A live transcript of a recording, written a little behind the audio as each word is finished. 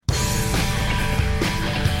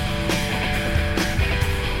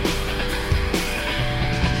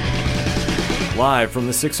Live from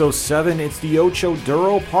the 607, it's the Ocho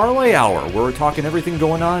Duro Parlay Hour, where we're talking everything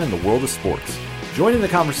going on in the world of sports. Join in the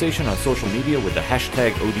conversation on social media with the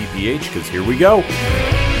hashtag ODPH, because here we go.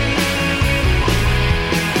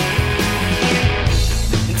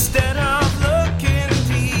 Instead of looking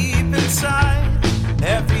deep inside,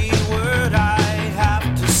 every word I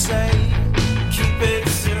have to say, keep it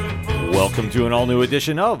simple. Welcome to an all-new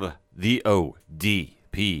edition of the ODPH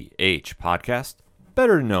podcast,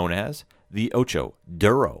 better known as the Ocho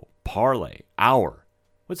Duro Parlay Hour.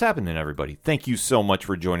 What's happening, everybody? Thank you so much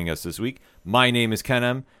for joining us this week. My name is Ken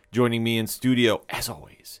M. Joining me in studio, as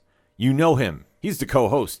always, you know him. He's the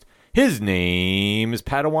co-host. His name is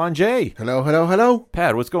Padawan J. Hello, hello, hello.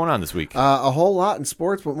 Pad, what's going on this week? A whole lot in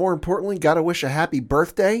sports, but more importantly, got to wish a happy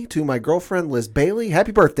birthday to my girlfriend, Liz Bailey.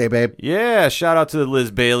 Happy birthday, babe. Yeah, shout out to Liz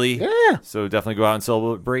Bailey. Yeah. So definitely go out and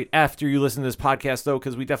celebrate after you listen to this podcast, though,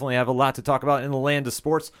 because we definitely have a lot to talk about in the land of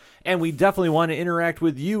sports, and we definitely want to interact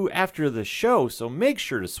with you after the show, so make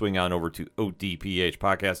sure to swing on over to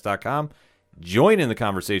odphpodcast.com. Join in the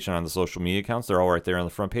conversation on the social media accounts. They're all right there on the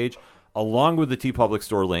front page, along with the TeePublic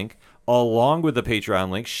Store link, along with the Patreon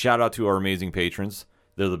link. Shout out to our amazing patrons.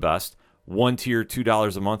 They're the best. One tier,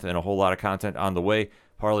 $2 a month, and a whole lot of content on the way.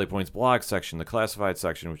 Parlay Points blog section, the classified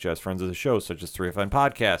section, which has friends of the show, such as 3FN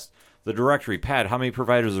Podcast, the directory. Pat, how many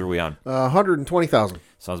providers are we on? 120,000.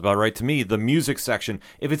 Sounds about right to me. The music section.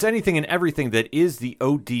 If it's anything and everything that is the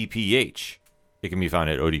ODPH, it can be found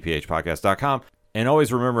at odphpodcast.com. And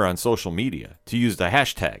always remember on social media to use the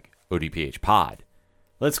hashtag ODPHpod.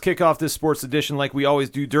 Let's kick off this sports edition like we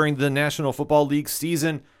always do during the National Football League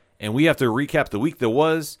season. And we have to recap the week that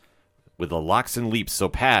was with the locks and leaps. So,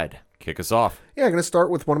 Pad, kick us off. Yeah, I'm going to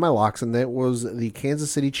start with one of my locks, and that was the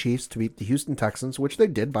Kansas City Chiefs to beat the Houston Texans, which they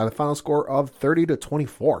did by the final score of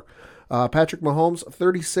 30-24. Patrick Mahomes,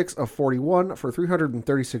 36 of 41 for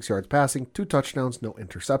 336 yards passing, 2 touchdowns, no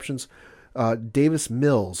interceptions. Davis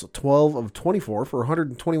Mills, 12 of 24 for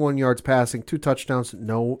 121 yards passing, 2 touchdowns,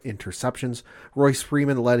 no interceptions. Royce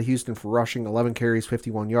Freeman led Houston for rushing, 11 carries,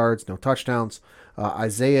 51 yards, no touchdowns.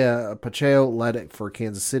 Isaiah Pacheco led it for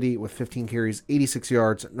Kansas City with 15 carries, 86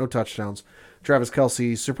 yards, no touchdowns. Travis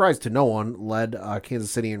Kelce, surprised to no one, led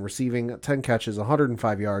Kansas City in receiving, 10 catches,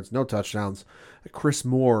 105 yards, no touchdowns. Chris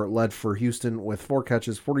Moore led for Houston with 4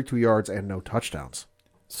 catches, 42 yards, and no touchdowns.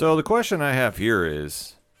 So the question I have here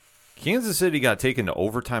is, Kansas City got taken to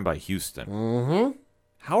overtime by Houston. Mm-hmm.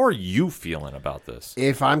 How are you feeling about this?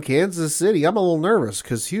 If I'm Kansas City, I'm a little nervous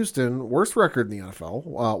because Houston, worst record in the NFL,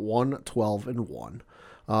 1-12-1.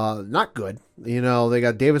 Not good. You know, they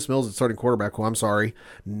got Davis Mills at starting quarterback, who I'm sorry.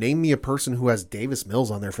 Name me a person who has Davis Mills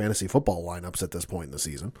on their fantasy football lineups at this point in the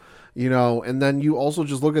season. You know, and then you also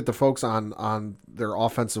just look at the folks on their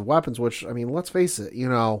offensive weapons, which, I mean, let's face it, you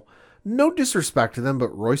know, no disrespect to them,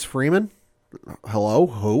 but Royce Freeman, hello,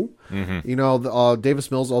 who? Mm-hmm. You know,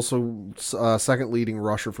 Davis Mills also second leading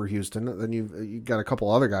rusher for Houston. Then you got a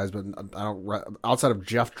couple other guys, but outside of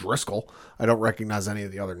Jeff Driscoll, I don't recognize any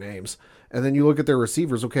of the other names. And then you look at their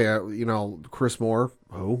receivers. Okay, you know, Chris Moore,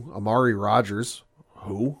 who? Amari Rodgers,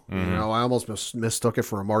 who? Mm-hmm. You know, I almost mistook it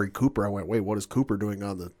for Amari Cooper. I went, wait, what is Cooper doing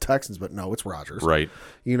on the Texans? But no, it's Rodgers. Right.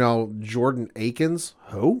 You know, Jordan Akins,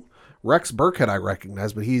 who? Rex Burkhead I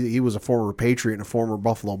recognize, but he was a former Patriot and a former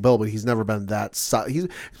Buffalo Bill, but he's never been that he's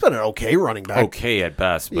been an okay running back. Okay at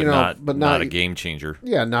best, but, you know, not a game changer.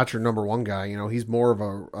 Yeah, not your number one guy. You know, he's more of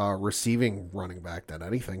a receiving running back than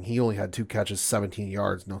anything. He only had 2 catches, 17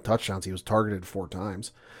 yards, no touchdowns. He was targeted 4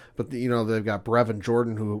 times. But, you know, they've got Brevin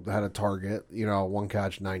Jordan, who had a target, you know, 1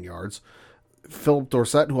 catch, 9 yards. Philip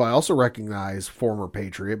Dorsett, who I also recognize, former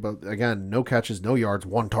Patriot, but again, no catches, no yards,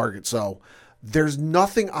 1 target. So there's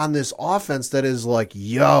nothing on this offense that is like,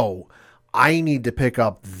 yo, I need to pick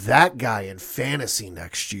up that guy in fantasy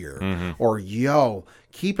next year. Mm-hmm. Or, yo,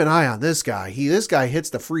 keep an eye on this guy. This guy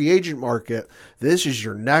hits the free agent market. This is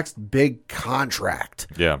your next big contract.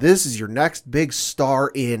 Yeah. This is your next big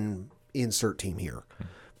star in insert team here.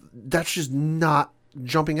 That's just not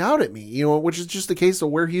jumping out at me, you know, which is just the case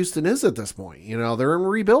of where Houston is at this point. You know, they're in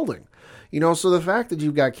rebuilding. You know, so the fact that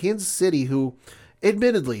you've got Kansas City, who,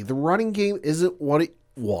 admittedly, the running game isn't what it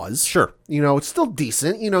was. Sure. You know, it's still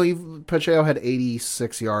decent. You know, Pacheco had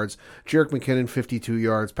 86 yards. Jerick McKinnon, 52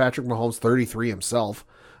 yards. Patrick Mahomes, 33 himself.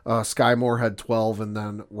 Sky Moore had 12, and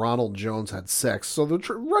then Ronald Jones had 6. So the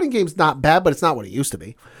running game's not bad, but it's not what it used to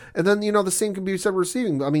be. And then, you know, the same can be said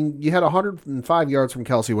receiving. I mean, you had 105 yards from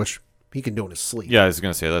Kelce, which he can do in his sleep. Yeah, I was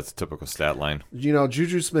going to say, that's a typical stat line. You know,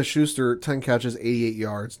 Juju Smith-Schuster, 10 catches, 88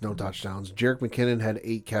 yards, no touchdowns. Jerick McKinnon had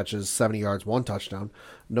 8 catches, 70 yards, 1 touchdown.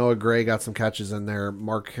 Noah Gray got some catches in there.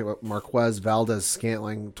 Marquez Valdez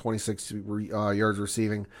Scantling, 26 yards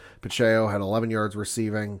receiving. Pacheco had 11 yards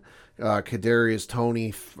receiving. Kadarius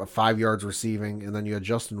Toney, 5 yards receiving. And then you had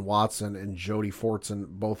Justin Watson and Jody Fortson,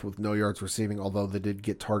 both with no yards receiving, although they did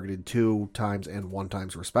get targeted 2 times and 1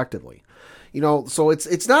 times respectively. So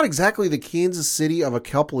it's not exactly the Kansas City of a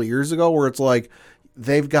couple of years ago where it's like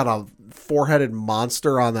they've got a 4-headed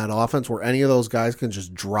monster on that offense where any of those guys can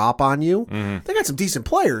just drop on you. Mm-hmm. They got some decent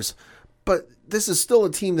players, but this is still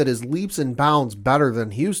a team that is leaps and bounds better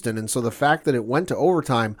than Houston. And so the fact that it went to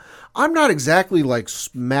overtime, I'm not exactly like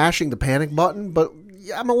smashing the panic button, but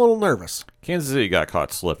I'm a little nervous. Kansas City got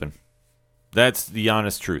caught slipping. That's the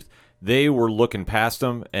honest truth. They were looking past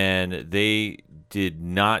them, and they did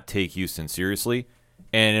not take Houston seriously,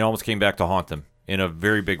 and it almost came back to haunt them in a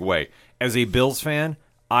very big way. As a Bills fan,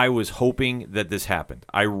 I was hoping that this happened.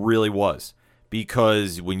 I really was.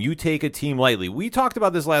 Because when you take a team lightly, we talked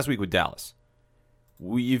about this last week with Dallas.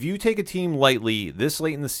 If you take a team lightly this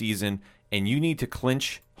late in the season and you need to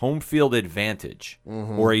clinch home field advantage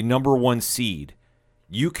or a number 1 seed,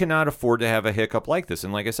 you cannot afford to have a hiccup like this.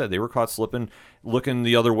 And like I said, they were caught slipping, looking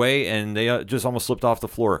the other way, and they just almost slipped off the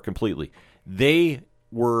floor completely. They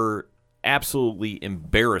were absolutely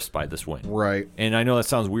embarrassed by this win. Right. And I know that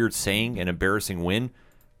sounds weird saying an embarrassing win,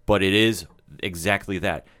 but it is exactly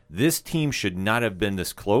that. This team should not have been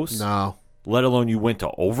this close. No. Let alone you went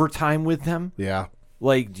to overtime with them. Yeah.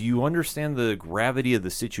 Like, do you understand the gravity of the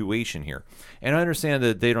situation here? And I understand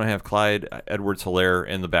that they don't have Clyde Edwards-Helaire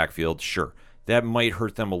in the backfield. Sure. That might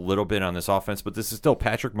hurt them a little bit on this offense, but this is still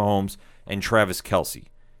Patrick Mahomes and Travis Kelce.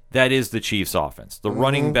 That is the Chiefs' offense. The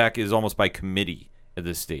running back is almost by committee at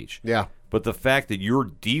this stage. Yeah. But the fact that your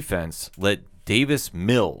defense let Davis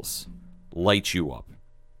Mills light you up,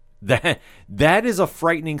 that is a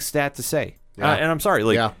frightening stat to say. Yeah. And I'm sorry,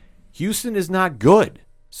 Houston is not good.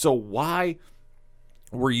 So why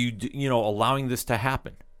were you allowing this to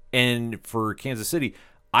happen? And for Kansas City,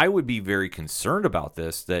 I would be very concerned about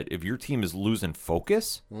this, that if your team is losing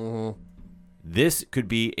focus, this could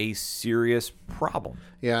be a serious problem.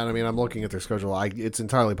 Yeah, and I mean, I'm looking at their schedule. It's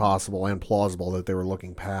entirely possible and plausible that they were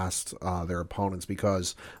looking past their opponents,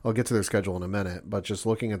 because I'll get to their schedule in a minute. But just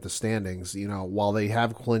looking at the standings, while they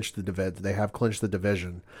have clinched the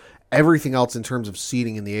division, everything else in terms of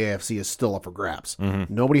seeding in the AFC is still up for grabs.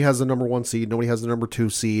 Nobody has the number 1 seed. Nobody has the number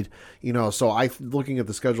 2 seed. So looking at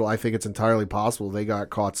the schedule, I think it's entirely possible they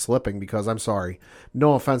got caught slipping, because I'm sorry,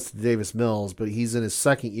 no offense to Davis Mills, but he's in his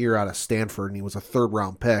 2nd year out of Stanford and he was a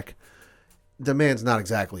 3rd-round pick. The man's not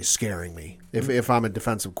exactly scaring me. If I'm a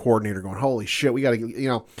defensive coordinator going, holy shit, we got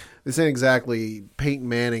to, this ain't exactly Peyton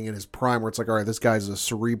Manning in his prime where it's like, all right, this guy's a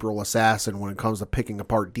cerebral assassin when it comes to picking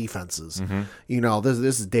apart defenses.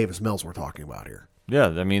 This is Davis Mills we're talking about here. Yeah,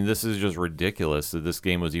 I mean, this is just ridiculous that this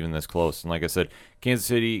game was even this close. And like I said, Kansas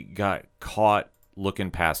City got caught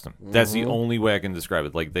looking past them. That's the only way I can describe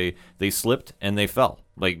it. Like, they slipped and they fell.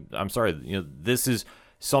 Like, I'm sorry, this is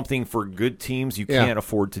something for good teams you can't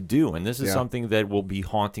afford to do, and this is something that will be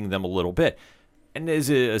haunting them a little bit. And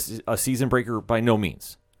is it a season breaker? By no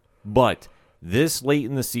means. But this late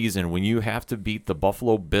in the season, when you have to beat the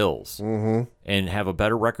Buffalo Bills and have a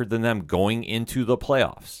better record than them going into the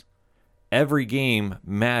playoffs, every game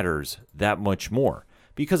matters that much more.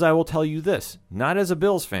 Because I will tell you this, not as a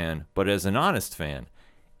Bills fan, but as an honest fan,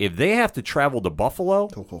 if they have to travel to Buffalo,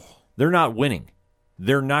 they're not winning.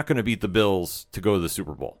 They're not going to beat the Bills to go to the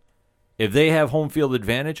Super Bowl. If they have home field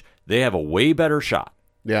advantage, they have a way better shot.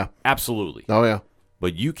 Yeah. Absolutely. Oh, yeah.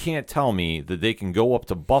 But you can't tell me that they can go up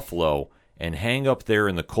to Buffalo and hang up there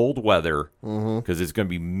in the cold weather, because it's going to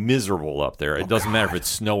be miserable up there. It doesn't matter if it's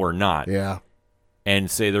snow or not. Yeah. And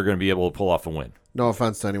say they're going to be able to pull off a win. No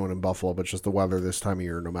offense to anyone in Buffalo, but just the weather this time of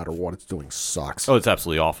year, no matter what it's doing, sucks. Oh, it's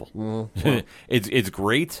absolutely awful. It's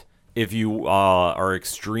great if you are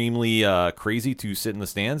extremely crazy to sit in the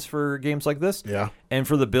stands for games like this. Yeah. And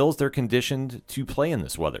for the Bills, they're conditioned to play in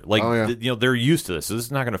this weather. Like, they're used to this, so this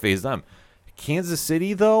is not going to faze them. Kansas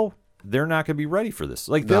City, though, they're not going to be ready for this.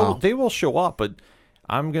 Like, they will show up, but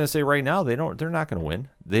I'm going to say right now, they're not going to win.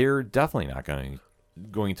 They're definitely not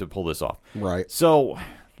going to pull this off. Right. So,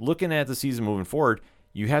 looking at the season moving forward,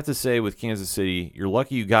 you have to say with Kansas City, you're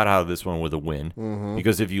lucky you got out of this one with a win,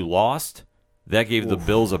 because if you lost, that gave the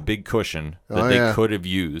Bills a big cushion that they could have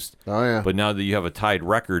used. Oh, yeah. But now that you have a tied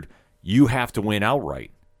record, you have to win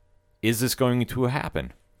outright. Is this going to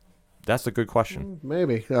happen? That's a good question.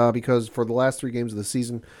 Maybe, because for the last 3 games of the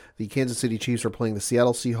season, the Kansas City Chiefs are playing the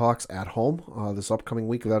Seattle Seahawks at home this upcoming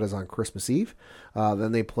week. That is on Christmas Eve.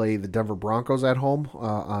 Then they play the Denver Broncos at home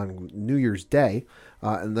on New Year's Day.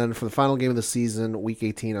 And then for the final game of the season, Week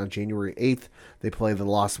 18 on January 8th, they play the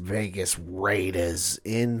Las Vegas Raiders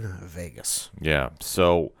in Vegas. Yeah.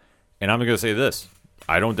 So, and I'm going to say this.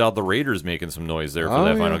 I don't doubt the Raiders making some noise there for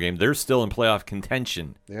that final game. They're still in playoff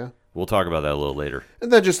contention. Yeah. We'll talk about that a little later.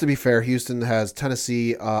 And then just to be fair, Houston has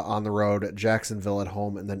Tennessee on the road, Jacksonville at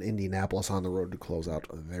home, and then Indianapolis on the road to close out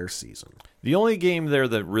their season. The only game there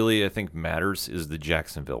that really I think matters is the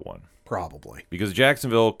Jacksonville one. Probably. Because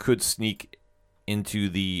Jacksonville could sneak into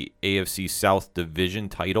the AFC South division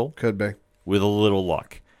title Could be. with a little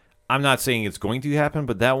luck. I'm not saying it's going to happen,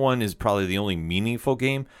 but that one is probably the only meaningful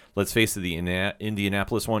game. Let's face it, the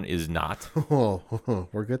Indianapolis one is not. Oh,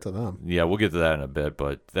 we'll get to them. Yeah, we'll get to that in a bit,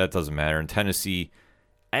 but that doesn't matter. In Tennessee,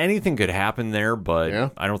 anything could happen there, but Yeah.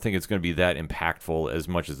 I don't think it's going to be that impactful as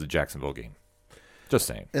much as the Jacksonville game. Just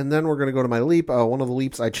saying. And then we're going to go to my leap. One of the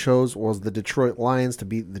leaps I chose was the Detroit Lions to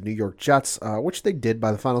beat the New York Jets, which they did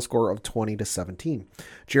by the final score of 20-17.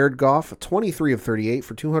 Jared Goff, 23 of 38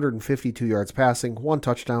 for 252 yards passing, 1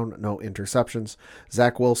 touchdown, no interceptions.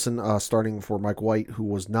 Zach Wilson starting for Mike White, who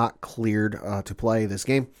was not cleared to play this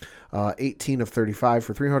game. 18 of 35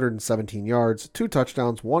 for 317 yards, 2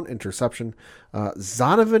 touchdowns, 1 interception.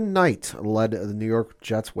 Zonovan Knight led the New York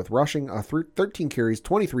Jets with rushing, 13 carries,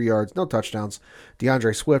 23 yards, no touchdowns.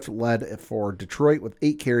 DeAndre Swift led for Detroit with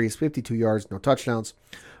 8 carries, 52 yards, no touchdowns.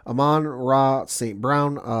 Amon-Ra St.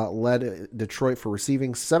 Brown led Detroit for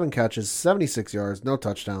receiving, 7 catches, 76 yards, no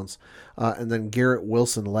touchdowns. And then Garrett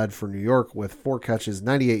Wilson led for New York with 4 catches,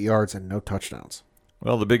 98 yards, and no touchdowns.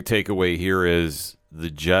 Well, the big takeaway here is the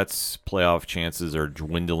Jets' playoff chances are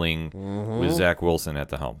dwindling with Zach Wilson at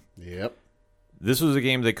the helm. Yep. This was a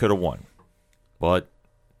game they could have won, but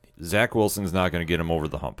Zach Wilson's not going to get him over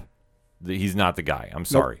the hump. He's not the guy. I'm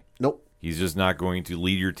sorry. Nope. He's just not going to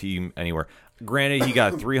lead your team anywhere. Granted, he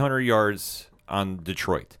got 300 yards on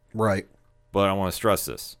Detroit, Right. but I want to stress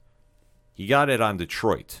this. He got it on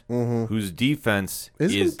Detroit, whose defense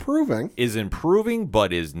Is improving.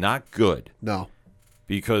 but is not good. No.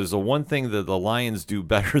 Because the one thing that the Lions do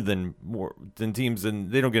better than teams,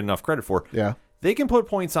 and they don't get enough credit for, Yeah. they can put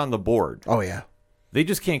points on the board. Oh, yeah. They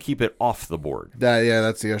just can't keep it off the board. Yeah,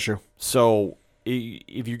 that's the issue. So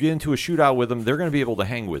if you get into a shootout with them, they're going to be able to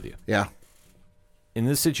hang with you. Yeah. In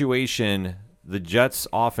this situation, the Jets'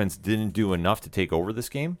 offense didn't do enough to take over this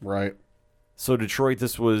game. Right. So Detroit,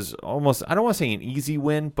 this was almost, I don't want to say an easy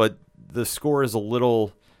win, but the score is a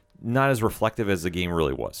little not as reflective as the game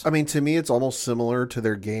really was. I mean, to me, it's almost similar to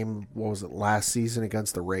their game, what was it, last season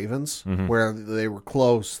against the Ravens, where they were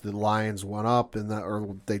close. The Lions went up,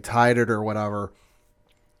 or they tied it or whatever.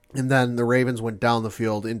 And then the Ravens went down the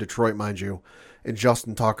field in Detroit, mind you, and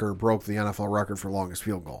Justin Tucker broke the NFL record for longest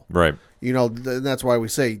field goal. Right. You know, that's why we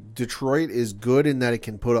say Detroit is good in that it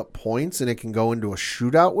can put up points and it can go into a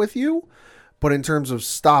shootout with you. But in terms of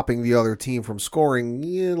stopping the other team from scoring,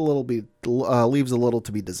 it leaves a little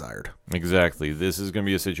to be desired. Exactly. This is going to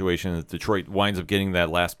be a situation that Detroit winds up getting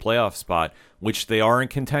that last playoff spot, which they are in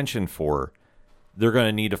contention for. They're going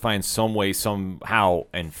to need to find some way, somehow,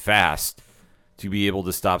 and fast to be able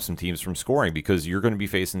to stop some teams from scoring because you're going to be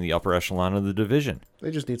facing the upper echelon of the division.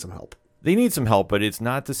 They just need some help. They need some help, but it's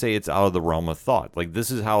not to say it's out of the realm of thought. Like,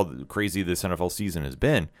 this is how crazy this NFL season has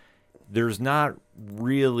been. There's not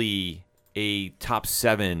really a top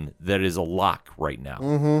 7 that is a lock right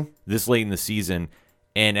now this late in the season,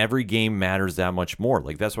 and every game matters that much more.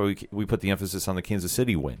 Like, that's why we put the emphasis on the Kansas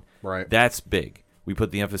City win. Right. That's big. We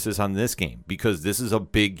put the emphasis on this game because this is a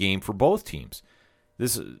big game for both teams.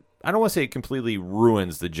 I don't want to say it completely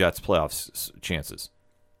ruins the Jets' playoff chances,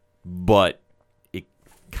 but it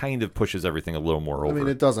kind of pushes everything a little more over. I mean,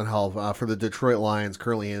 it doesn't help. For the Detroit Lions,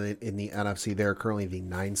 currently in the NFC, they're currently the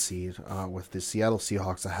 9 seed with the Seattle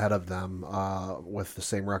Seahawks ahead of them with the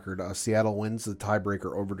same record. Seattle wins the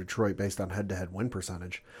tiebreaker over Detroit based on head-to-head win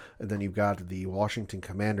percentage. And then you've got the Washington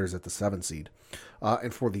Commanders at the 7 seed.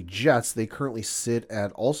 And for the Jets, they currently sit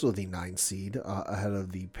at also the 9 seed ahead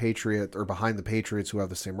of the Patriots, or behind the Patriots, who have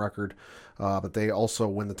the same record. But they also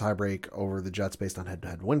win the tiebreak over the Jets based on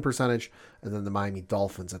head-to-head win percentage. And then the Miami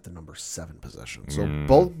Dolphins at the number 7 position. So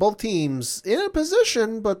both teams in a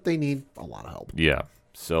position, but they need a lot of help. Yeah.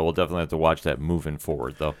 So we'll definitely have to watch that moving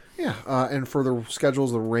forward, though. Yeah, and for the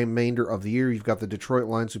schedules, the remainder of the year, you've got the Detroit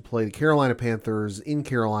Lions who play the Carolina Panthers in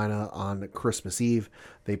Carolina on Christmas Eve.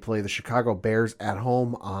 They play the Chicago Bears at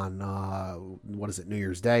home on, New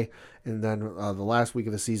Year's Day. And then the last week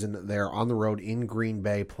of the season, they're on the road in Green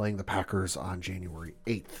Bay playing the Packers on January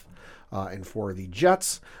 8th. And for the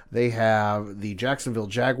Jets, they have the Jacksonville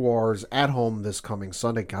Jaguars at home this coming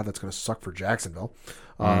Sunday. God, that's going to suck for Jacksonville.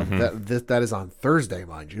 That is on Thursday,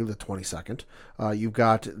 mind you, the 22nd. You've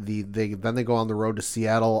got then they go on the road to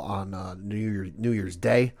Seattle on New Year's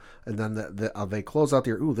Day, and then they close out the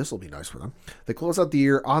year. Ooh, this will be nice for them. They close out the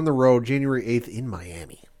year on the road January 8th in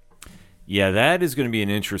Miami. Yeah, that is going to be an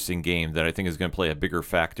interesting game that I think is going to play a bigger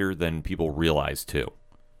factor than people realize, too.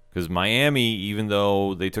 Because Miami, even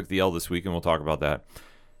though they took the L this week, and we'll talk about that,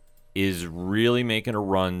 is really making a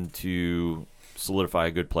run to solidify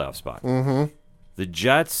a good playoff spot. Mm-hmm. The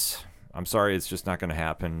Jets, I'm sorry, it's just not going to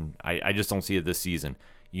happen. I just don't see it this season.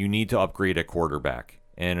 You need to upgrade at quarterback.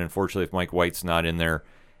 And unfortunately, if Mike White's not in there,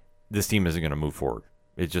 this team isn't going to move forward.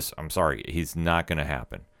 I'm sorry, he's not going to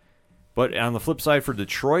happen. But on the flip side for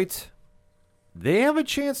Detroit, they have a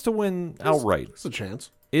chance to win outright. It's a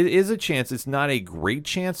chance. It is a chance. It's not a great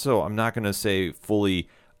chance, so I'm not going to say fully,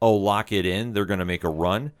 lock it in. They're going to make a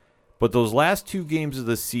run. But those last two games of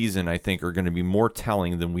the season, I think, are going to be more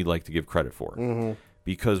telling than we like to give credit for. Mm-hmm.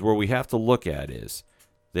 Because what we have to look at is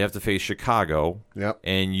they have to face Chicago,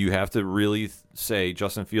 and you have to really say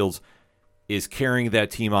Justin Fields is carrying that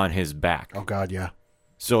team on his back. Oh, God, yeah.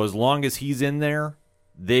 So as long as he's in there,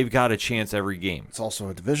 they've got a chance every game. It's also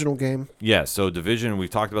a divisional game. Yeah, so division, we've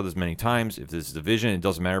talked about this many times. If this is division, it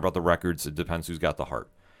doesn't matter about the records. It depends who's got the heart.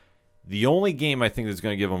 The only game I think that's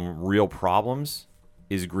going to give them real problems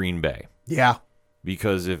is Green Bay. Yeah.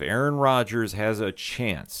 Because if Aaron Rodgers has a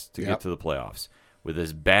chance to get to the playoffs, with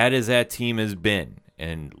as bad as that team has been,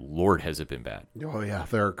 and Lord has it been bad. Oh, yeah.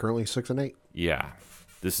 They're currently 6-8. Yeah.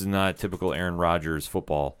 This is not typical Aaron Rodgers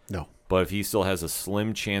football. No. But if he still has a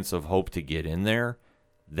slim chance of hope to get in there,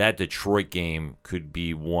 that Detroit game could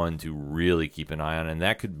be one to really keep an eye on, and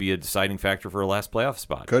that could be a deciding factor for a last playoff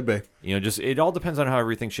spot. Could be. Just it all depends on how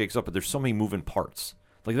everything shakes up, but there's so many moving parts.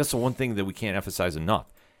 Like, that's the one thing that we can't emphasize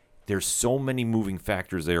enough. There's so many moving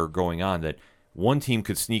factors that are going on that one team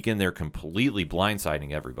could sneak in there completely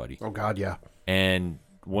blindsiding everybody. Oh, God, yeah. And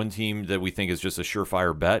one team that we think is just a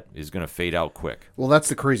surefire bet is going to fade out quick. Well, that's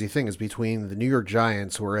the crazy thing is between the New York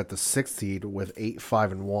Giants, who are at the 6th seed with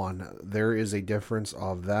 8-5-1, there is a difference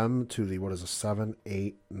of them to the 7,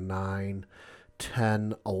 8, 9,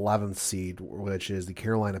 10, 11th seed, which is the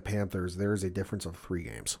Carolina Panthers. There is a difference of 3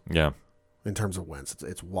 games. Yeah. In terms of wins.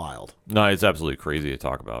 It's wild. No, it's absolutely crazy to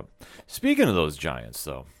talk about. Speaking of those Giants,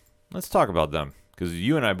 though, let's talk about them. Because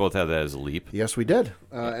you and I both had that as a leap. Yes, we did.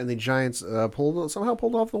 And the Giants somehow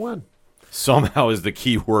pulled off the win. Somehow is the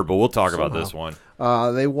key word, but we'll talk about this one.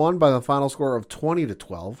 They won by the final score of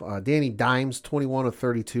 20-12. Danny Dimes, 21 of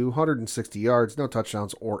 32, 160 yards, no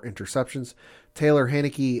touchdowns or interceptions. Taylor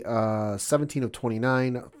Haneke, 17 of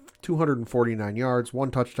 29, 249 yards,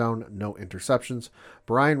 1 touchdown, no interceptions.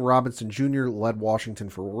 Brian Robinson Jr. led Washington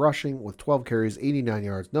for rushing with 12 carries, 89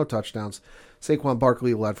 yards, no touchdowns. Saquon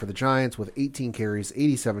Barkley led for the Giants with 18 carries,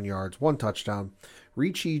 87 yards, 1 touchdown.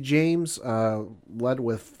 Richie James led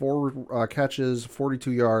with 4 catches,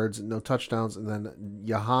 42 yards, no touchdowns. And then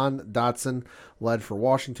Jahan Dotson led for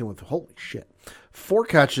Washington with, 4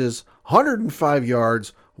 catches, 105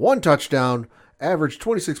 yards, 1 touchdown. Averaged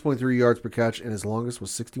 26.3 yards per catch, and his longest was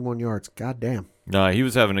 61 yards. God damn. No, he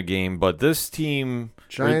was having a game, but this team...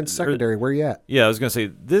 Giants secondary, where you at? Yeah, I was going to say,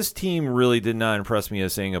 this team really did not impress me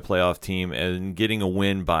as saying a playoff team and getting a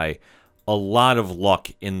win by a lot of luck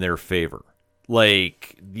in their favor.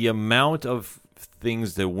 Like, the amount of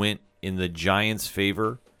things that went in the Giants'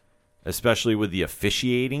 favor, especially with the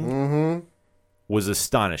officiating, was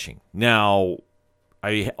astonishing. Now,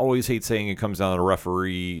 I always hate saying it comes down to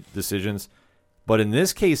referee decisions, but in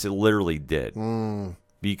this case, it literally did.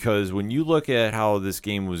 Because when you look at how this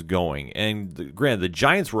game was going, and granted, the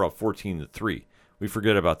Giants were up 14-3. We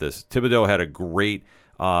forget about this. Thibodeau had a great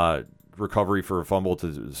recovery for a fumble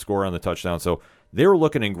to score on the touchdown. So they were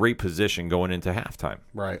looking in great position going into halftime.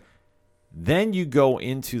 Right. Then you go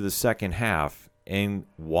into the second half, and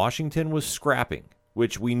Washington was scrapping,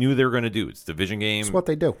 which we knew they were going to do. It's a division game. It's what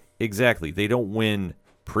they do. Exactly. They don't win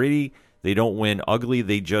pretty. They don't win ugly.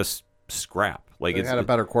 They just scrap. Like, if they had a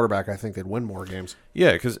better quarterback, I think they'd win more games.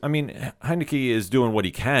 Yeah, because, I mean, Heineke is doing what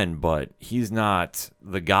he can, but he's not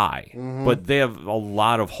the guy. But they have a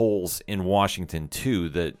lot of holes in Washington, too,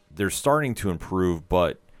 that they're starting to improve,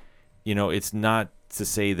 but, it's not to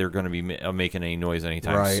say they're going to be making any noise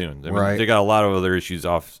anytime soon. I mean, they got a lot of other issues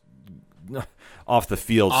off the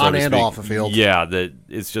field, on and off the field. Yeah, that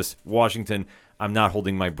it's just Washington. I'm not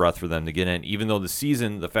holding my breath for them to get in, even though the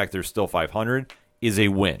season, the fact they're still 500 is a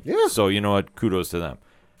win. Yeah. So you know what? Kudos to them.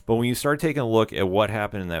 But when you start taking a look at what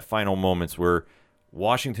happened in that final moments where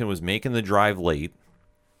Washington was making the drive late,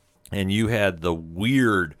 and you had the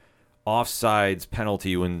weird offsides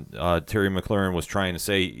penalty when Terry McLaurin was trying to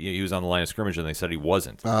say he was on the line of scrimmage, and they said he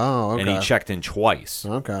wasn't. Oh, okay. And he checked in twice.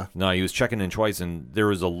 Okay. No, he was checking in twice, and there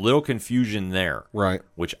was a little confusion there. Right.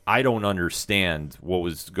 Which I don't understand what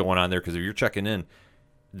was going on there, because if you're checking in,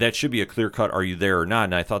 that should be a clear cut, are you there or not?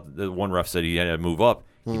 And I thought the one ref said he had to move up.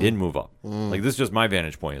 He didn't move up. Like, this is just my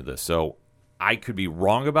vantage point of this. So I could be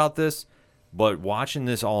wrong about this, but watching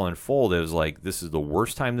this all unfold, it was like, this is the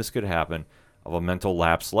worst time this could happen of a mental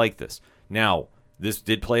lapse like this. Now, this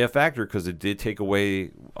did play a factor because it did take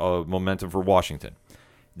away momentum for Washington.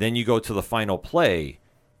 Then you go to the final play,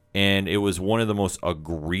 and it was one of the most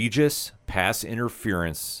egregious pass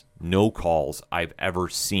interference no calls I've ever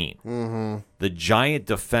seen. Mm-hmm. The Giant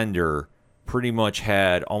defender pretty much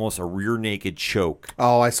had almost a rear naked choke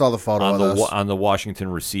Oh, I saw the photo on of this. on the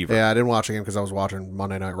Washington receiver. Yeah, I didn't watch it because I was watching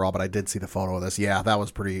Monday Night Raw, but I did see the photo of this. Yeah, that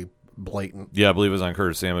was pretty blatant. Yeah, I believe it was on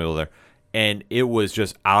Curtis Samuel there. And it was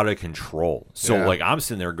just out of control. So, Yeah. like, I'm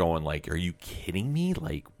sitting there going, like, are you kidding me?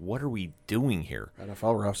 Like, what are we doing here?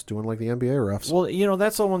 NFL refs doing like the NBA refs. Well, you know,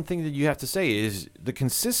 that's the one thing that you have to say is the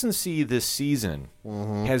consistency this season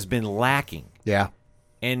has been lacking. Yeah.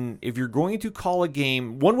 And if you're going to call a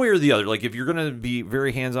game one way or the other, like if you're going to be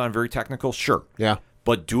very hands-on, very technical, sure. Yeah.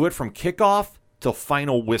 But do it from kickoff to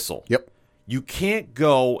final whistle. Yep. You can't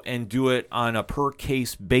go and do it on a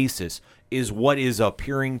per-case basis is what is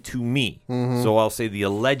appearing to me. So I'll say the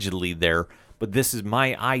allegedly there, but this is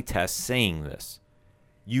my eye test saying this.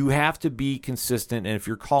 You have to be consistent, and if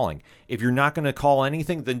you're calling. If you're not going to call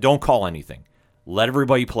anything, then don't call anything. Let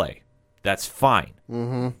everybody play. That's fine.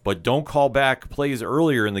 But don't call back plays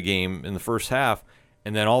earlier in the game in the first half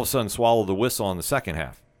and then all of a sudden swallow the whistle in the second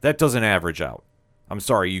half. That doesn't average out. I'm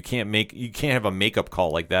sorry, you can't have a makeup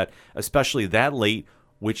call like that, especially that late,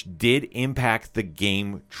 which did impact the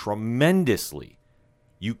game tremendously.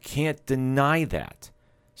 You can't deny that.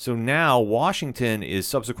 So now Washington is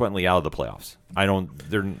subsequently out of the playoffs.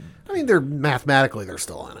 They're mathematically they're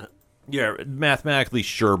still in it. Yeah, mathematically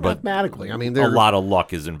sure, but Mathematically, I mean, a lot of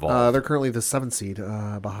luck is involved. they're currently the 7th seed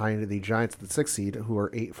behind the Giants, the 6th seed, who are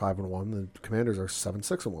 8-5-1. The Commanders are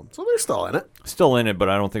 7-6-1, so they're still in it. Still in it, but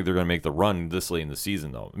I don't think they're going to make the run this late in the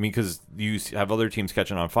season, though. I mean, because you have other teams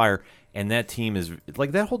catching on fire, and that team is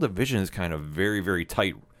like that whole division is kind of very, very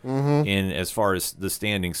tight in as far as the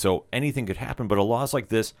standings. So anything could happen, but a loss like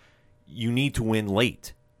this, you need to win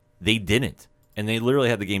late. They didn't, and they literally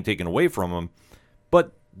had the game taken away from them.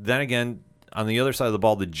 But then again, on the other side of the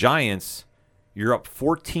ball, the Giants, you're up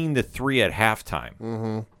 14-3 at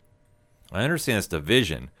halftime. I understand it's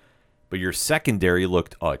division, but your secondary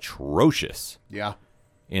looked atrocious Yeah.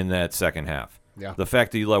 in that second half. Yeah. The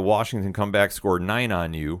fact that you let Washington come back, score 9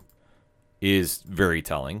 on you is very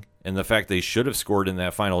telling. And the fact they should have scored in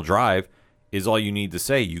that final drive is all you need to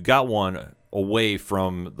say. You got one away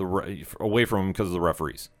from them because of the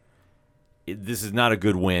referees. This is not a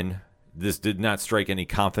good win. This did not strike any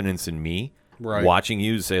confidence in me. Right. Watching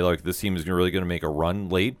you say, like, this team is really going to make a run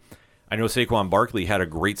late. I know Saquon Barkley had a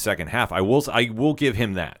great second half. I will give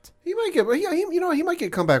him that. He might get, he might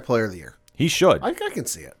get comeback player of the year. He should. I can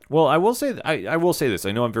see it. Well, I will say this.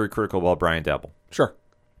 I know I'm very critical about Brian Dabble. Sure.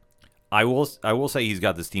 I will say he's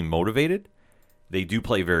got this team motivated. They do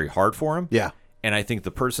play very hard for him. Yeah. And I think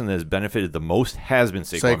the person that has benefited the most has been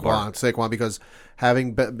Saquon Barkley. Saquon, because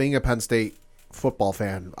being a Penn State football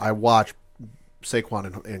fan, I watched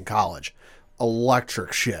Saquon in college.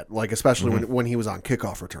 Electric shit, like especially when he was on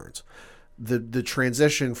kickoff returns. The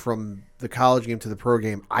transition from the college game to the pro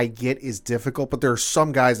game, I get is difficult, but there are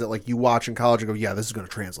some guys that like you watch in college and go, yeah, this is going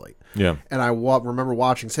to translate. Yeah. And I remember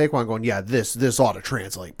watching Saquon going, yeah, this ought to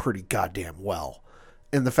translate pretty goddamn well.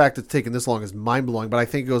 And the fact that it's taken this long is mind blowing. But I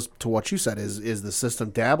think it goes to what you said is the system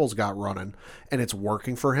Dabble's got running, and it's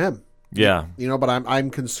working for him. Yeah. But I'm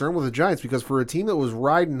concerned with the Giants because for a team that was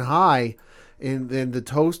riding high in the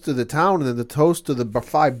toast of the town and then the toast of the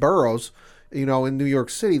 5 boroughs, in New York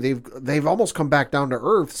City, they've almost come back down to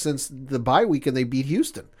earth since the bye week and they beat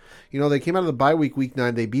Houston. They came out of the bye week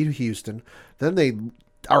 9, they beat Houston. Then they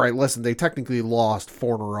technically lost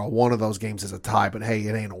 4 in a row. One of those games is a tie, but hey,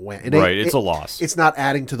 it ain't a win. It's a loss. It's not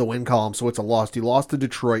adding to the win column, so it's a loss. You lost to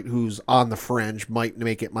Detroit, who's on the fringe, might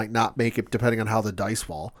make it, might not make it, depending on how the dice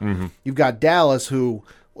fall. Mm-hmm. You've got Dallas, who,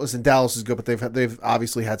 listen, Dallas is good, but they've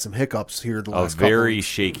obviously had some hiccups here the last couple. A very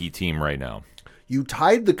shaky team right now. You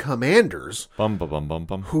tied the Commanders,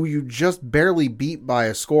 who you just barely beat by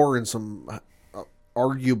a score and some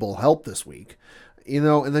arguable help this week,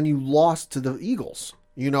 and then you lost to the Eagles.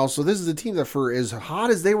 So this is a team that, for as hot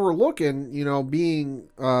as they were looking, being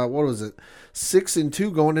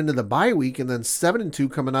 6-2 going into the bye week, and then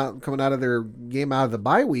 7-2 coming out of their game out of the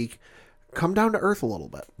bye week, come down to earth a little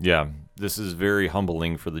bit. Yeah, this is very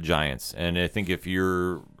humbling for the Giants. And I think if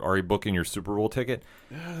you're already booking your Super Bowl ticket,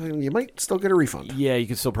 You might still get a refund. yeah, you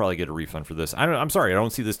can still probably get a refund for this. I'm sorry, I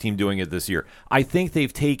don't see this team doing it this year. I think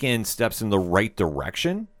they've taken steps in the right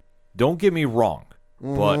direction. Don't get me wrong.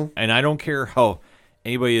 And I don't care how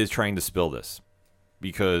anybody is trying to spill this,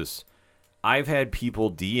 because I've had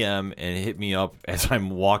people DM and hit me up as I'm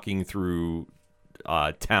walking through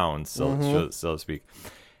town, so to speak,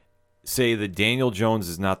 say that Daniel Jones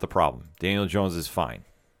is not the problem. Daniel Jones is fine.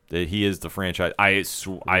 That he is the franchise.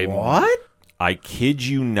 What? I kid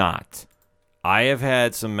you not. I have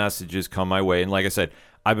had some messages come my way, and like I said,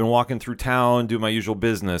 I've been walking through town, doing my usual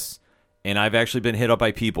business, and I've actually been hit up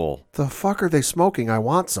by people. The fuck are they smoking? I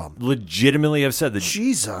want some. Legitimately have said that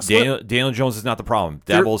Jesus. Daniel Jones is not the problem.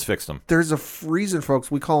 Dabble has fixed him. There's a reason,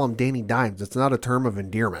 folks. We call him Danny Dimes. It's not a term of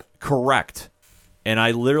endearment. Correct. And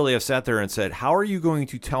I literally have sat there and said, how are you going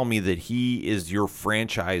to tell me that he is your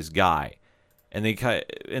franchise guy? And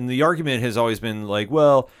the argument has always been like,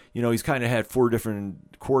 well, he's kind of had 4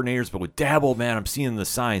 different coordinators, but with Dabble, man, I'm seeing the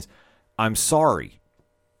signs. I'm sorry.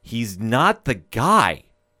 He's not the guy.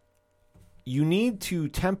 You need to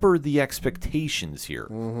temper the expectations here.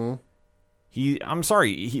 I'm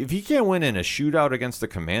sorry. If he can't win in a shootout against the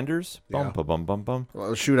Commanders, Yeah. bum.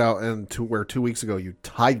 Well, a shootout, and where 2 weeks ago you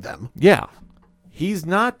tied them. Yeah. He's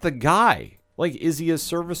not the guy. Like, is he a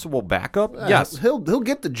serviceable backup? Yes. He'll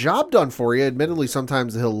get the job done for you. Admittedly,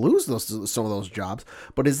 sometimes he'll lose some of those jobs.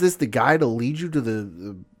 But is this the guy to lead you to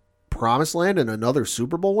the promised land and another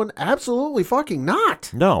Super Bowl win? Absolutely fucking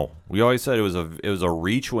not. No. We always said it was a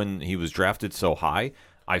reach when he was drafted so high.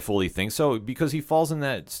 I fully think so, because he falls in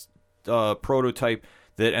that prototype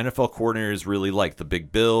that NFL coordinators really like, the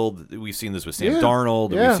big build. We've seen this with Sam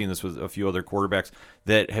Darnold. Yeah. We've seen this with a few other quarterbacks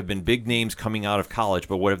that have been big names coming out of college,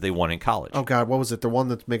 but what have they won in college? Oh, God, what was it? The one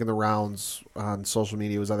that's making the rounds on social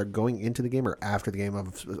media was either going into the game or after the game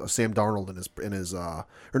of Sam Darnold in his or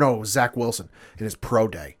no, it was Zach Wilson in his pro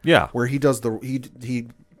day. Yeah. Where he does he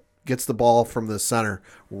gets the ball from the center,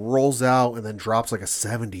 rolls out, and then drops like a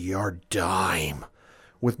 70-yard dime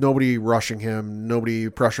with nobody rushing him, nobody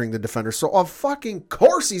pressuring the defender. So, of fucking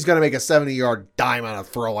course he's going to make a 70-yard dime on a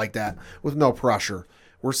throw like that with no pressure.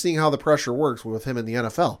 We're seeing how the pressure works with him in the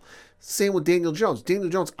NFL. Same with Daniel Jones. Daniel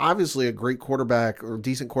Jones, obviously a great quarterback or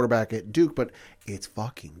decent quarterback at Duke, but it's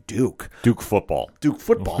fucking Duke. Duke football. Duke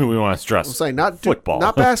football. We want to stress. I'm saying not Duke, football.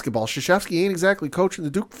 not basketball. Krzyzewski ain't exactly coaching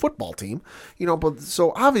the Duke football team, but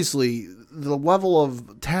so obviously the level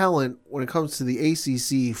of talent when it comes to the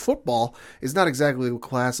ACC football is not exactly the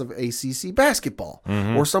class of ACC basketball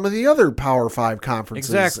or some of the other Power 5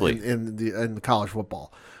 conferences Exactly. in the college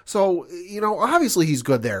football. So, obviously he's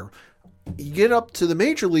good there. You get up to the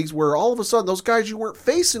major leagues where all of a sudden those guys you weren't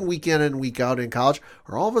facing week in and week out in college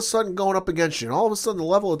are all of a sudden going up against you. And all of a sudden the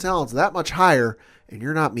level of talent's that much higher and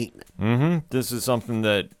you're not meeting it. This is something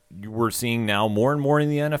that we're seeing now more and more in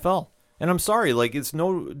the NFL. And I'm sorry, it's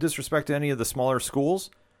no disrespect to any of the smaller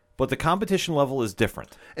schools, but the competition level is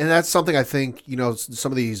different. And that's something I think,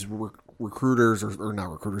 some of these recruiters or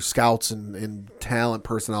not recruiters, scouts and talent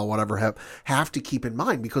personnel, whatever, have to keep in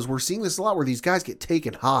mind, because we're seeing this a lot where these guys get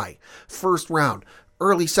taken high, first round,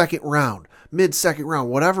 early second round, mid second round,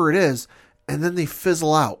 whatever it is, and then they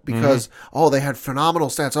fizzle out because, they had phenomenal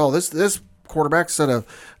stats. Oh, this quarterback set a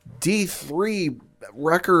D3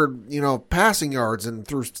 record, passing yards and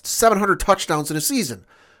threw 700 touchdowns in a season.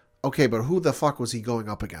 Okay, but who the fuck was he going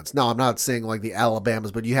up against? No, I'm not saying like the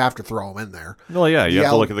Alabamas, but you have to throw them in there. Well, yeah, you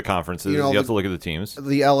have to look at the conferences. You have to look at the teams.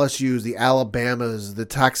 The LSUs, the Alabamas, the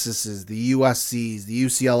Texases, the USCs, the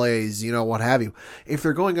UCLAs, what have you. If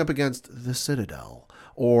they're going up against the Citadel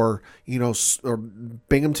or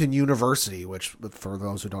Binghamton University, which for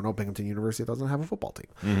those who don't know, Binghamton University doesn't have a football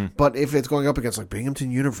team. But if it's going up against like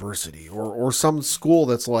Binghamton University or some school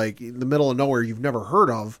that's like in the middle of nowhere you've never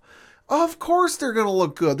heard of course they're going to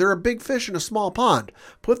look good. They're a big fish in a small pond.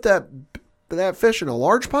 Put that fish in a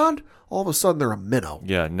large pond, all of a sudden they're a minnow.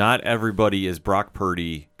 Yeah, not everybody is Brock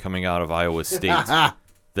Purdy coming out of Iowa State.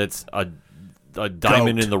 That's a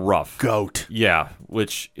diamond in the rough. Goat. Yeah,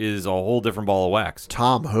 which is a whole different ball of wax.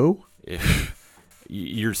 Tom who?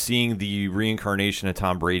 You're seeing the reincarnation of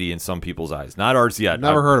Tom Brady in some people's eyes. Not ours yet.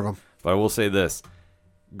 Never heard of him. But I will say this.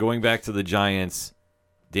 Going back to the Giants,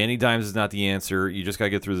 Danny Dimes is not the answer. You just got to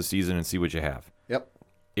get through the season and see what you have. Yep.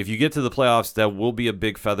 If you get to the playoffs, that will be a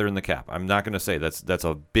big feather in the cap. I'm not going to say that's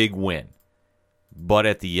a big win. But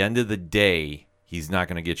at the end of the day, he's not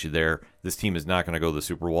going to get you there. This team is not going to go to the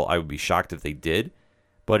Super Bowl. I would be shocked if they did.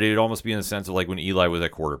 but it'd almost be in the sense of like when Eli was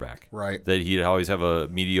at quarterback. Right. That he'd always have a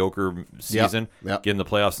mediocre season, Yep. get in the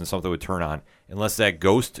playoffs, and something would turn on. Unless that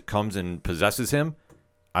ghost comes and possesses him,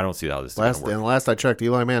 I don't see how this is going to work. And last I checked,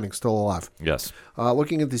 Eli Manning's still alive. Yes.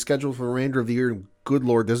 Looking at the schedule for the remainder of the year, good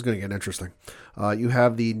Lord, this is going to get interesting. You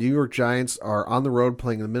have the New York Giants are on the road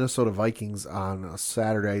playing the Minnesota Vikings on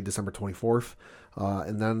Saturday, December 24th.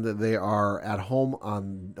 And then they are at home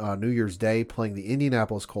on New Year's Day playing the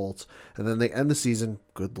Indianapolis Colts. And then they end the season,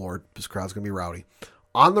 good Lord, this crowd's going to be rowdy,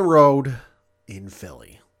 on the road in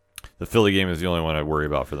Philly. The Philly game is the only one I worry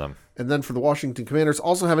about for them. And then for the Washington Commanders,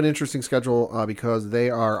 also have an interesting schedule because they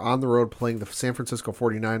are on the road playing the San Francisco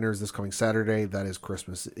 49ers this coming Saturday. That is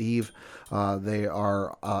Christmas Eve. They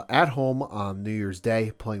are at home on New Year's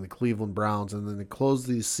Day playing the Cleveland Browns, and then they close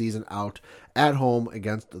the season out at home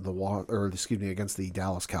against the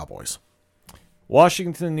Dallas Cowboys.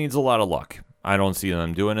 Washington needs a lot of luck. I don't see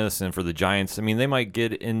them doing this. And for the Giants, I mean, they might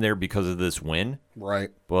get in there because of this win,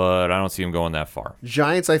 Right. but I don't see them going that far.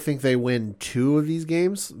 Giants, I think they win 2 of these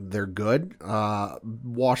games. They're good.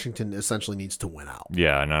 Washington essentially needs to win out.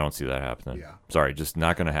 Yeah, and I don't see that happening. Yeah. Sorry, just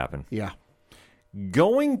not going to happen. Yeah.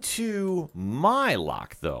 Going to my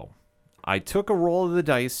lock, though, I took a roll of the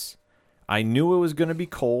dice. I knew it was going to be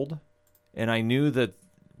cold, and I knew that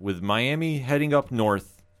with Miami heading up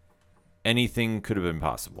north, anything could have been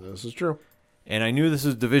possible. This is true. And I knew this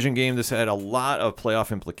was a division game. This had a lot of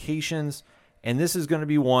playoff implications, and this is going to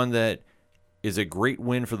be one that is a great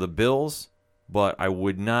win for the Bills, but I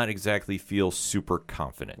would not exactly feel super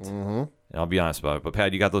confident. Mm-hmm. And I'll be honest about it. But,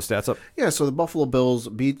 Pat, you got those stats up? Yeah, so the Buffalo Bills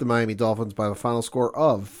beat the Miami Dolphins by the final score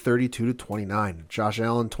of 32-29. Josh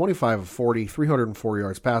Allen, 25 of 40, 304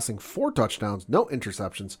 yards passing, 4 touchdowns, no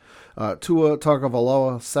interceptions. Tua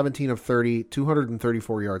Tagovailoa, 17 of 30,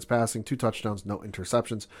 234 yards passing, 2 touchdowns, no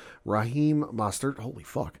interceptions. Raheem Mostert, holy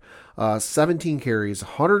fuck, 17 carries,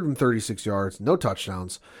 136 yards, no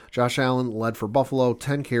touchdowns. Josh Allen led for Buffalo,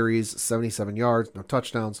 10 carries, 77 yards, no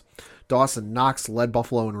touchdowns. Dawson Knox led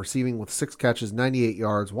Buffalo in receiving with 6 catches, 98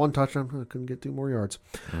 yards, 1 touchdown. Couldn't get 2 more yards.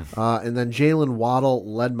 And then Jalen Waddle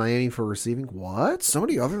led Miami for receiving. What?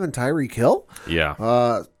 Somebody other than Tyreek Hill?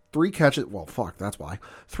 Yeah. 3 catches. Well, fuck, that's why.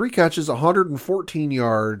 3 catches, 114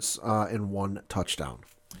 yards, and 1 touchdown.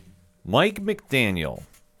 Mike McDaniel,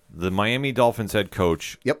 the Miami Dolphins head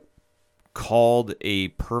coach, Yep. called a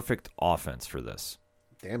perfect offense for this.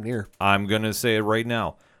 Damn near. I'm going to say it right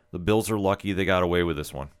now. The Bills are lucky they got away with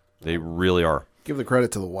this one. They really are. Give the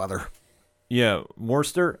credit to the weather. Yeah,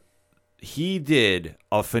 Morster, he did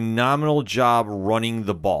a phenomenal job running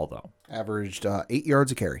the ball, though. Averaged 8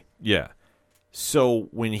 yards a carry. Yeah. So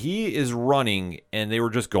when he is running and they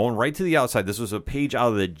were just going right to the outside, this was a page out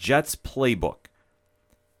of the Jets playbook.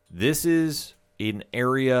 This is an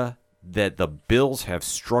area that the Bills have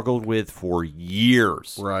struggled with for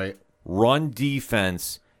years. Right. Run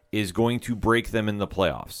defense is going to break them in the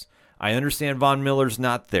playoffs. I understand Von Miller's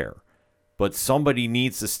not there, but somebody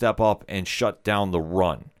needs to step up and shut down the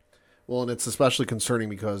run. Well, and it's especially concerning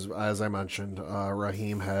because, as I mentioned,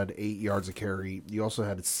 Raheem had 8 yards a carry. You also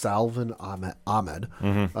had Salvin Ahmed,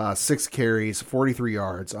 6 carries, 43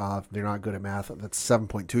 yards. They're not good at math. That's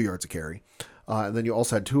 7.2 yards a carry. And then you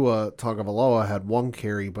also had Tua Tagovailoa had 1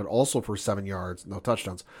 carry, but also for 7 yards, no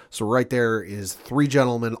touchdowns. So right there is 3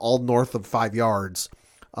 gentlemen all north of 5 yards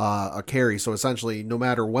a carry. So essentially, no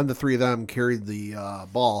matter when the 3 of them carried the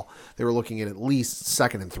ball, they were looking at least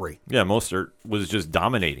 2nd and 3. Yeah, Mostert was just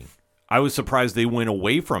dominating. I was surprised they went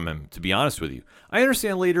away from him, to be honest with you. I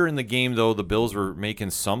understand later in the game, though, the Bills were making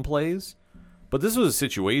some plays, but this was a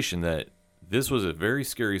situation this was a very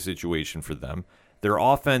scary situation for them. Their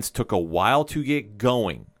offense took a while to get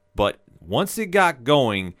going, but once it got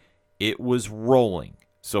going, it was rolling.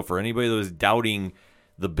 So for anybody that was doubting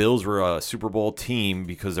the Bills were a Super Bowl team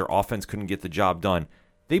because their offense couldn't get the job done,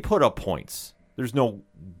 they put up points. There's no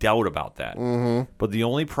doubt about that. Mm-hmm. But the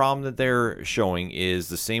only problem that they're showing is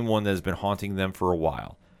the same one that has been haunting them for a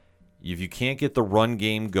while. If you can't get the run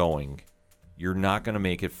game going, you're not going to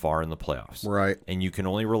make it far in the playoffs. Right. And you can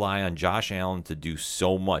only rely on Josh Allen to do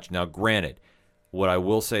so much. Now, granted, what I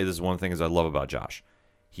will say, this is one of the things I love about Josh.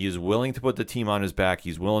 He is willing to put the team on his back.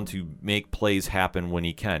 He's willing to make plays happen when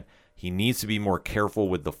he can. He needs to be more careful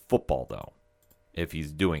with the football, though, if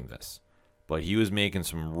he's doing this. But he was making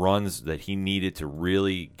some runs that he needed to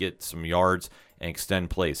really get some yards and extend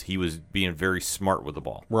plays. He was being very smart with the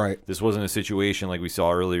ball. Right. This wasn't a situation like we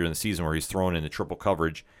saw earlier in the season where he's throwing into triple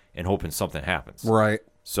coverage and hoping something happens. Right.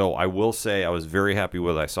 So I will say I was very happy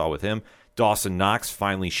with what I saw with him. Dawson Knox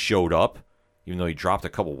finally showed up, even though he dropped a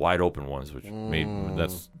couple wide open ones, which made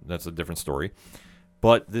that's a different story.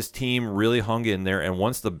 But this team really hung in there, and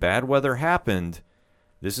once the bad weather happened,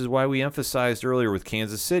 This is why we emphasized earlier with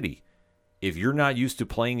Kansas City. If you're not used to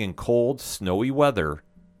playing in cold, snowy weather,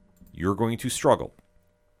 you're going to struggle.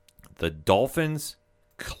 The Dolphins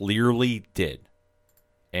clearly did.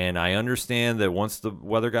 And I understand that once the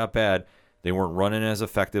weather got bad, they weren't running as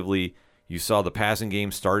effectively. You saw the passing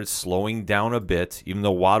game started slowing down a bit, even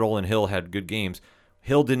though Waddle and Hill had good games.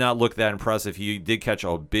 Hill did not look that impressive. He did catch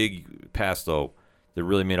a big pass, though, that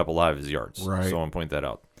really made up a lot of his yards. Right. So I want to point that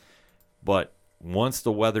out. But once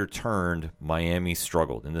the weather turned, Miami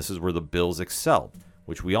struggled. And this is where the Bills excelled,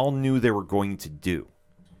 which we all knew they were going to do.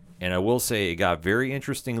 And I will say it got very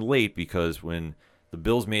interesting late because when the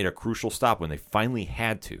Bills made a crucial stop, when they finally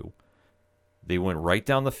had to, they went right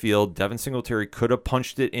down the field. Devin Singletary could have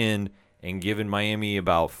punched it in and given Miami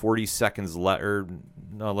about 40 seconds left, or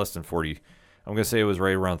no, less than 40. I'm going to say it was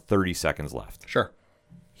right around 30 seconds left. Sure.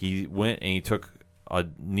 He went and he took a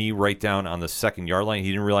knee right down on the 2-yard line.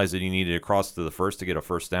 He didn't realize that he needed to cross to the first to get a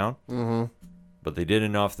first down. Mm-hmm. But they did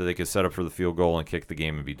enough that they could set up for the field goal and kick the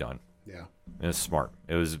game and be done. Yeah. And it's smart.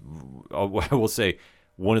 It was, I will say,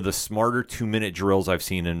 one of the smarter 2-minute drills I've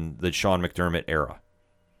seen in the Sean McDermott era.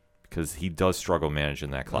 Because he does struggle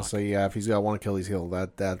managing that clock. So, yeah, if he's got one Achilles heel,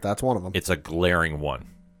 that's one of them. It's a glaring one.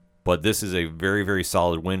 But this is a very, very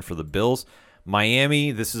solid win for the Bills.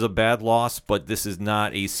 Miami, this is a bad loss, but this is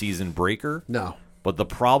not a season breaker. No. But the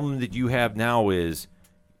problem that you have now is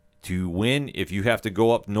to win, if you have to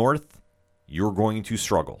go up north, you're going to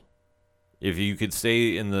struggle. If you could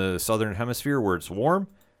stay in the southern hemisphere where it's warm,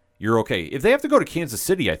 you're okay. If they have to go to Kansas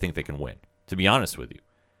City, I think they can win, to be honest with you.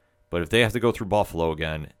 But if they have to go through Buffalo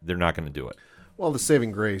again, they're not going to do it. Well, the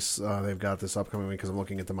saving grace they've got this upcoming week, because I'm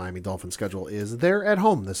looking at the Miami Dolphins schedule, is they're at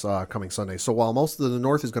home this coming Sunday. So while most of the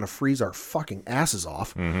North is going to freeze our fucking asses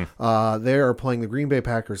off, they are playing the Green Bay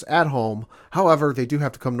Packers at home. However, they do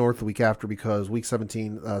have to come north the week after because week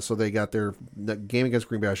 17, so they got the game against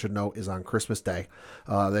Green Bay, I should note, is on Christmas Day.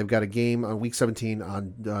 They've got a game on week 17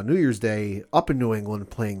 on New Year's Day up in New England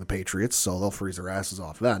playing the Patriots, so they'll freeze their asses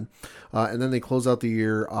off then. And then they close out the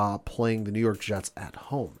year playing the New York Jets at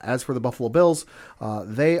home. As for the Buffalo Bills,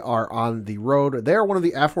 they are on the road. They are one of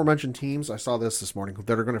the aforementioned teams, I saw this morning,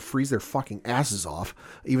 that are going to freeze their fucking asses off,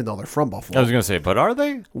 even though they're from Buffalo. I was going to say, but are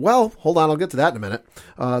they? Well, hold on, I'll get to that in a minute.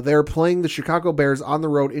 They're playing the Chicago Bears on the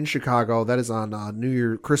road in Chicago. That is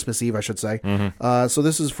on Christmas Eve, I should say. So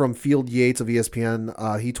this is from Field Yates of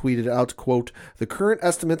ESPN. He tweeted out, quote, "The current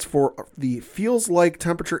estimates for the feels like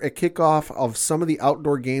temperature at kickoff of some of the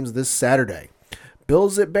outdoor games this Saturday.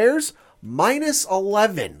 Bills at Bears, minus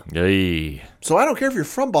 11. Yay. So I don't care if you're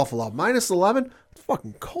from Buffalo. Minus 11, it's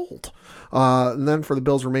fucking cold. And then for the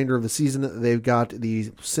Bills' remainder of the season, they've got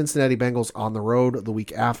the Cincinnati Bengals on the road the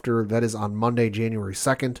week after. That is on Monday, January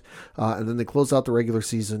 2nd. And then they close out the regular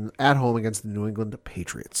season at home against the New England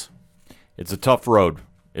Patriots. It's a tough road.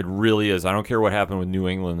 It really is. I don't care what happened with New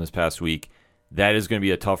England this past week. That is going to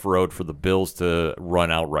be a tough road for the Bills to run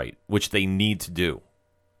outright, which they need to do.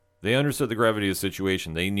 They understood the gravity of the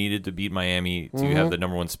situation. They needed to beat Miami to have the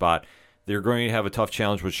number one spot. They're going to have a tough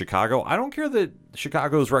challenge with Chicago. I don't care that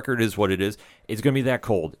Chicago's record is what it is. It's going to be that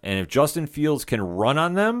cold. And if Justin Fields can run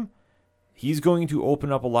on them, he's going to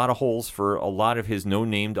open up a lot of holes for a lot of his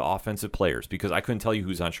no-named offensive players, because I couldn't tell you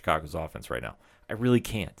who's on Chicago's offense right now. I really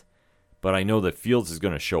can't. But I know that Fields is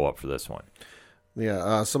going to show up for this one.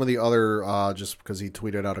 Yeah, some of the other, just because he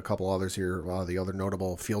tweeted out a couple others here, the other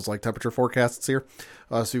notable feels like temperature forecasts here.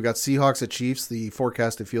 So you've got Seahawks at Chiefs. The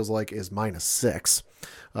forecast, it feels like, is minus 6.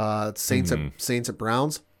 Saints at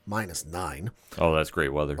Browns, minus 9. Oh, that's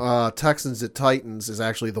great weather. Texans at Titans is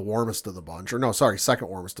actually the warmest of the bunch. Or no, sorry, second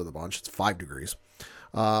warmest of the bunch. It's 5 degrees.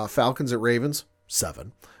 Falcons at Ravens,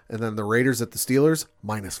 7. And then the Raiders at the Steelers,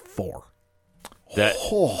 minus 4. That's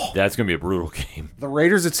going to be a brutal game. The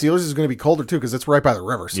Raiders at Steelers is going to be colder too because it's right by the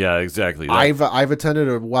rivers. Yeah, exactly. I've attended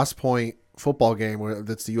a West Point football game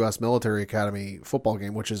that's the U.S. Military Academy football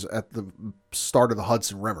game, which is at the start of the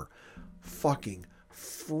Hudson River. Fucking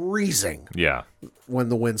freezing. Yeah. When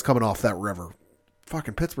the wind's coming off that river.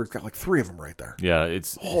 Fucking Pittsburgh's got like 3 of them right there. Yeah,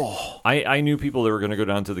 it's. I knew people that were going to go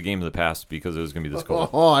down to the game of the past because it was going to be this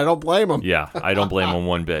cold. I don't blame them. Yeah, I don't blame them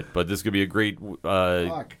one bit. But this could be a great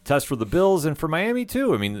test for the Bills and for Miami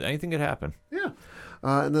too. I mean, anything could happen. Yeah.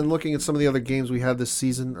 And then looking at some of the other games we had this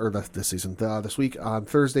season, or this week, on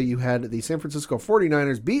Thursday, you had the San Francisco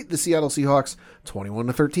 49ers beat the Seattle Seahawks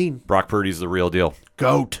 21-13. Brock Purdy's the real deal.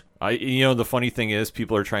 GOAT. The funny thing is,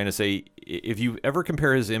 people are trying to say, if you ever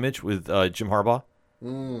compare his image with Jim Harbaugh,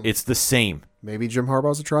 it's the same. Maybe Jim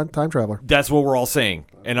Harbaugh's a time traveler. That's what we're all saying.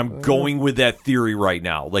 And I'm going with that theory right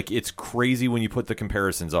now. Like, it's crazy when you put the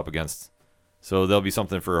comparisons up against. So there'll be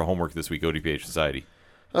something for homework this week, ODPH Society.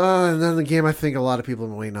 And then the game I think a lot of people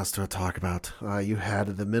have been waiting us to talk about. You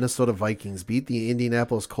had the Minnesota Vikings beat the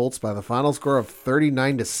Indianapolis Colts by the final score of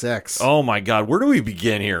 39-6. Oh my God, where do we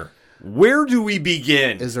begin here? Where do we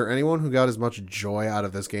begin? Is there anyone who got as much joy out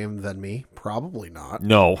of this game than me? Probably not.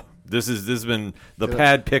 No. This has been the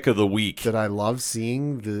pad pick of the week. Did I love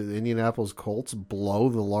seeing the Indianapolis Colts blow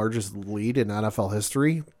the largest lead in NFL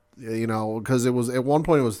history? You know, because it was at one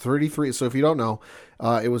point it was 33. So if you don't know,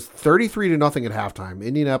 it was 33-0 at halftime.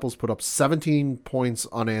 Indianapolis put up 17 points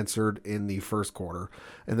unanswered in the first quarter,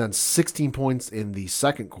 and then 16 points in the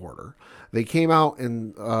second quarter. They came out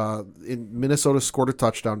and in Minnesota scored a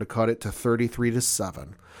touchdown to cut it to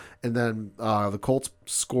 33-7. And then the Colts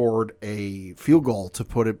scored a field goal to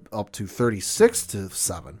put it up to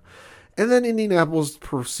 36-7. And then Indianapolis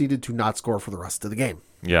proceeded to not score for the rest of the game.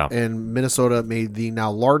 Yeah. And Minnesota made the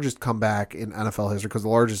now largest comeback in NFL history, because the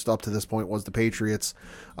largest up to this point was the Patriots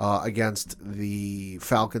against the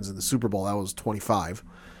Falcons in the Super Bowl. That was 25.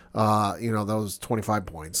 That was 25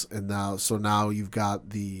 points. And now you've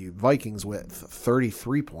got the Vikings with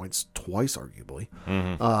 33 points, twice arguably,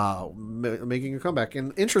 making a comeback.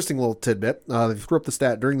 And interesting little tidbit, they threw up the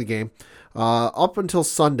stat during the game. Up until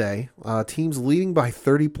Sunday, teams leading by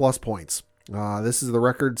 30-plus points. This is the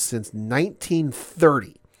record since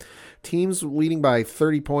 1930. Teams leading by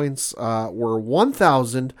 30 points were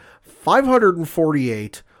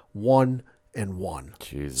 1,548, 1-1.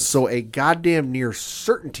 Jesus. So a goddamn near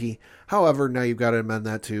certainty. However, now you've got to amend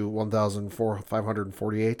that to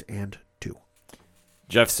 1,548 and 2.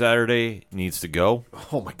 Jeff Saturday needs to go.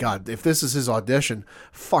 Oh my God. If this is his audition,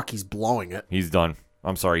 fuck, he's blowing it. He's done.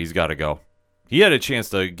 I'm sorry, he's got to go. He had a chance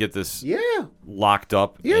to get this locked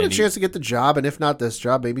up. He had a chance to get the job, and if not this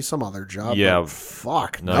job, maybe some other job. Yeah. But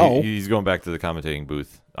fuck, No. He's going back to the commentating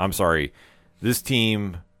booth. I'm sorry. This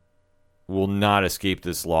team will not escape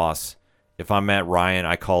this loss. If I'm Matt Ryan,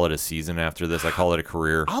 I call it a season after this. I call it a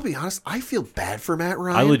career. I'll be honest, I feel bad for Matt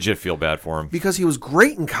Ryan. I legit feel bad for him. Because he was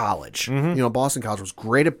great in college. Boston College was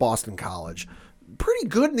great at Boston College. Pretty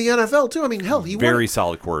good in the NFL, too. I mean, hell, he Very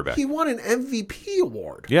solid quarterback. He won an MVP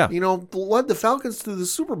award. Yeah. Led the Falcons to the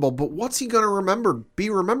Super Bowl. But what's he going to be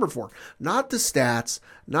remembered for? Not the stats,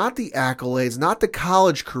 not the accolades, not the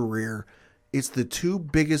college career. It's the two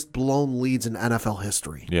biggest blown leads in NFL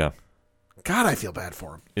history. Yeah. God, I feel bad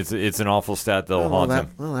for him. It's an awful stat that'll haunt him.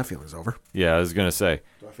 Well, that feeling's over. Yeah, I was going to say.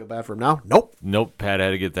 Do I feel bad for him now? Nope. Nope, Pat had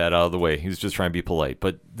to get that out of the way. He was just trying to be polite.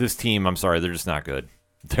 But this team, I'm sorry, they're just not good.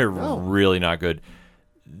 They're really not good.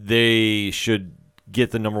 They should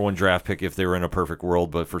get the number 1 draft pick if they were in a perfect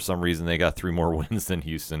world, but for some reason they got 3 more wins than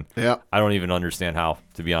Houston. Yeah. I don't even understand how,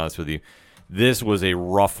 to be honest with you. This was a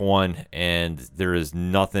rough one, and there is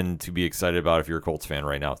nothing to be excited about if you're a Colts fan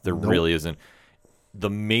right now. There really isn't.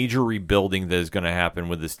 The major rebuilding that is going to happen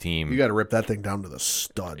with this team. You got to rip that thing down to the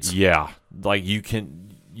studs. Yeah. Like you can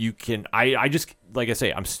I just, like I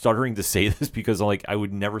say, I'm stuttering to say this because I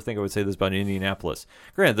would never think I would say this about Indianapolis.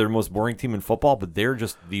 Granted, they're the most boring team in football, but they're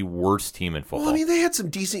just the worst team in football. Well, I mean, they had some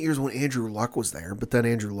decent years when Andrew Luck was there, but then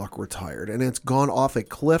Andrew Luck retired, and it's gone off a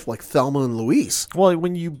cliff like Thelma and Louise. Well,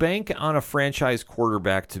 when you bank on a franchise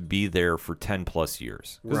quarterback to be there for 10 plus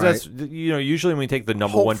years, because that's usually when we take the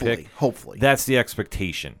number 1 pick, hopefully that's the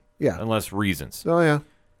expectation. Yeah, unless reasons. Oh yeah,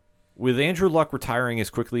 with Andrew Luck retiring as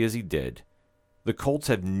quickly as he did, the Colts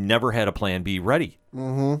have never had a plan B ready.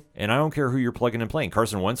 Mm-hmm. And I don't care who you're plugging and playing.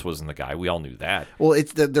 Carson Wentz wasn't the guy. We all knew that. Well,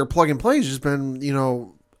 it's their plug and play has just been,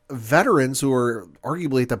 veterans who are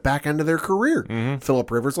arguably at the back end of their career. Mm-hmm. Phillip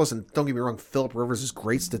Rivers. Listen, don't get me wrong. Phillip Rivers is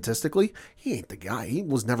great statistically. He ain't the guy. He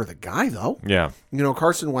was never the guy, though. Yeah.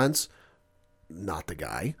 Carson Wentz, not the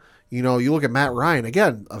guy. You look at Matt Ryan,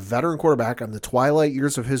 again, a veteran quarterback on the twilight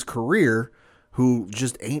years of his career who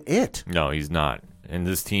just ain't it. No, he's not. And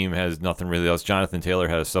this team has nothing really else. Jonathan Taylor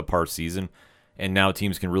had a subpar season, and now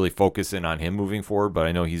teams can really focus in on him moving forward. But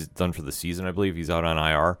I know he's done for the season, I believe. He's out on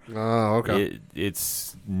IR. Oh, okay.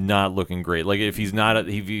 It's not looking great. Like, if he's not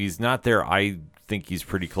there, I think he's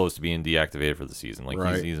pretty close to being deactivated for the season. Like,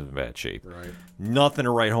 right. he's in bad shape. Right. Nothing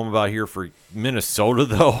to write home about here for Minnesota,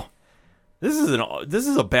 though. This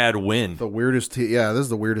is a bad win. The weirdest team. Yeah, this is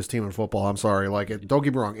the weirdest team in football. I'm sorry. Don't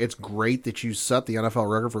get me wrong. It's great that you set the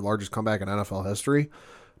NFL record for largest comeback in NFL history,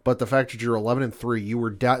 but the fact that you're 11-3, you were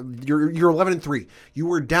down. You're 11-3. You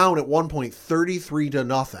were down at one point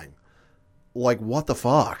 33-0. Like, what the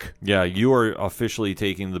fuck? Yeah, you are officially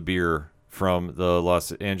taking the beer from the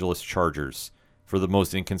Los Angeles Chargers for the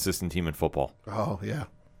most inconsistent team in football. Oh yeah.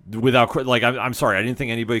 I'm sorry. I didn't think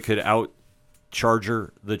anybody could out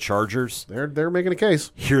Charger the Chargers. They're making a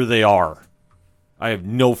case. Here they are. I have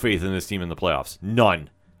no faith in this team in the playoffs. None.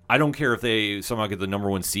 I don't care if they somehow get the number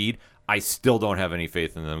 1 seed. I still don't have any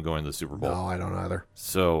faith in them going to the Super Bowl. No, I don't either.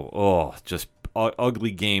 So, just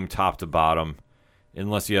ugly game top to bottom,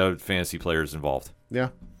 unless you have fantasy players involved. Yeah.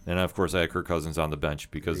 And, of course, I had Kirk Cousins on the bench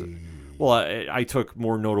because, well, I took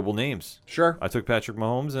more notable names. Sure. I took Patrick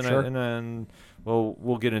Mahomes, and, Sure. and then, well,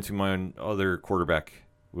 we'll get into my other quarterback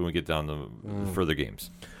when we get down to further games.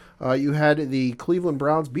 You had the Cleveland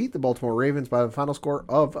Browns beat the Baltimore Ravens by the final score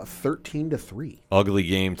of 13-3. Ugly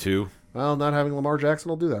game, too. Well, not having Lamar Jackson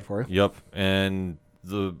will do that for you. Yep. And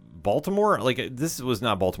the Baltimore, this was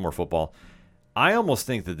not Baltimore football. I almost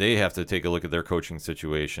think that they have to take a look at their coaching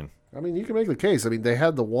situation. I mean, you can make the case. I mean, they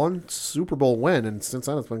had the one Super Bowl win, and since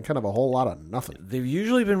then it's been kind of a whole lot of nothing. They've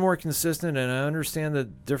usually been more consistent, and I understand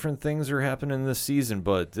that different things are happening this season,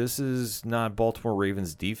 but this is not Baltimore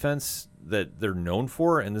Ravens defense that they're known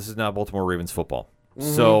for, and this is not Baltimore Ravens football.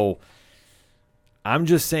 So I'm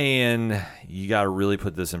just saying you got to really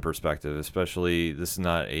put this in perspective, especially this is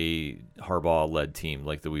not a Harbaugh-led team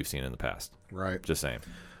like that we've seen in the past. Right. Just saying.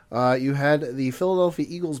 You had the Philadelphia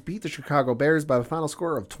Eagles beat the Chicago Bears by the final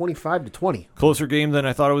score of 25-20. Closer game than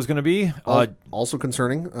I thought it was going to be. Also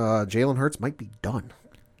concerning, Jalen Hurts might be done.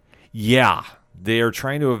 Yeah. They are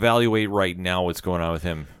trying to evaluate right now what's going on with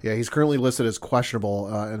him. Yeah, he's currently listed as questionable,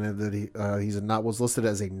 and that he was listed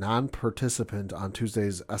as a non-participant on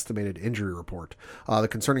Tuesday's estimated injury report. The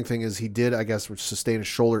concerning thing is he did, I guess, sustain a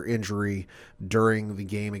shoulder injury during the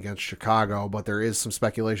game against Chicago, but there is some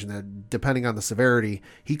speculation that depending on the severity,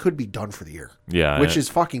 he could be done for the year. Yeah, which is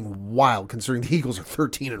fucking wild considering the Eagles are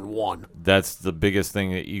 13-1. That's the biggest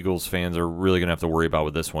thing that Eagles fans are really going to have to worry about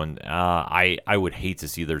with this one. I would hate to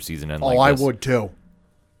see their season end like this. I would too.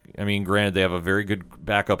 I mean, granted, they have a very good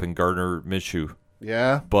backup in Gardner Minshew,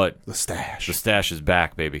 Yeah, but the stash. the stash is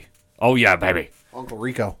back, baby. Oh, yeah, baby. Uncle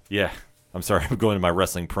Rico. Yeah. I'm sorry, I'm going to my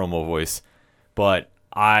wrestling promo voice, but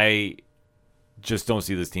I just don't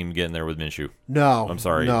see this team getting there with Minshew. No, I'm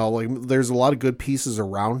sorry. No, there's a lot of good pieces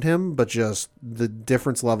around him, but just the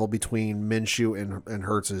difference level between Minshew and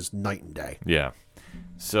Hurts is night and day. Yeah.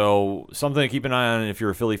 So something to keep an eye on if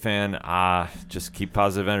you're a Philly fan. Just keep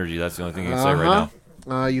positive energy. That's the only thing I can say right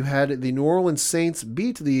now. You had the New Orleans Saints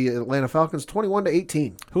beat the Atlanta Falcons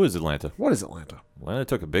 21-18. Who is Atlanta? What is Atlanta? Atlanta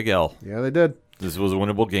took a big L. Yeah, they did. This was a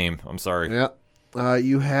winnable game. I'm sorry. Yeah.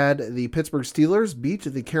 You had the Pittsburgh Steelers beat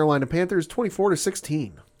the Carolina Panthers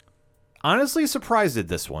 24-16. Honestly surprised at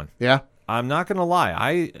this one. Yeah. I'm not going to lie.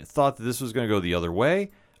 I thought that this was going to go the other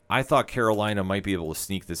way. I thought Carolina might be able to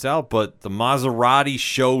sneak this out, but the Maserati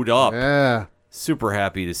showed up. Yeah. Super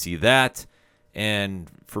happy to see that. And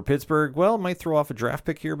for Pittsburgh, well, might throw off a draft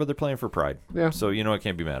pick here, but they're playing for pride. Yeah. So, I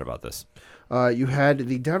can't be mad about this. You had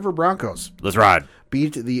the Denver Broncos Let's ride.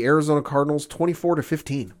 beat the Arizona Cardinals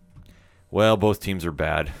 24-15. Well, both teams are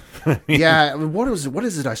bad. Yeah, what is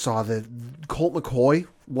it I saw? That Colt McCoy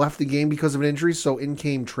left the game because of an injury, so in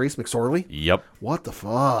came Trace McSorley? Yep. What the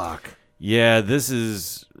fuck? Yeah, this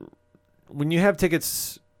is... When you have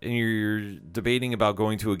tickets and you're debating about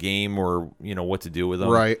going to a game or, what to do with them.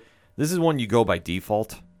 Right. This is one you go by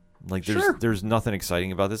default. Sure. There's nothing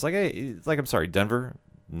exciting about this. I'm sorry, Denver,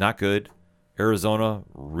 not good. Arizona,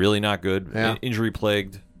 really not good. Yeah. Injury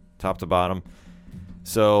plagued, top to bottom.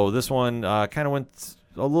 So this one kind of went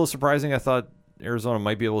a little surprising. I thought Arizona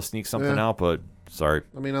might be able to sneak something out, but sorry.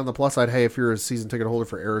 I mean, on the plus side, hey, if you're a season ticket holder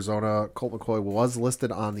for Arizona, Colt McCoy was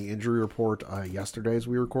listed on the injury report yesterday as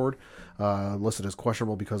we record, listed as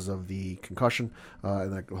questionable because of the concussion.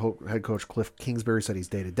 And the head coach Cliff Kingsbury said he's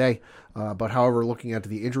day-to-day. But however, looking at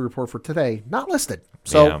the injury report for today, not listed.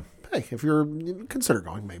 So, hey, if you're consider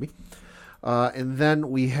going, maybe. And then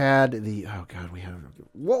we had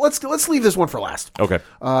let's leave this one for last. Okay.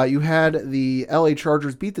 You had the LA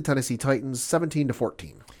Chargers beat the Tennessee Titans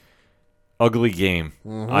 17-14. Ugly game.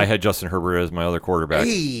 I had Justin Herbert as my other quarterback.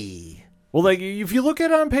 Hey. Well, if you look at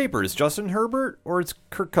it on paper, it's Justin Herbert or it's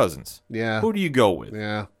Kirk Cousins. Yeah. Who do you go with?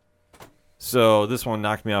 Yeah. So this one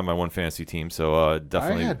knocked me out of my one fantasy team. So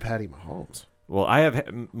definitely. I had Patty Mahomes. Well, I have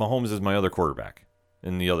Mahomes as my other quarterback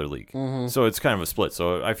in the other league. So it's kind of a split.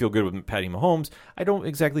 So I feel good with Patty Mahomes. I don't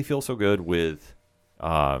exactly feel so good with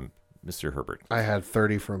Mr. Herbert. I had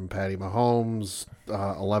 30 from Patty Mahomes,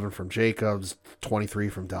 11 from Jacobs, 23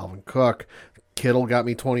 from Dalvin Cook. Kittle got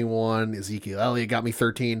me 21. Ezekiel Elliott got me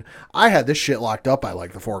 13. I had this shit locked up by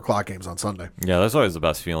the 4 o'clock games on Sunday. Yeah, that's always the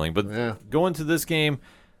best feeling. But going to this game,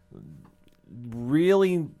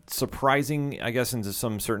 really surprising, I guess, into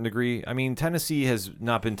some certain degree. I mean, Tennessee has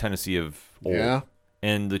not been Tennessee of old. Yeah.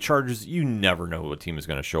 And the Chargers, you never know what team is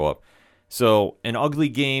going to show up. So an ugly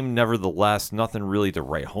game, nevertheless, nothing really to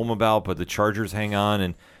write home about, but the Chargers hang on.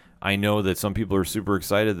 And I know that some people are super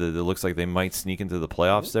excited that it looks like they might sneak into the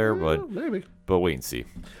playoffs there, Maybe. but wait and see.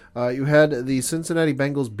 You had the Cincinnati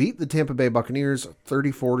Bengals beat the Tampa Bay Buccaneers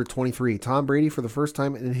 34-23. Tom Brady, for the first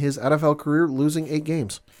time in his NFL career, losing 8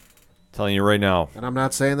 games. Telling you right now, And I'm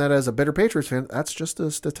not saying that as a bitter Patriots fan. That's just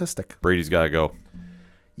a statistic. Brady's got to go.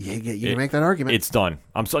 You can make that argument. It's done.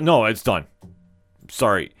 No, it's done.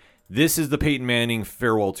 Sorry. This is the Peyton Manning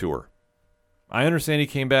farewell tour. I understand he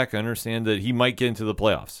came back. I understand that he might get into the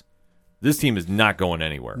playoffs. This team is not going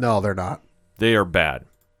anywhere. No, they're not. They are bad.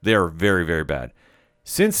 They are very, very bad.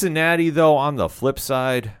 Cincinnati, though, on the flip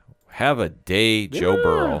side, have a day. Joe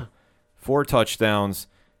Burrow, 4 touchdowns,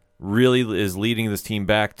 really is leading this team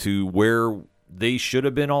back to where they should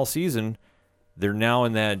have been all season. They're now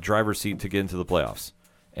in that driver's seat to get into the playoffs,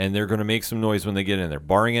 and they're going to make some noise when they get in there.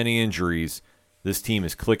 Barring any injuries, this team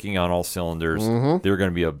is clicking on all cylinders. They're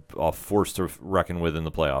going to be a force to reckon with in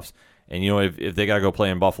the playoffs. And, if they got to go play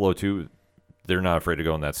in Buffalo, too, they're not afraid to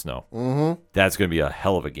go in that snow. That's going to be a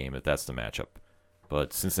hell of a game if that's the matchup.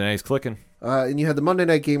 But Cincinnati's clicking. And you had the Monday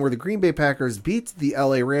night game where the Green Bay Packers beat the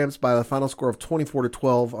LA Rams by the final score of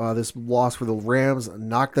 24-12. This loss for the Rams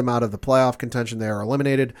knocked them out of the playoff contention. They are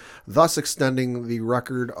eliminated, thus extending the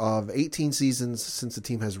record of 18 seasons since the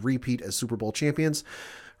team has repeat as Super Bowl champions.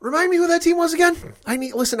 Remind me who that team was again? I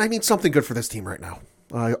need something good for this team right now.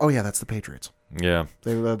 That's the Patriots. Yeah.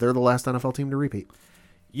 They're the last NFL team to repeat.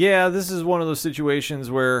 Yeah, this is one of those situations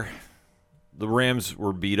where the Rams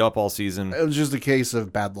were beat up all season. It was just a case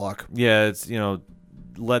of bad luck. Yeah, it's,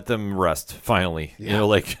 let them rest finally.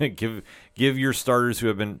 Yeah. Give your starters who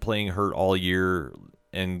have been playing hurt all year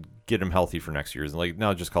and get them healthy for next year. And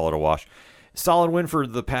now just call it a wash. Solid win for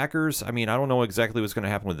the Packers. I mean, I don't know exactly what's going to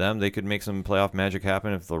happen with them. They could make some playoff magic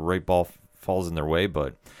happen if the right ball falls in their way,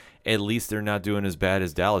 but at least they're not doing as bad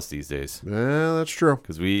as Dallas these days. Yeah, that's true.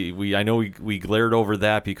 Because I know we glared over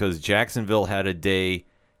that because Jacksonville had a day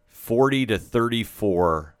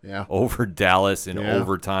 40-34 over Dallas in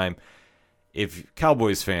overtime. If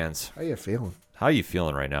Cowboys fans, how you feeling? How you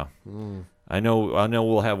feeling right now? I know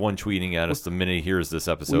we'll have one tweeting at us the minute he hears this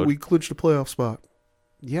episode. We clinched a playoff spot.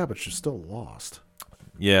 Yeah, but you still lost.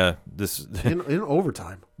 Yeah, this in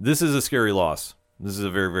overtime. This is a scary loss. This is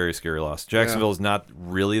a very, very scary loss. Jacksonville is not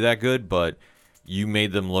really that good, but you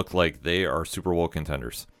made them look like they are Super Bowl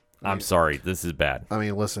contenders. I'm sorry, this is bad. I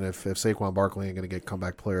mean, listen, if Saquon Barkley ain't going to get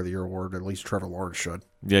Comeback Player of the Year award, at least Trevor Lawrence should.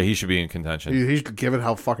 Yeah, he should be in contention. He's given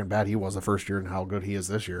how fucking bad he was the first year and how good he is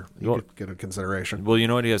this year. He could get a consideration. Well, you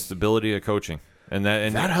know what? He has stability of coaching. And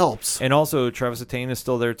that helps. And also, Travis Etienne is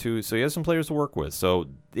still there, too, so he has some players to work with. So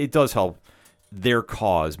it does help their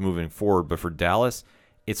cause moving forward. But for Dallas,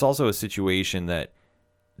 it's also a situation that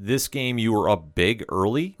this game you were up big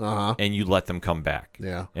early, and you let them come back.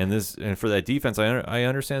 Yeah. And for that defense, I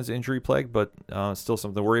understand it's injury plague, but still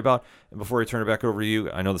something to worry about. And before I turn it back over to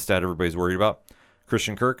you, I know the stat everybody's worried about.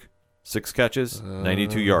 Christian Kirk, 6 catches,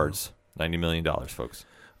 92 yards, $90 million, folks.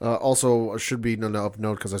 Also, should be of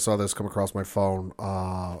note because I saw this come across my phone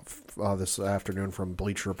this afternoon from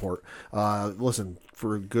Bleacher Report. Listen,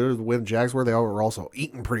 for good win Jags were, they were also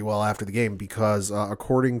eating pretty well after the game because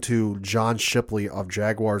according to John Shipley of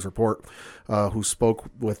Jaguars Report, who spoke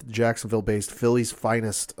with Jacksonville-based Philly's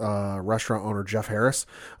finest restaurant owner Jeff Harris,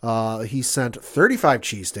 he sent 35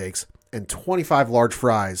 cheesesteaks and 25 large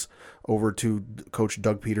fries over to Coach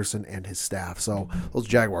Doug Peterson and his staff. So those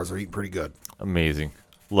Jaguars are eating pretty good. Amazing.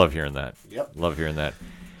 Love hearing that. Yep. Love hearing that.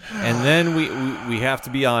 And then we have to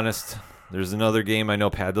be honest. There's another game I know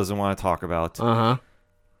Pat doesn't want to talk about.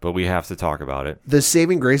 But we have to talk about it. The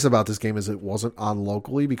saving grace about this game is it wasn't on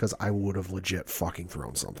locally because I would have legit fucking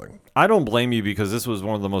thrown something. I don't blame you because this was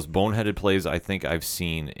one of the most boneheaded plays I think I've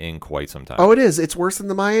seen in quite some time. Oh, it is. It's worse than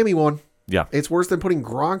the Miami one. Yeah. It's worse than putting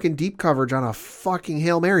Gronk in deep coverage on a fucking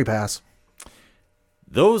Hail Mary pass.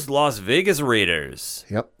 Those Las Vegas Raiders.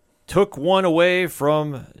 Yep. Took one away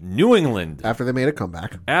from New England. After they made a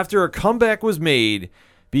comeback. After a comeback was made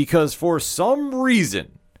because for some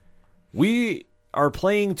reason we are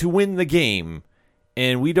playing to win the game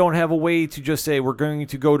and we don't have a way to just say we're going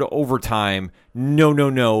to go to overtime.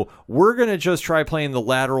 No. We're going to just try playing the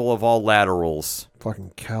lateral of all laterals.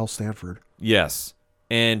 Fucking Cal Stanford. Yes.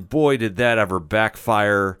 And boy, did that ever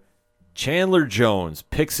backfire. Chandler Jones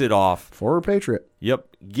picks it off. Former Patriot. Yep.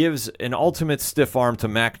 Gives an ultimate stiff arm to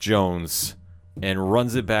Mac Jones and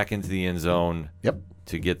runs it back into the end zone. Yep.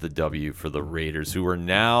 To get the W for the Raiders, who are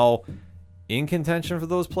now in contention for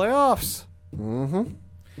those playoffs. Mm-hmm.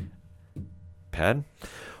 Pat?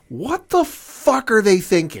 What the fuck are they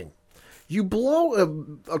thinking? You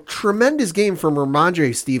blow a tremendous game from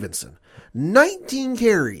Ramondre Stevenson. 19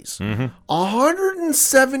 carries,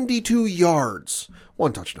 172 yards.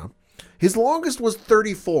 1 touchdown. His longest was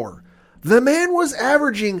 34. The man was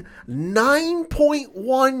averaging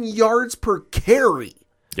 9.1 yards per carry.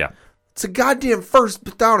 Yeah. It's a goddamn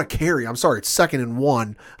first down a carry. I'm sorry, it's 2nd and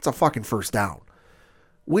 1. It's a fucking first down.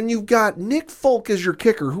 When you've got Nick Folk as your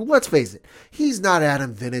kicker, who, let's face it, he's not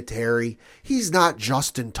Adam Vinatieri, he's not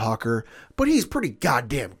Justin Tucker, but he's pretty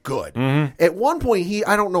goddamn good. At one point,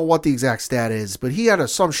 I don't know what the exact stat is, but he had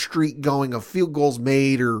some streak going of field goals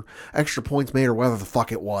made or extra points made or whatever the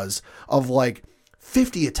fuck it was of like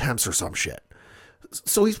 50 attempts or some shit.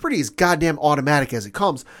 So he's pretty as goddamn automatic as it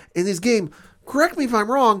comes. In this game, correct me if I'm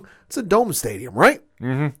wrong, it's a dome stadium, right?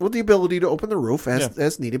 With the ability to open the roof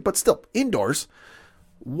as needed, but still indoors.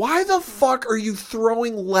 Why the fuck are you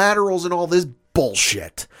throwing laterals and all this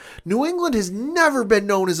bullshit? New England has never been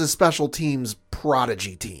known as a special teams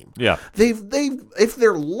prodigy team. Yeah. They've if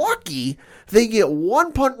they're lucky, they get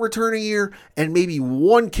 1 punt return a year and maybe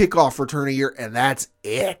 1 kickoff return a year, and that's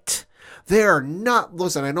it. They are not,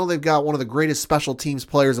 listen, I know they've got one of the greatest special teams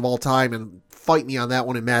players of all time, and fight me on that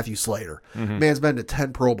one in Matthew Slater. Man's been to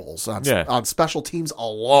 10 Pro Bowls on special teams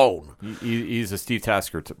alone. He's a Steve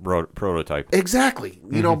Tasker prototype. Exactly.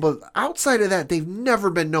 You know, but outside of that, they've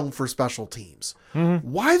never been known for special teams.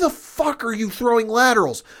 Why the fuck are you throwing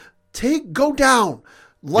laterals? Go down.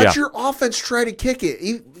 Let your offense try to kick it.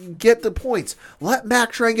 You get the points. Let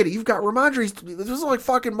Mac try and get it. You've got Ramondre. This is like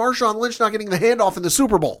fucking Marshawn Lynch not getting the handoff in the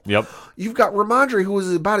Super Bowl. Yep. You've got Ramondre, who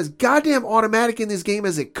is about as goddamn automatic in this game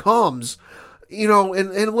as it comes. You know,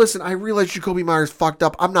 and listen, I realize Jacoby Myers fucked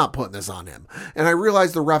up. I'm not putting this on him. And I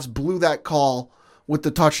realize the refs blew that call with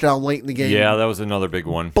the touchdown late in the game. Yeah, that was another big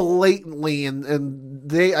one. Blatantly, and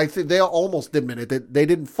I think they almost admit it. They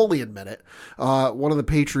didn't fully admit it. One of the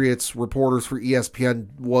Patriots reporters for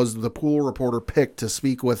ESPN was the pool reporter picked to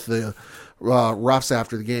speak with the refs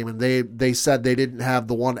after the game, and they said they didn't have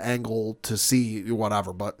the one angle to see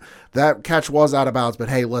whatever, but that catch was out of bounds. But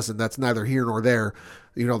hey, listen, that's neither here nor there.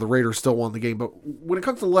 You know, the Raiders still won the game. But when it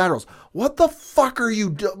comes to the laterals, what the fuck are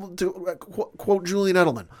you to quote Julian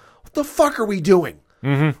Edelman? What the fuck are we doing?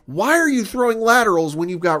 Why are you throwing laterals when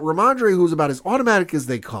you've got Ramondre, who's about as automatic as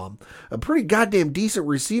they come, a pretty goddamn decent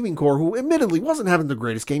receiving core, who admittedly wasn't having the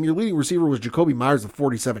greatest game. Your leading receiver was Jacoby Myers at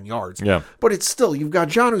 47 yards. Yeah. But it's still, you've got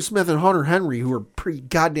Jonnu Smith and Hunter Henry, who are pretty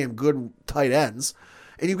goddamn good tight ends.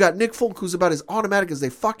 And you've got Nick Folk, who's about as automatic as they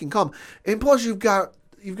fucking come. And plus you've got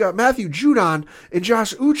Matthew Judon and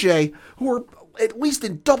Josh Uche, who are at least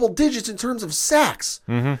in double digits in terms of sacks.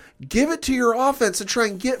 Give it to your offense and try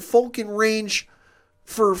and get Folk in range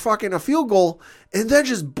for fucking a field goal, and then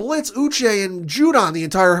just blitz Uche and Judon the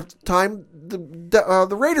entire time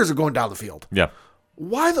the Raiders are going down the field. Yeah.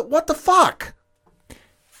 What the fuck?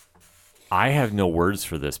 I have no words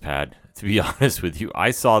for this, Pat, to be honest with you.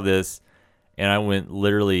 I saw this, and I went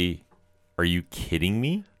literally, are you kidding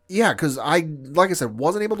me? Yeah, because like I said,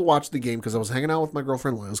 wasn't able to watch the game because I was hanging out with my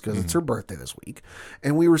girlfriend Liz because it's her birthday this week.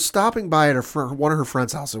 And we were stopping by at one of her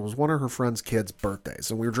friend's house. It was one of her friend's kids' birthdays,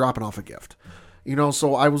 and we were dropping off a gift. You know,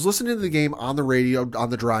 so I was listening to the game on the radio on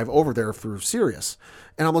the drive over there through Sirius.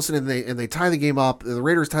 And I'm listening, and they tie the game up. The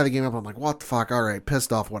Raiders tie the game up. I'm like, what the fuck? All right,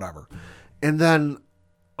 pissed off, whatever. And then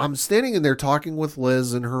I'm standing in there talking with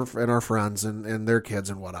Liz and our friends and their kids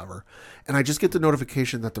and whatever. And I just get the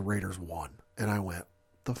notification that the Raiders won. And I went,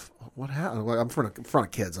 what happened? Like, I'm in front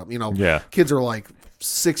of kids. You know, kids are like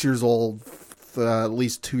 6 years old, at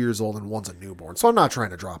least 2 years old, and one's a newborn. So I'm not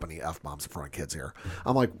trying to drop any F-bombs in front of kids here.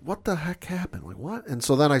 I'm like, what the heck happened? Like, what? And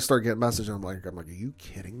so then I start getting messages. I'm like, are you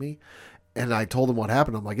kidding me? And I told them what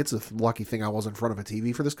happened. I'm like, it's a lucky thing I was in front of a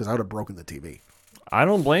TV for this because I would have broken the TV. I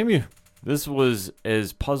don't blame you. This was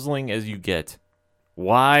as puzzling as you get.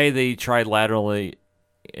 Why they tried laterally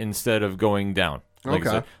instead of going down. Like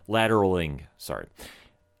I said, lateraling. Sorry.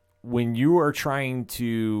 When you are trying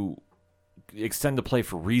to extend the play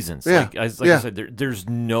for reasons, I said, there's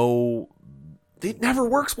no... It never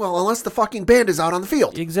works well unless the fucking band is out on the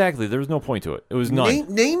field. Exactly. There was no point to it. It was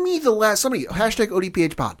none. Name me the last... Somebody, hashtag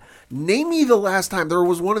ODPH pod. Name me the last time there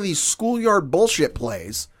was one of these schoolyard bullshit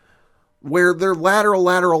plays where they're lateral,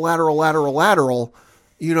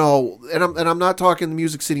 you know, and I'm not talking the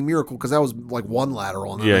Music City Miracle because that was like one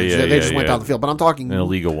lateral. And they just went down the field. But I'm talking... An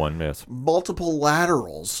illegal one, yes. Multiple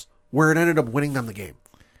laterals where it ended up winning them the game.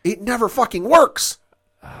 It never fucking works.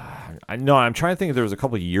 I'm trying to think if there was a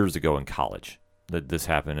couple of years ago in college that this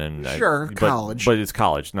happened. And college. But it's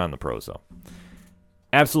college, not in the pros, though.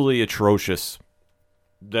 Absolutely atrocious.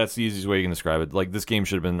 That's the easiest way you can describe it. Like, this game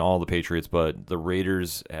should have been all the Patriots, but the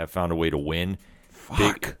Raiders have found a way to win.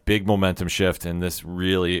 Big momentum shift, and this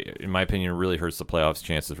really, in my opinion, really hurts the playoffs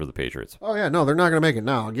chances for the Patriots. Oh, yeah, no, they're not going to make it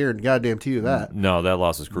now. I guarantee goddamn to you that. No, that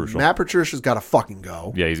loss is crucial. Matt Patricia's got to fucking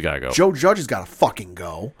go. Yeah, he's got to go. Joe Judge has got to fucking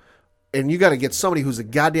go. And you got to get somebody who's a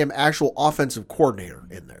goddamn actual offensive coordinator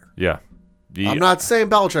in there. Yeah. I'm not saying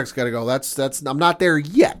Belichick's got to go. That's. I'm not there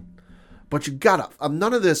yet. But you got to.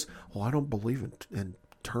 None of this, I don't believe in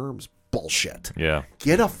terms bullshit. Yeah.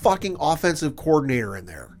 Get a fucking offensive coordinator in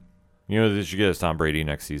there. You know what they should get is Tom Brady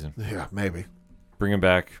next season. Yeah, maybe. Bring him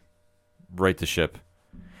back. Right the ship.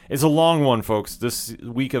 It's a long one, folks. This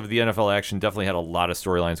week of the NFL action definitely had a lot of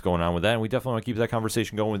storylines going on with that, and we definitely want to keep that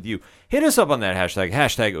conversation going with you. Hit us up on that hashtag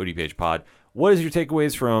ODPHpod. What is your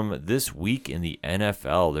takeaways from this week in the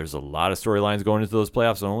NFL? There's a lot of storylines going into those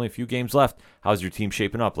playoffs and only a few games left. How's your team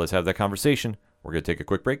shaping up? Let's have that conversation. We're going to take a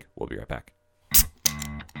quick break. We'll be right back.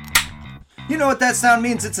 You know what that sound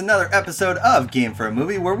means? It's another episode of Game for a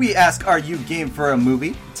Movie, where we ask, are you game for a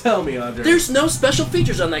movie? Tell me, Andre. There's no special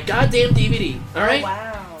features on that goddamn DVD. All right. Oh,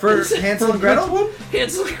 wow. For Hansel and Gretel?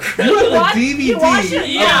 Hansel and You Gretel. have What? a DVD You watch it? of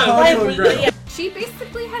Yeah. Hansel and Gretel. She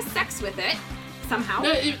basically has sex with it somehow.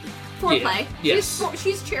 No, Foreplay. yeah, yes.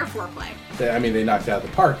 She's chair foreplay. They knocked it out of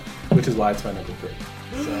the park, which is why it's my number 3.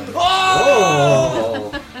 So.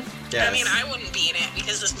 Oh! Yes. I mean, I wouldn't be in it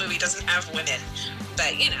because this movie doesn't have women.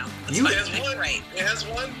 But, it's You- fine. It has You're right. It has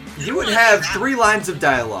one. You would have 3 lines of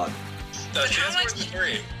dialogue. No, she how has more much- than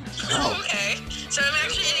 3. Oh, okay. So I'm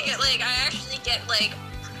actually gonna get,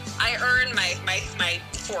 I earn my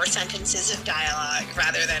 4 sentences of dialogue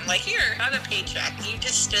rather than, here, have a paycheck. You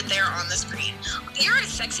just stood there on the screen. You're a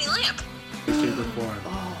sexy lamp.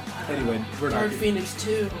 Anyway, we're not. Dark Phoenix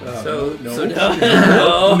 2. No.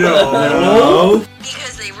 No.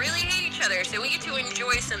 Because they really hate each other, so we get to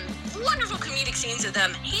enjoy some wonderful comedic scenes of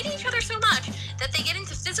them hating each other so much that they get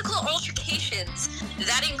into physical altercations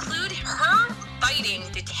that include her biting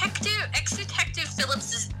ex-detective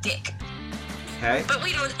Phillips's dick. Okay. But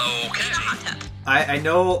we don't in a hot tub. I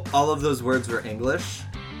know all of those words were English,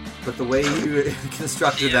 but the way you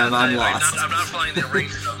constructed them, I'm lost. I'm not finding the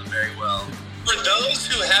rating of them very well. For those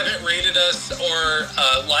who haven't rated us or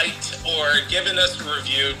liked or given us a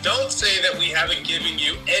review, don't say that we haven't given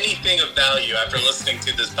you anything of value after listening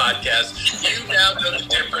to this podcast. You now know the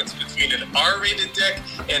difference between an R-rated dick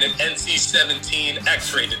and an NC-17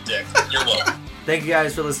 X-rated dick. You're welcome. Thank you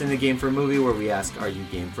guys for listening to Game for a Movie, where we ask, are you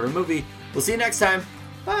game for a movie? We'll see you next time.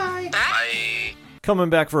 Bye. Bye. Coming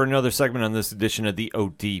back for another segment on this edition of the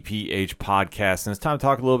ODPH podcast, and it's time to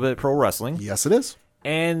talk a little bit pro wrestling. Yes, it is.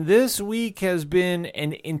 And this week has been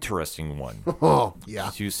an interesting one, Oh, yeah.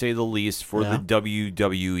 to say the least, for Yeah. the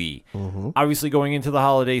WWE. Mm-hmm. Obviously, going into the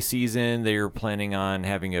holiday season, they're planning on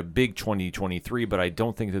having a big 2023, but I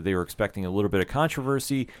don't think that they were expecting a little bit of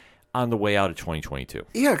controversy on the way out of 2022.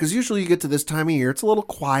 Yeah, because usually you get to this time of year, it's a little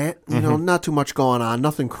quiet. You know, not too much going on,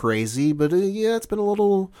 nothing crazy. But yeah, it's been a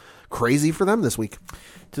little crazy for them this week.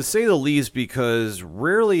 To say the least, because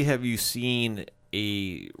rarely have you seen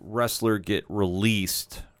a wrestler get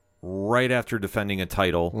released right after defending a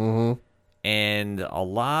title. And a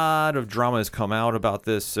lot of drama has come out about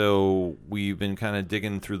this, so we've been kind of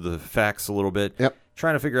digging through the facts a little bit. Yep.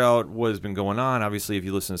 Trying to figure out what has been going on. Obviously, if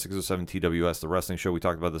you listen to 607 TWS, the wrestling show, we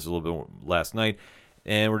talked about this a little bit last night.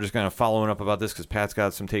 And we're just kind of following up about this because Pat's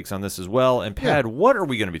got some takes on this as well. And Pat, what are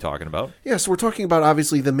we going to be talking about? Yeah, so we're talking about,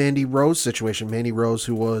 obviously, the Mandy Rose situation. Mandy Rose,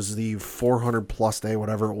 who was the 400-plus day,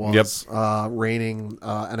 whatever it was, reigning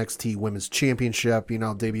NXT Women's Championship,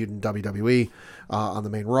 debuted in WWE on the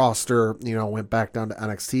main roster, went back down to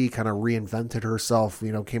NXT, kind of reinvented herself,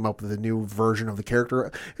 came up with a new version of the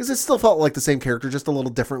character. Because it still felt like the same character, just a little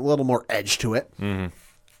different, a little more edge to it.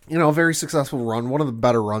 A very successful run, one of the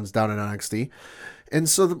better runs down in NXT. And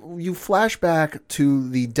so you flash back to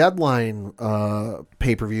the Deadline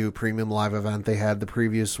pay-per-view premium live event they had the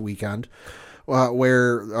previous weekend,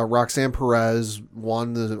 where Roxanne Perez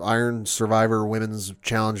won the Iron Survivor Women's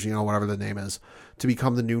Challenge, whatever the name is, to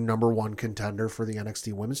become the new #1 contender for the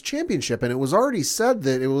NXT Women's Championship. And it was already said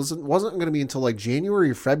that it wasn't going to be until like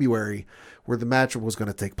January or February where the match was going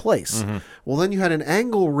to take place. Well, then you had an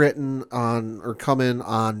angle written on or come in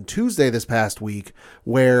on Tuesday this past week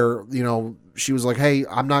where, she was like, hey,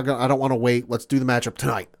 I don't want to wait. Let's do the matchup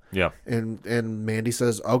tonight. Yeah. And Mandy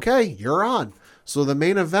says, okay, you're on. So the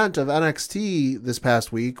main event of NXT this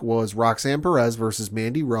past week was Roxanne Perez versus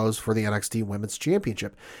Mandy Rose for the NXT Women's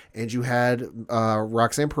Championship. And you had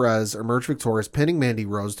Roxanne Perez emerge victorious, pinning Mandy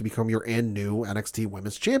Rose to become your new NXT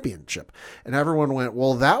Women's Championship. And everyone went,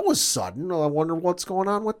 well, that was sudden. I wonder what's going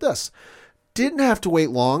on with this. Didn't have to wait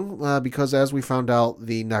long because as we found out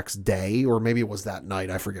the next day, or maybe it was that night,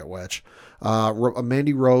 I forget which,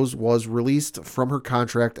 Mandy Rose was released from her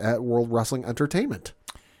contract at World Wrestling Entertainment.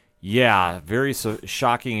 Yeah, very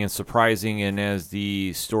shocking and surprising. And as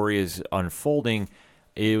the story is unfolding,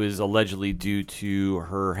 it was allegedly due to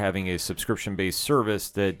her having a subscription-based service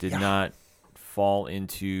that did not fall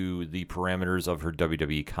into the parameters of her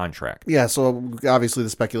WWE contract. Yeah, so obviously the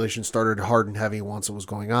speculation started hard and heavy once it was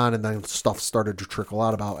going on, and then stuff started to trickle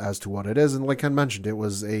out about as to what it is. And like Ken mentioned, it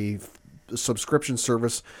was a subscription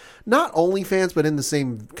service, not OnlyFans, but in the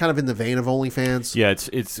same kind of in the vein of OnlyFans. Yeah,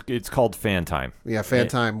 it's called Fan Time. Yeah, Fan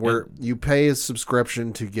Time, where you pay a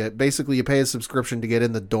subscription to get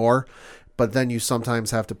in the door, but then you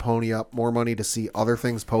sometimes have to pony up more money to see other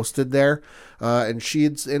things posted there. And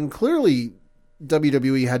clearly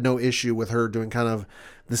WWE had no issue with her doing kind of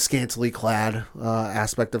the scantily clad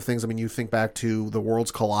aspect of things. I mean, you think back to the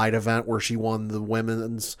Worlds Collide event where she won the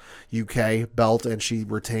women's UK belt and she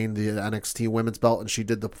retained the NXT women's belt, and she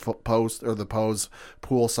did the pose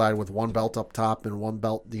poolside with one belt up top and one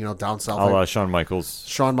belt, down south. Shawn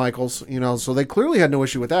Michaels. So they clearly had no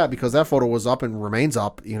issue with that because that photo was up and remains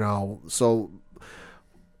up, so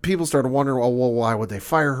people started wondering, well, why would they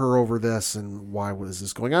fire her over this, and why was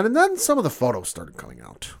this going on? And then some of the photos started coming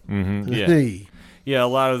out. Mm-hmm. Yeah. Yeah, a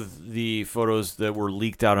lot of the photos that were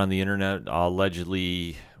leaked out on the internet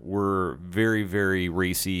allegedly were very, very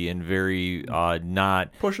racy and very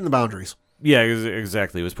not... pushing the boundaries. Yeah,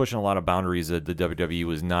 exactly. It was pushing a lot of boundaries that the WWE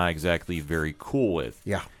was not exactly very cool with.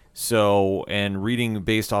 Yeah. So, and reading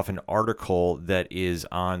based off an article that is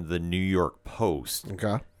on the New York Post.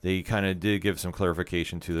 Okay. They kind of did give some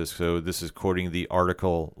clarification to this. So this is quoting the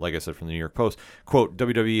article, like I said, from the New York Post. Quote,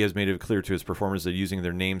 WWE has made it clear to its performers that using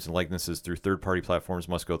their names and likenesses through third-party platforms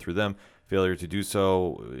must go through them. Failure to do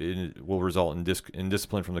so will result in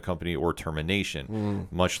discipline from the company or termination.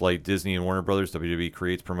 Much like Disney and Warner Brothers, WWE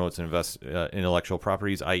creates, promotes, and invests intellectual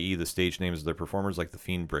properties, i.e. the stage names of their performers like The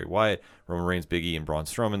Fiend, Bray Wyatt, Roman Reigns, Big E, and Braun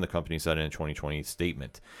Strowman, the company said in a 2020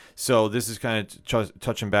 statement. So this is kind of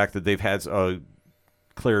touching back that they've had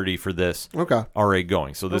clarity for this already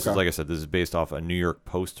going. So this is, like I said, this is based off a New York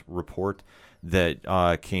Post report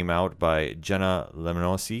that came out by Jenna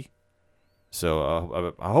Lemanosi.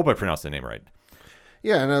 So I hope I pronounced the name right.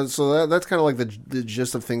 Yeah, and so that's kind of like the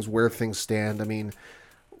gist of things, where things stand. I mean,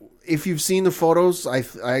 if you've seen the photos,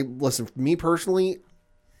 I listen, me personally,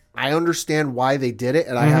 I understand why they did it,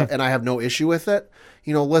 and I have no issue with it.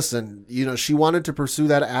 Listen, she wanted to pursue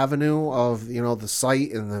that avenue of, the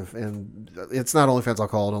site and it's not OnlyFans, I'll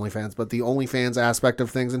call it OnlyFans, but the OnlyFans aspect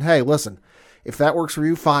of things. And hey, listen, if that works for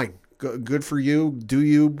you, fine. Good for you. Do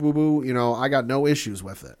you, boo-boo. I got no issues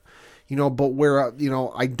with it. But where,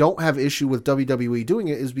 I don't have issue with WWE doing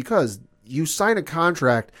it is because you sign a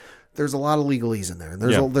contract, there's a lot of legalese in there. And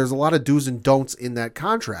there's a lot of do's and don'ts in that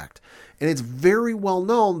contract. And it's very well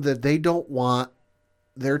known that they don't want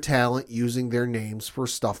their talent using their names for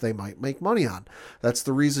stuff they might make money on. That's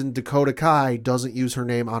the reason Dakota Kai doesn't use her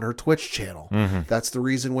name on her Twitch channel. That's the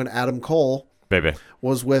reason when Adam Cole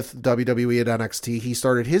was with WWE at NXT, he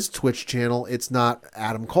started his Twitch channel. It's not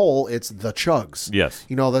Adam Cole, it's The Chugs. Yes.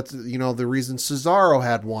 That's the reason Cesaro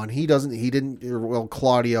had one. He didn't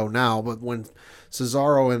Claudio now, but when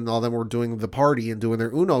Cesaro and all them were doing the party and doing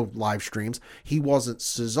their Uno live streams, he wasn't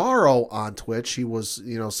Cesaro on Twitch. He was,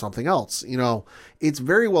 something else. It's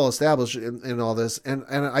very well established in all this. And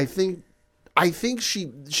I think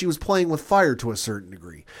she was playing with fire to a certain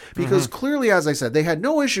degree because clearly, as I said, they had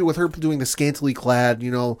no issue with her doing the scantily clad,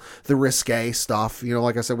 the risque stuff,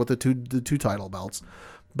 like I said, with the two title belts.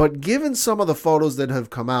 But given some of the photos that have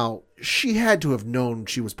come out, she had to have known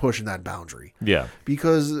she was pushing that boundary. Yeah.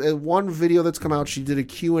 Because one video that's come out, she did a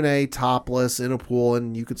Q&A topless in a pool,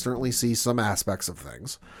 and you could certainly see some aspects of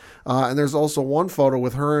things. And there's also one photo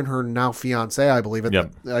with her and her now fiance, I believe. At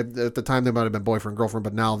the time, they might have been boyfriend, girlfriend,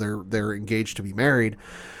 but now they're engaged to be married,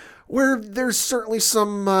 where there's certainly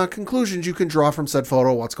some conclusions you can draw from said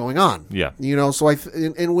photo, what's going on. Yeah. So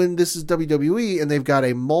and when this is WWE and they've got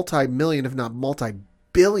a multi-million, if not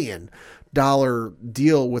multi-billion-dollar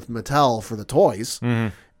deal with Mattel for the toys,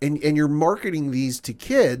 and you're marketing these to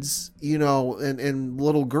kids, and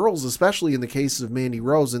little girls, especially in the case of Mandy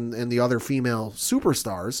Rose and the other female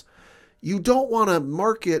superstars, you don't want to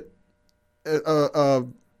market a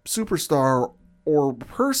superstar or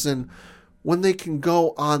person when they can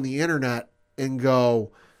go on the internet and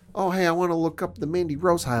go, oh, hey, I want to look up the Mandy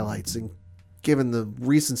Rose highlights. And given the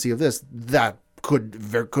recency of this, that could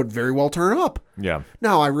very well turn up. Yeah.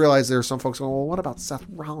 Now, I realize there are some folks going, well, what about Seth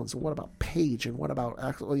Rollins? And what about Paige? And what about,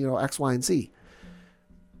 X, Y, and Z?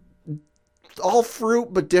 all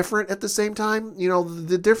fruit but different at the same time. You know,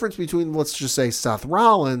 the difference between, let's just say, Seth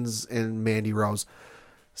Rollins and Mandy Rose.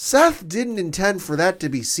 Seth didn't intend for that to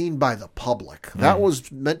be seen by the public. That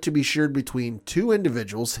was meant to be shared between two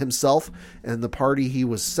individuals, himself and the party he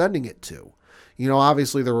was sending it to. You know,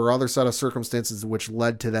 obviously there were other set of circumstances which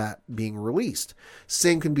led to that being released.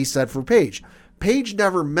 Same can be said for Paige. Paige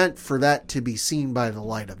never meant for that to be seen by the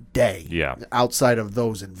light of day. Yeah. Outside of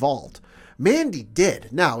those involved. Mandy did.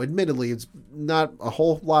 Now, admittedly, it's not a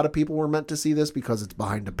whole lot of people were meant to see this because it's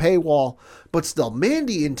behind a paywall, but still,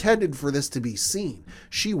 Mandy intended for this to be seen.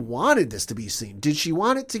 She wanted this to be seen. Did she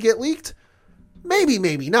want it to get leaked? Maybe,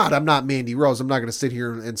 maybe not. I'm not Mandy Rose. I'm not going to sit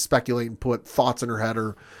here and speculate and put thoughts in her head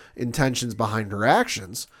or intentions behind her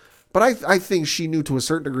actions. But I think she knew to a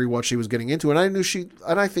certain degree what she was getting into, and I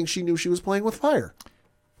think she knew she was playing with fire.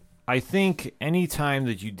 I think any time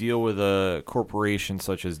that you deal with a corporation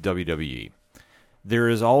such as WWE, there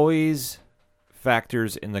is always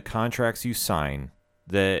factors in the contracts you sign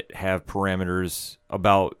that have parameters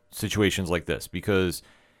about situations like this, because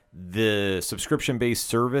the subscription-based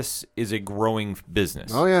service is a growing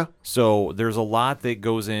business. Oh, yeah. So there's a lot that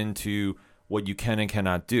goes into what you can and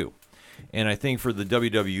cannot do. And I think for the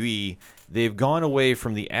WWE, they've gone away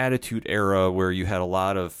from the Attitude Era where you had a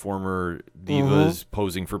lot of former divas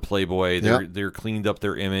posing for Playboy. They're cleaned up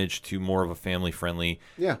their image to more of a family-friendly.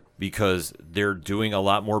 Yeah. Because they're doing a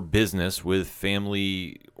lot more business with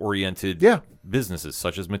family-oriented businesses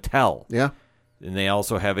such as Mattel. Yeah. And they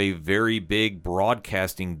also have a very big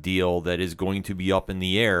broadcasting deal that is going to be up in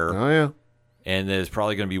the air. Oh, yeah. And that is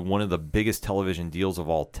probably going to be one of the biggest television deals of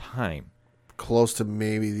all time. Close to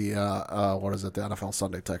maybe the the NFL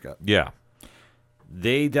Sunday Ticket. Yeah.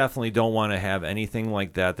 They definitely don't want to have anything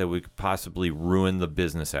like that would possibly ruin the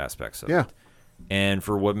business aspects of it. And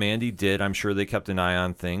for what Mandy did, I'm sure they kept an eye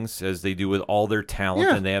on things, as they do with all their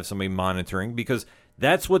talent, and they have somebody monitoring, because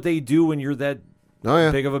that's what they do when you're that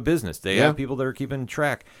big of a business. They have people that are keeping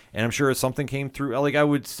track. And I'm sure if something came through, like, I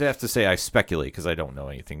would have to say I speculate because I don't know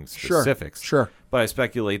anything specifics. Sure. But I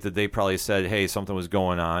speculate that they probably said, hey, something was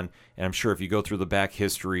going on. And I'm sure if you go through the back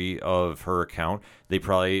history of her account, they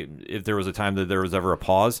probably, if there was a time that there was ever a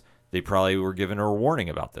pause, they probably were giving her a warning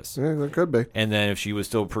about this. Yeah, there could be. And then if she was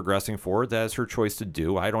still progressing forward, that's her choice to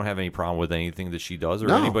do. I don't have any problem with anything that she does,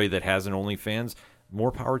 or anybody that has an OnlyFans.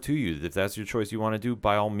 More power to you. If that's your choice you want to do,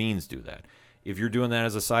 by all means do that. If you're doing that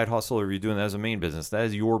as a side hustle, or you're doing that as a main business, that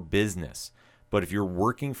is your business. But if you're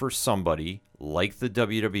working for somebody like the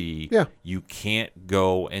WWE, you can't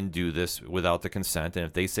go and do this without the consent. And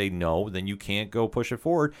if they say no, then you can't go push it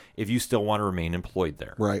forward if you still want to remain employed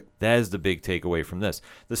there. Right. That is the big takeaway from this.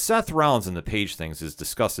 The Seth Rollins and the Paige things is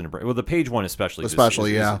disgusting. Well, the Paige one especially is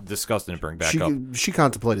disgusting to bring back up. She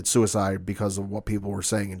contemplated suicide because of what people were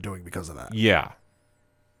saying and doing because of that. Yeah.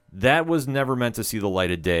 That was never meant to see the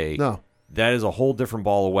light of day. No. That is a whole different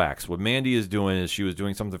ball of wax. What Mandy is doing is she was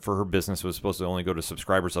doing something for her business that was supposed to only go to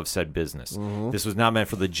subscribers of said business. This was not meant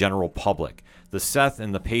for the general public. The Seth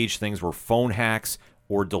and the Paige things were phone hacks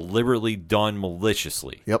or deliberately done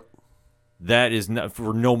maliciously. Yep. That is not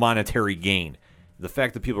for no monetary gain. The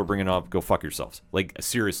fact that people are bringing it up, go fuck yourselves. Like,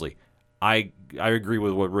 seriously. I agree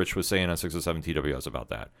with what Rich was saying on 607 TWS about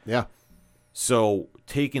that. Yeah. So,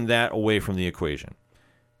 taking that away from the equation.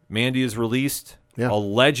 Mandy is released. Yeah.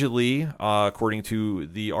 Allegedly, according to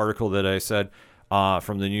the article that I said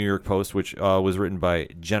from the New York Post, which was written by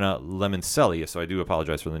Jenna Lemoncelli, so I do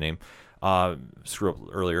apologize for the name, screw up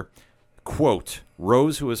earlier. Quote,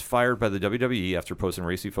 Rose, who was fired by the WWE after posting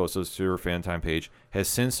racy photos to her fan time page, has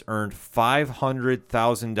since earned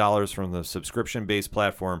 $500,000 from the subscription-based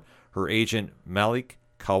platform. Her agent, Malik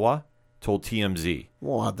Kawa, told TMZ.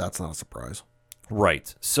 Well, that's not a surprise.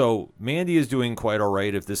 Right. So Mandy is doing quite all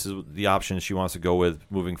right if this is the option she wants to go with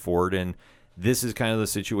moving forward. And this is kind of the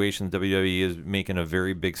situation WWE is making a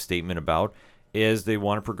very big statement about, is they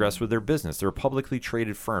want to progress with their business. They're a publicly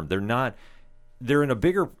traded firm. They're in a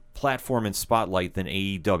bigger platform and spotlight than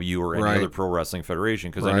AEW or any other pro wrestling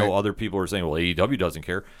federation, because I know other people are saying, well, AEW doesn't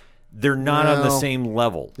care. They're not on the same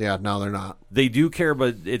level. Yeah, no, they're not. They do care,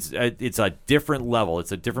 but it's a different level.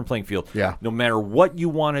 It's a different playing field. Yeah. No matter what you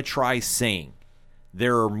want to try saying,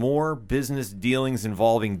 there are more business dealings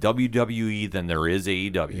involving WWE than there is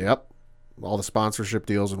AEW. Yep. All the sponsorship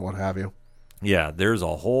deals and what have you. Yeah, there's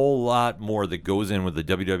a whole lot more that goes in with the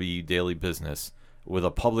WWE daily business with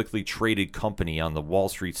a publicly traded company on the Wall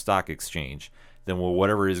Street Stock Exchange than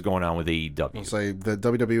whatever is going on with AEW. I'll say the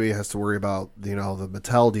WWE has to worry about, the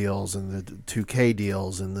Mattel deals and the 2K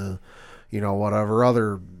deals and the, whatever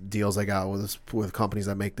other deals they got with companies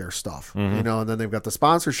that make their stuff. And then they've got the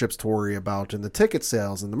sponsorships to worry about and the ticket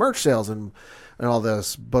sales and the merch sales and all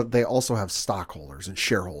this, but they also have stockholders and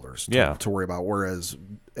shareholders to worry about. Whereas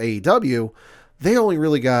AEW, they only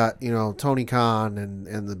really got, Tony Khan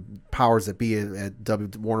and the powers that be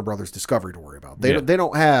at Warner Brothers Discovery to worry about. They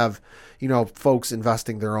don't have, folks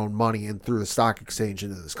investing their own money in through the stock exchange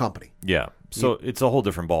into this company. Yeah. So it's a whole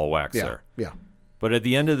different ball of wax there. Yeah. But at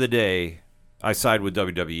the end of the day, I side with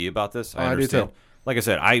WWE about this. I understand. do too. Like I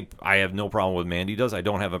said, I have no problem with Mandy does. I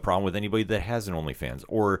don't have a problem with anybody that has an OnlyFans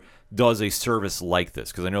or does a service like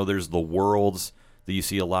this. Because I know there's the Worlds that you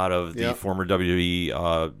see a lot of the former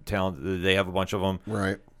WWE talent. They have a bunch of them.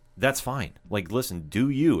 Right. That's fine. Like, listen,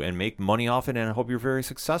 do you and make money off it, and I hope you're very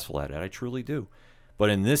successful at it. I truly do.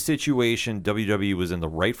 But in this situation, WWE was in the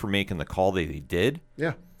right for making the call that they did.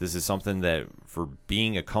 Yeah. This is something that, for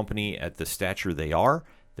being a company at the stature they are,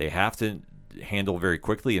 they have to handle very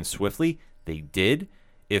quickly and swiftly. They did.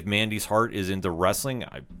 If Mandy's heart is into wrestling,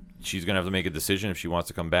 she's going to have to make a decision if she wants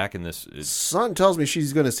to come back in this. Son tells me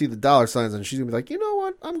she's going to see the dollar signs and she's going to be like, you know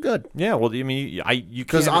what? I'm good. Yeah, well, I mean, you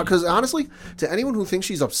can't. Because honestly, to anyone who thinks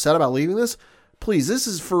she's upset about leaving this, please, this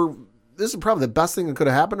is probably the best thing that could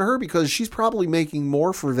have happened to her because she's probably making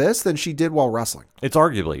more for this than she did while wrestling. It's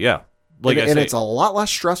arguably, yeah. And it's a lot less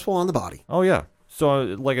stressful on the body. Oh, yeah. So,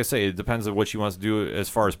 like I say, it depends on what she wants to do as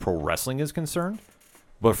far as pro wrestling is concerned.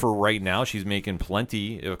 But for right now, she's making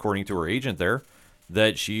plenty, according to her agent there,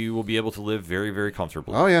 that she will be able to live very, very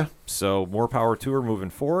comfortably. Oh, yeah. So more power to her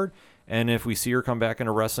moving forward. And if we see her come back in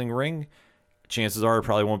a wrestling ring, chances are it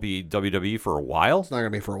probably won't be WWE for a while. It's not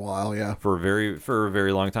going to be for a while, yeah. For a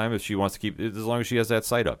very long time, if she wants to keep, as long as she has that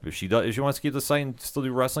site up. If she wants to keep the site and still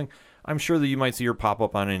do wrestling, I'm sure that you might see her pop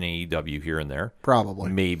up on an AEW here and there.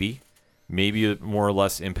 Probably. Maybe more or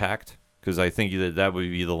less Impact, because I think that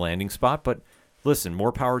would be the landing spot. But listen,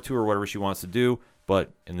 more power to her, whatever she wants to do.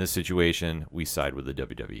 But in this situation, we side with the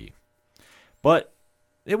WWE. But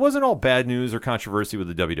it wasn't all bad news or controversy with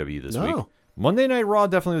the WWE this week. Monday Night Raw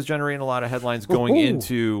definitely was generating a lot of headlines going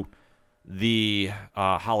into the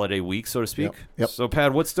holiday week, so to speak. Yep. So,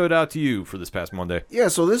 Pat, what stood out to you for this past Monday? Yeah,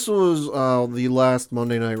 so this was the last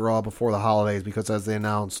Monday Night Raw before the holidays because as they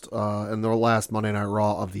announced, and the last Monday Night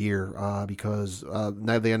Raw of the year because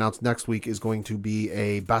they announced next week is going to be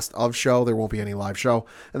a best of show. There won't be any live show.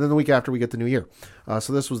 And then the week after we get the new year.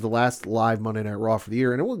 So this was the last live Monday Night Raw for the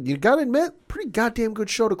year. And you got to admit, pretty goddamn good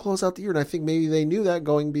show to close out the year. And I think maybe they knew that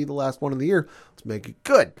going to be the last one of the year. Let's make it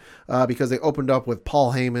good. Because they opened up with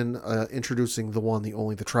Paul Heyman introducing the one, the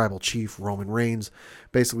only, the tribal chief, Roman Reigns.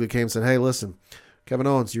 Basically came and said, hey, listen, Kevin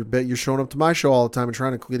Owens, you're showing up to my show all the time and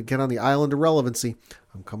trying to get on the island of relevancy.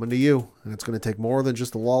 I'm coming to you. And it's going to take more than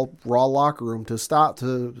just a Raw locker room to stop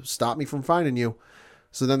me from finding you.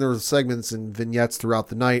 So then there were segments and vignettes throughout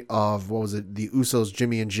the night of, the Usos,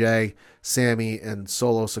 Jimmy and Jay, Sammy, and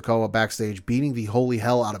Solo Sikoa backstage beating the holy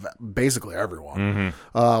hell out of basically everyone.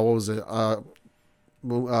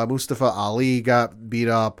 Mustafa Ali got beat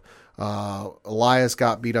up. Elias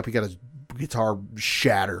got beat up. He got his guitar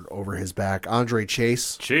shattered over his back. Andre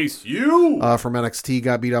Chase. Chase, you! From NXT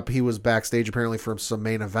got beat up. He was backstage apparently from some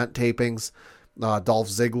main event tapings. Dolph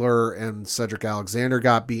Ziggler and Cedric Alexander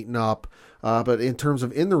got beaten up. But in terms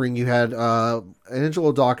of in the ring, you had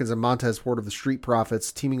Angelo Dawkins and Montez Ford of the Street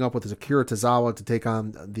Profits teaming up with Akira Tozawa to take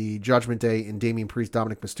on the Judgment Day in Damian Priest,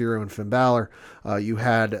 Dominic Mysterio, and Finn Balor. You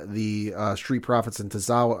had the Street Profits and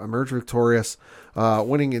Tozawa emerge victorious,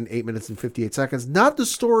 winning in 8 minutes and 58 seconds. Not the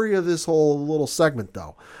story of this whole little segment,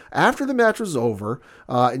 though. After the match was over,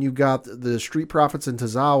 and you got the Street Profits and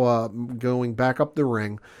Tozawa going back up the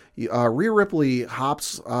ring, Rhea Ripley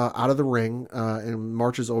hops out of the ring and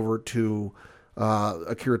marches over to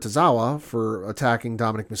Akira Tozawa for attacking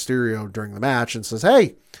Dominic Mysterio during the match and says,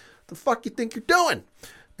 hey, the fuck you think you're doing?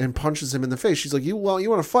 And punches him in the face. She's like, you want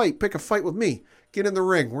to fight? Pick a fight with me. Get in the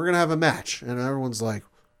ring. We're going to have a match. And everyone's like,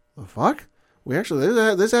 the fuck?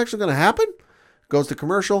 This actually going to happen? Goes to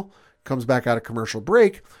commercial, comes back out of commercial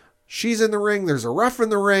break. She's in the ring. There's a ref in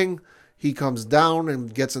the ring. He comes down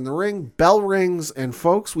and gets in the ring. Bell rings. And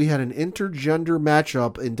folks, we had an intergender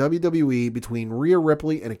matchup in WWE between Rhea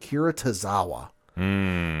Ripley and Akira Tozawa.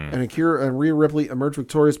 And Rhea Ripley emerged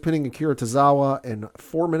victorious, pinning Akira Tozawa in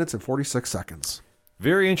 4 minutes and 46 seconds.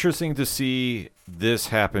 Very interesting to see this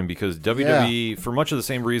happen because WWE, for much of the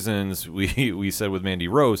same reasons we said with Mandy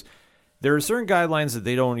Rose, there are certain guidelines that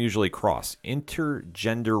they don't usually cross.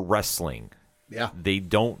 Intergender wrestling. Yeah. They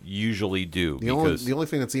don't usually do. The only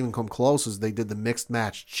thing that's even come close is they did the mixed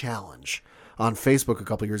match challenge. on Facebook a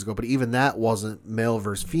couple years ago, but even that wasn't male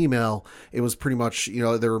versus female. It was pretty much,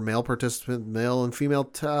 there were male participants, male and female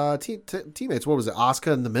teammates. What was it?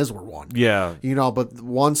 Asuka and The Miz were one. Yeah. But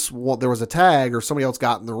once there was a tag or somebody else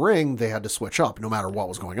got in the ring, they had to switch up no matter what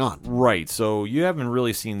was going on. Right. So you haven't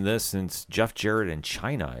really seen this since Jeff Jarrett and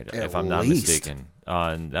China, if I'm not mistaken.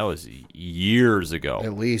 And that was years ago.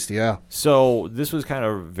 At least, yeah. So this was kind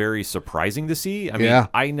of very surprising to see. I mean,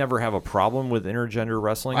 I never have a problem with intergender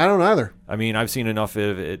wrestling. I don't either. I mean, I've seen enough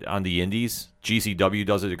of it on the indies. GCW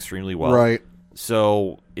does it extremely well. Right.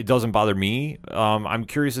 So it doesn't bother me. I'm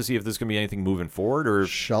curious to see if this is going to be anything moving forward. Or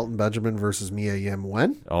Shelton Benjamin versus Mia Yim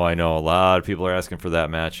when? Oh, I know. A lot of people are asking for that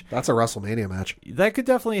match. That's a WrestleMania match. That could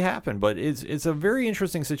definitely happen, but it's a very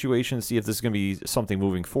interesting situation to see if this is going to be something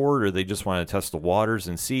moving forward or they just want to test the waters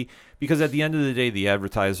and see. Because at the end of the day, the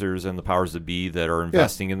advertisers and the powers that be that are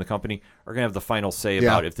investing in the company are going to have the final say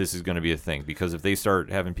about if this is going to be a thing. Because if they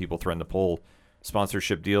start having people threaten to pull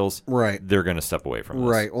sponsorship deals, they're going to step away from this.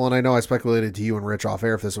 Right. Well, and I know I speculated to you and Rich off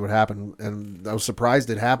air if this would happen, and I was surprised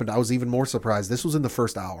it happened. I was even more surprised. This was in the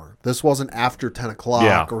first hour. This wasn't after 10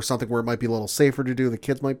 o'clock or something where it might be a little safer to do. The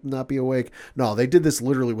kids might not be awake. No, they did this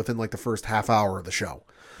literally within like the first half hour of the show.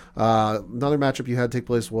 Another matchup you had take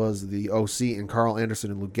place was the OC and Carl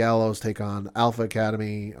Anderson and Luke Gallows take on Alpha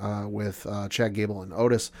Academy with Chad Gable and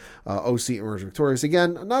Otis. OC emerged victorious.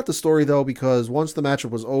 Again, not the story though, because once the matchup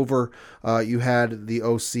was over, you had the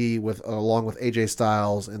OC along with AJ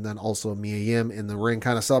Styles and then also Mia Yim in the ring,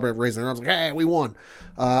 kind of celebrating, raising their arms like, "Hey, we won!"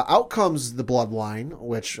 Out comes the Bloodline,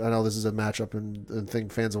 which I know this is a matchup and thing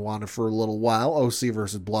fans have wanted for a little while. OC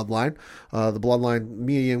versus Bloodline. The Bloodline,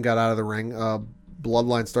 Mia Yim got out of the ring.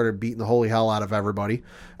 Bloodline started beating the holy hell out of everybody.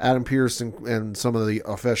 Adam Pearce and some of the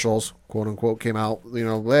officials, quote unquote, came out,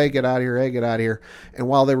 hey, get out of here, hey, get out of here. And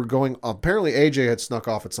while they were going, apparently AJ had snuck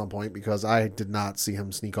off at some point because I did not see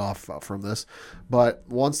him sneak off from this. But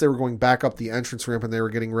once they were going back up the entrance ramp and they were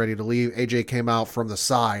getting ready to leave, AJ came out from the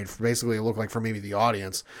side, basically it looked like from maybe the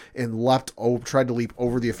audience, and tried to leap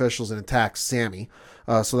over the officials and attack Sammy.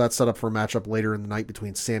 So that's set up for a matchup later in the night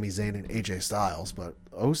between Sami Zayn and AJ Styles. But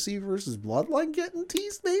OC versus Bloodline getting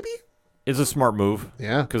teased, maybe? It's a smart move.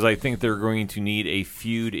 Yeah. Because I think they're going to need a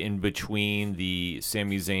feud in between the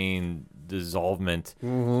Sami Zayn dissolvement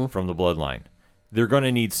from the Bloodline. They're going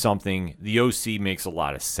to need something. The OC makes a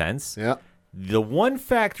lot of sense. Yeah. The one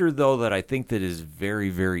factor, though, that I think that is very,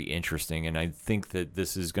 very interesting, and I think that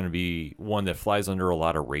this is going to be one that flies under a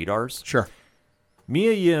lot of radars. Sure.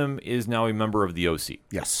 Mia Yim is now a member of the OC.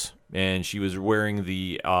 Yes. And she was wearing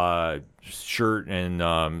the shirt and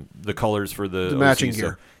the colors for the matching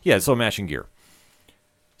OC, gear. So matching gear.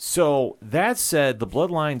 So that said, the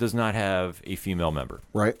Bloodline does not have a female member.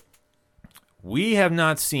 Right. We have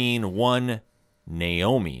not seen one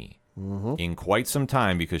Naomi in quite some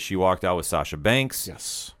time because she walked out with Sasha Banks.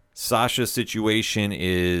 Yes. Sasha's situation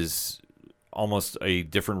is almost a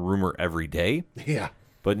different rumor every day. Yeah.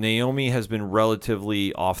 But Naomi has been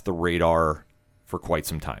relatively off the radar for quite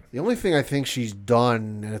some time. The only thing I think she's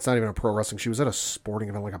done, and it's not even a pro wrestling, she was at a sporting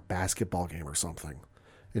event, like a basketball game or something.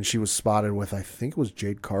 And she was spotted with, I think it was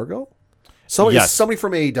Jade Cargill? Somebody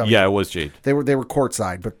from AEW. Yeah, it was Jade. They were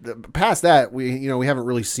courtside, but past that, we haven't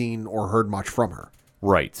really seen or heard much from her.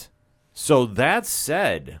 Right. So that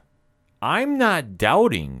said, I'm not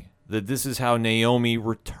doubting that this is how Naomi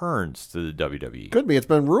returns to the WWE. Could be. It's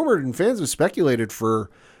been rumored and fans have speculated for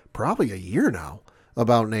probably a year now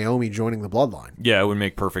about Naomi joining the Bloodline. Yeah, it would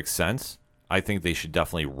make perfect sense. I think they should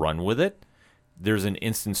definitely run with it. There's an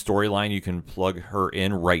instant storyline you can plug her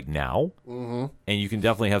in right now, and you can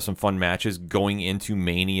definitely have some fun matches going into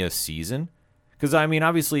Mania season. Because, I mean,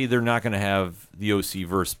 obviously they're not going to have the OC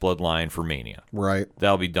versus Bloodline for Mania. Right.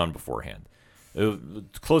 That'll be done beforehand.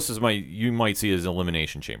 Closest you might see is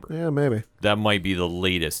Elimination Chamber. Yeah, maybe. That might be the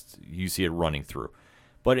latest you see it running through.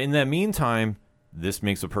 But in that meantime, this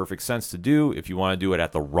makes a perfect sense to do. If you want to do it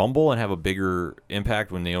at the Rumble and have a bigger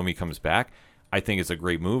impact when Naomi comes back, I think it's a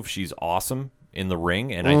great move. She's awesome in the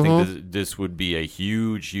ring, and I think this would be a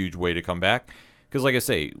huge, huge way to come back. Because like I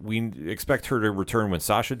say, we expect her to return when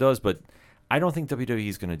Sasha does, but I don't think WWE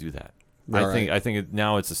is going to do that. I think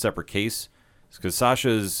now it's a separate case because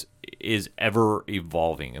Sasha's is ever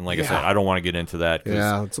evolving, and like I said, I don't want to get into that.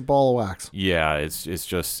 Yeah, it's a ball of wax. Yeah,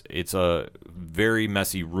 it's a very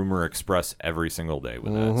messy rumor express every single day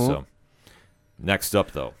with that. So next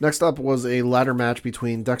up was a ladder match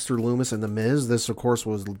between Dexter Lumis and The Miz. This, of course,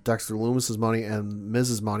 was Dexter Lumis's money and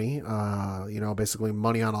Miz's money. Basically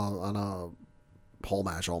money on a pole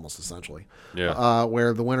match, almost essentially. Yeah.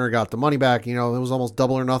 Where the winner got the money back. It was almost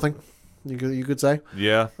double or nothing. you could say.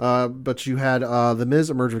 Yeah. But you had The Miz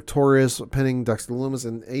emerge victorious, pinning Dexter Lumis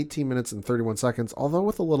in 18 minutes and 31 seconds, although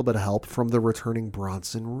with a little bit of help from the returning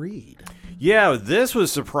Bronson Reed. Yeah, this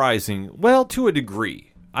was surprising. Well, to a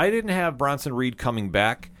degree. I didn't have Bronson Reed coming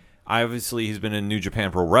back. Obviously, he's been in New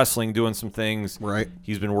Japan Pro Wrestling doing some things. Right.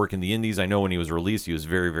 He's been working the indies. I know when he was released, he was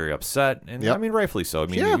very, very upset. And, Yep. I mean, rightfully so. I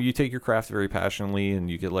mean, Yeah. you take your craft very passionately and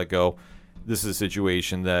you get let go. This is a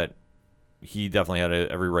situation that he definitely had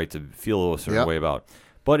every right to feel a certain Yep. way about.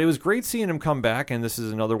 But it was great seeing him come back, and this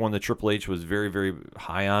is another one that Triple H was very, very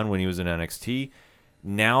high on when he was in NXT.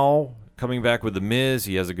 Now, coming back with The Miz,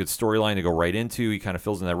 he has a good storyline to go right into. He kind of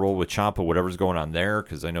fills in that role with Ciampa, whatever's going on there,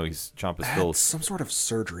 because I know Ciampa's still... Some sort of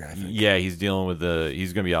surgery, I think. Yeah, he's dealing with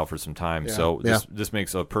he's going to be out for some time. Yeah. So this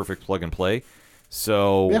makes a perfect plug and play.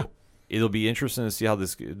 So Yeah. it'll be interesting to see how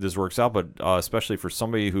this works out, but especially for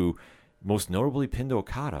somebody who most notably pinned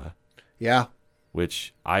Okada, Yeah.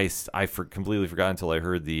 which I completely forgot until I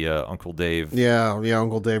heard the Uncle Dave. Yeah,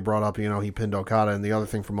 Uncle Dave brought up, he pinned Okada, and the other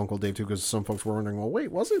thing from Uncle Dave, too, because some folks were wondering, well,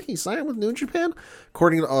 wait, wasn't he signed with New Japan?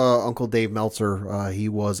 According to Uncle Dave Meltzer, he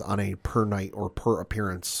was on a per night or per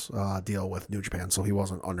appearance deal with New Japan, so he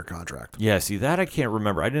wasn't under contract. Yeah, see, that I can't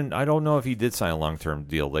remember. I don't know if he did sign a long-term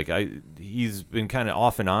deal. He's been kind of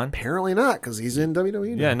off and on. Apparently not, because he's in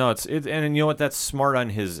WWE now. Yeah, no, it's and you know what? That's smart on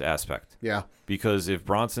his aspect. Yeah. Because if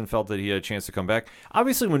Bronson felt that he had a chance to come back,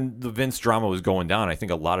 obviously when the Vince drama was going down, I think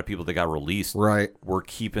a lot of people that got released were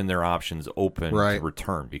keeping their options open to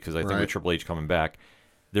return. Because I think with Triple H coming back,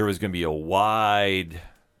 there was going to be a wide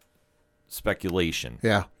speculation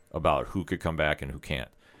about who could come back and who can't.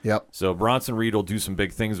 Yep. So Bronson Reed will do some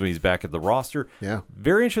big things when he's back at the roster. Yeah.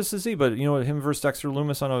 Very interested to see, but him versus Dexter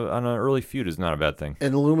Lumis on an early feud is not a bad thing.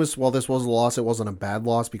 And Lumis, while this was a loss, it wasn't a bad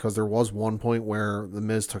loss because there was one point where The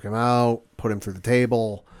Miz took him out, put him through the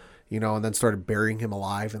table, and then started burying him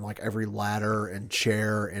alive in like every ladder and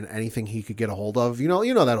chair and anything he could get a hold of. You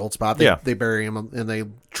know that old spot. They bury him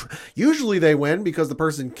and usually they win because the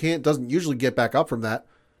person doesn't usually get back up from that.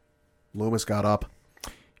 Lumis got up.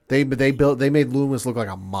 They made Lumis look like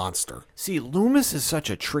a monster. See, Lumis is such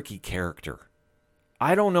a tricky character.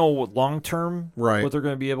 I don't know what long-term what they're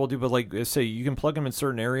going to be able to do, but say you can plug him in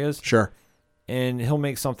certain areas. Sure. And he'll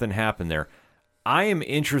make something happen there. I am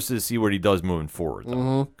interested to see what he does moving forward,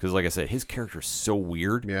 though. Because like I said, his character is so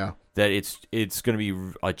weird that it's going to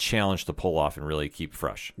be a challenge to pull off and really keep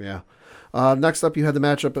fresh. Yeah. Next up, you had the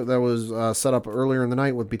matchup that was set up earlier in the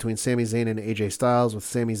night between Sami Zayn and AJ Styles, with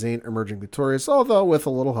Sami Zayn emerging victorious, although with a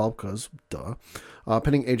little help, because duh.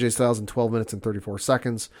 Pinning AJ Styles in 12 minutes and 34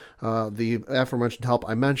 seconds. The aforementioned help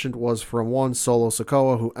I mentioned was from one Solo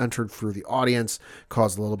Sikoa, who entered through the audience,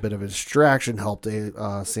 caused a little bit of a distraction, helped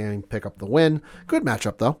Sami pick up the win. Good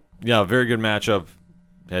matchup, though. Yeah, very good matchup.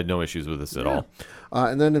 Had no issues with this at all.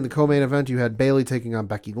 And then in the co-main event, you had Bayley taking on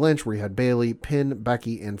Becky Lynch, where you had Bayley pin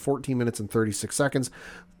Becky in 14 minutes and 36 seconds.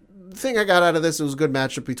 The thing I got out of this, it was a good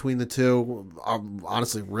matchup between the two.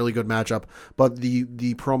 Honestly, really good matchup. But the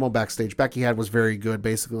promo backstage Becky had was very good.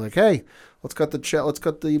 Basically, like, hey, let's cut the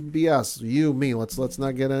BS. You, me. Let's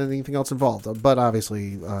not get anything else involved. But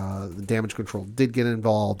obviously, the Damage Control did get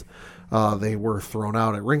involved. They were thrown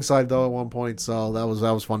out at ringside though at one point, so that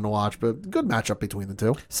was fun to watch. But good matchup between the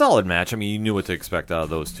two. Solid match. I mean, you knew what to expect out of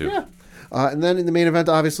those two. Yeah. And then in the main event,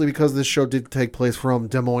 obviously, because this show did take place from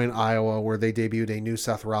Des Moines, Iowa, where they debuted a new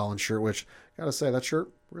Seth Rollins shirt, which, gotta say, that shirt,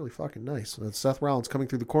 really fucking nice. That's Seth Rollins coming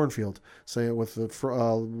through the cornfield, saying with the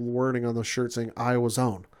wording on the shirt saying Iowa's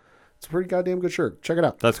own. It's a pretty goddamn good shirt. Check it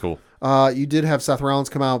out. That's cool. You did have Seth Rollins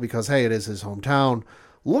come out because, hey, it is his hometown,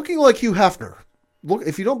 looking like Hugh Hefner. Look,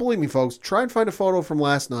 if you don't believe me, folks, try and find a photo from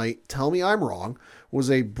last night. Tell me I'm wrong.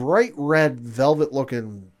 Was a bright red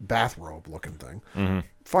velvet-looking bathrobe-looking thing. Mm-hmm.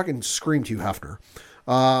 Fucking screamed Hugh Hefner.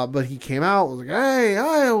 But he came out, was like, hey,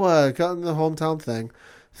 Iowa, cutting the hometown thing.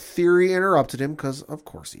 Theory interrupted him because, of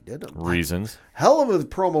course, he did. Reasons. Hell of a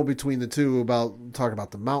promo between the two about talking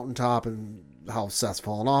about the mountaintop and how Seth's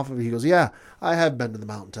fallen off of it. He goes, yeah, I have been to the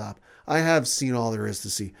mountaintop. I have seen all there is to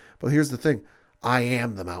see. But here's the thing. I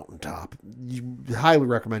am the mountaintop. You highly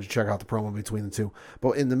recommend you check out the promo between the two.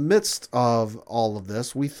 But in the midst of all of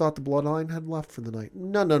this, we thought the Bloodline had left for the night.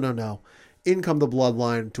 No. In come the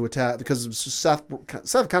Bloodline to attack, because Seth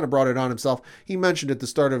kind of brought it on himself. He mentioned at the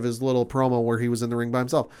start of his little promo where he was in the ring by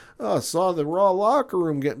himself. Oh, I saw the Raw locker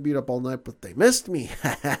room getting beat up all night, but they missed me.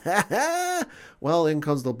 Well, in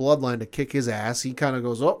comes the Bloodline to kick his ass. He kind of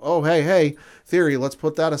goes, oh, hey, Theory, let's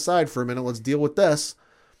put that aside for a minute. Let's deal with this.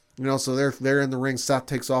 So they're in the ring. Seth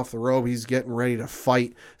takes off the robe. He's getting ready to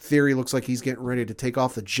fight. Theory looks like he's getting ready to take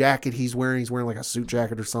off the jacket he's wearing. He's wearing like a suit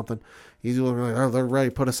jacket or something. He's looking like, oh, they're ready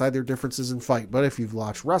to put aside their differences and fight. But if you've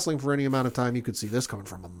watched wrestling for any amount of time, you could see this coming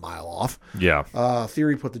from a mile off. Yeah.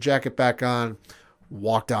 Theory put the jacket back on,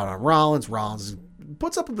 walked out on Rollins. Rollins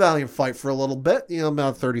puts up a valiant fight for a little bit,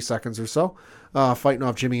 about 30 seconds or so, fighting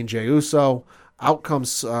off Jimmy and Jey Uso. Out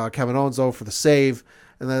comes Kevin Owens, though, for the save.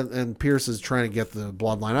 And Pierce is trying to get the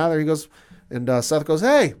bloodline out of there. He goes, and Seth goes,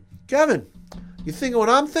 "Hey, Kevin, you thinking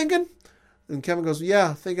what I'm thinking?" And Kevin goes,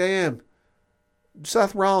 "Yeah, I think I am.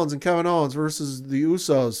 Seth Rollins and Kevin Owens versus the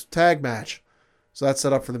Usos tag match." So that's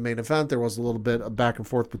set up for the main event. There was a little bit of back and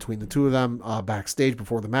forth between the two of them backstage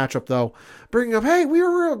before the matchup, though, bringing up, "Hey, we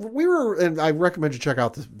were," and I recommend you check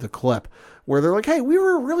out the clip where they're like, "Hey, we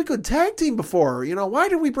were a really good tag team before. Why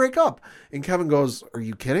did we break up?" And Kevin goes, "Are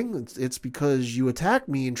you kidding? It's because you attacked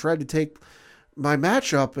me and tried to take my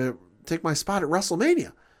matchup, take my spot at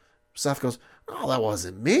WrestleMania." Seth goes, "Oh, that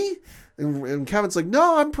wasn't me." And Kevin's like,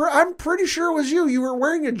 "No, I'm pretty sure it was you. You were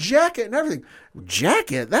wearing a jacket and everything."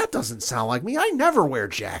 "Jacket? That doesn't sound like me. I never wear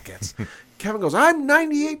jackets." Kevin goes, "I'm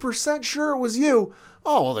 98% sure it was you."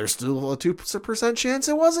 "Oh, well, there's still a 2% chance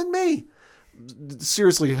it wasn't me."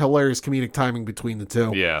 Seriously hilarious comedic timing between the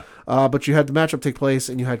two. Yeah. But you had the matchup take place,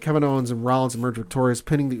 and you had Kevin Owens and Rollins emerge victorious,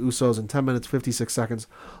 pinning the Usos in 10 minutes, 56 seconds,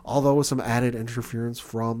 although with some added interference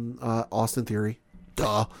from Austin Theory.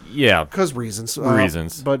 Duh. Yeah. Because reasons.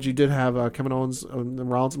 But you did have Kevin Owens and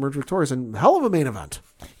Rollins emerge victorious, and hell of a main event.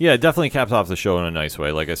 Yeah, it definitely capped off the show in a nice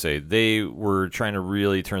way. Like I say, they were trying to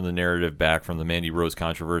really turn the narrative back from the Mandy Rose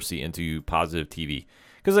controversy into positive TV.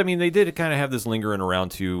 Because, they did kind of have this lingering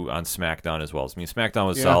around, too, on SmackDown as well. SmackDown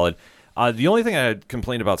was solid. The only thing I had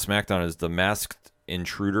complained about SmackDown is the masked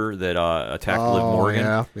intruder that attacked Liv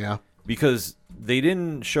Morgan. Yeah. Because they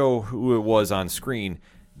didn't show who it was on screen.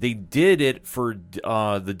 They did it for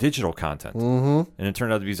the digital content. Mm-hmm. And it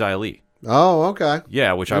turned out to be Xia Li. Oh, okay.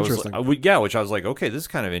 Yeah, which I was like, okay, this is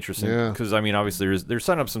kind of interesting because obviously they're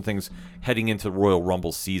setting up some things heading into Royal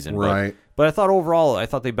Rumble season, right? But I thought overall,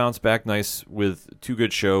 they bounced back nice with two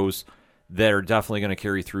good shows that are definitely going to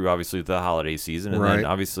carry through, obviously, the holiday season, and then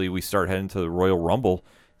obviously we start heading to the Royal Rumble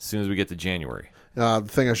as soon as we get to January. The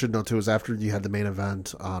thing I should note too is after you had the main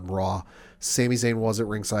event on Raw, Sami Zayn was at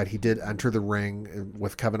ringside. He did enter the ring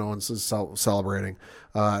with Kevin Owens celebrating.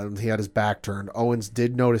 He had his back turned. Owens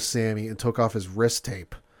did notice Sami and took off his wrist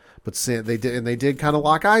tape, but they did kind of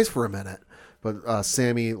lock eyes for a minute. But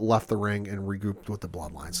Sami left the ring and regrouped with the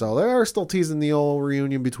Bloodline. So they are still teasing the old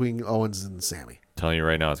reunion between Owens and Sami. Telling you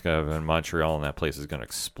right now, it's going to be in Montreal, and that place is going to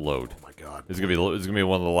explode. Oh my God! It's going to be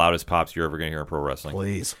one of the loudest pops you're ever going to hear in pro wrestling.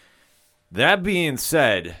 Please. That being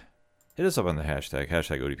said, hit us up on the hashtag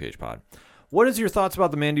ODPHpod. What is your thoughts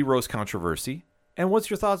about the Mandy Rose controversy? And what's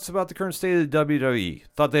your thoughts about the current state of the WWE?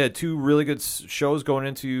 Thought they had two really good shows going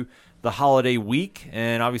into the holiday week.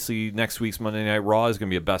 And obviously next week's Monday Night Raw is going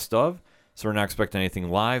to be a best of. So we're not expecting anything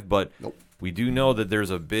live. But we do know that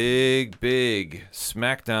there's a big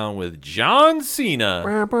SmackDown with John Cena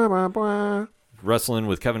wrestling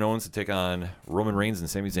with Kevin Owens to take on Roman Reigns and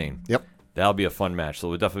Sami Zayn. Yep. That'll be a fun match. So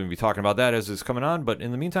we'll definitely be talking about that as it's coming on. But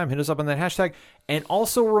in the meantime, hit us up on that hashtag. And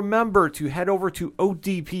also remember to head over to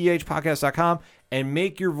odphpodcast.com and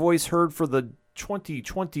make your voice heard for the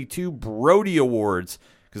 2022 Brody Awards,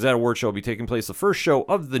 because that award show will be taking place the first show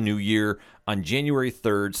of the new year on January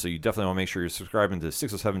 3rd. So you definitely want to make sure you're subscribing to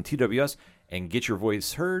 607 TWS and get your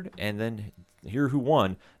voice heard and then hear who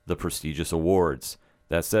won the prestigious awards.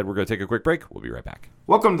 That said, we're going to take a quick break. We'll be right back.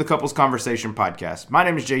 Welcome to the Couples Conversation Podcast. My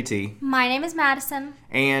name is JT. My name is Madison.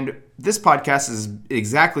 And this podcast is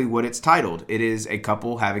exactly what it's titled. It is a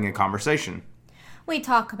couple having a conversation. We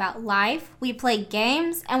talk about life, we play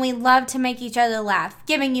games, and we love to make each other laugh,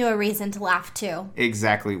 giving you a reason to laugh too.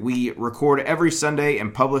 Exactly. We record every Sunday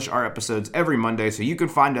and publish our episodes every Monday, so you can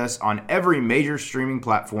find us on every major streaming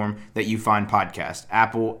platform that you find podcasts.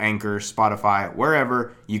 Apple, Anchor, Spotify,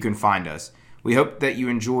 wherever you can find us. We hope that you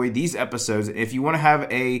enjoy these episodes. If you want to have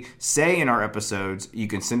a say in our episodes, you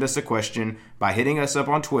can send us a question by hitting us up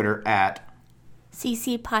on Twitter at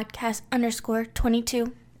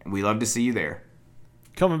ccpodcast_22. We love to see you there.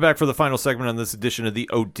 Coming back for the final segment on this edition of the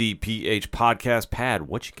ODPH podcast. Pad,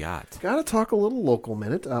 what you got? Got to talk a little local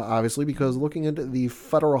minute, obviously, because looking into the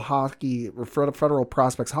Federal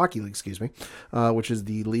Prospects Hockey League, which is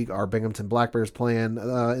the league our Binghamton Black Bears play in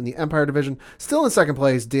the Empire Division. Still in second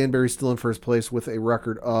place. Danbury's still in first place with a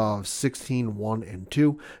record of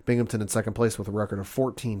 16-1-2. Binghamton in second place with a record of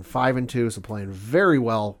 14-5-2, so playing very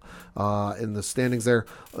well in the standings there.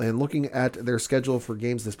 And looking at their schedule for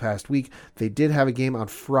games this past week, they did have a game on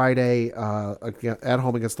Friday at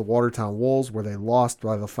home against the Watertown Wolves, where they lost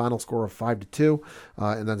by the final score of 5-2.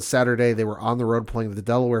 And then Saturday they were on the road playing the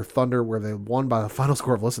Delaware Thunder, where they won by the final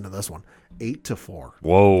score of, listen to this one, 8-4.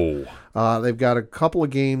 Whoa. They've got a couple of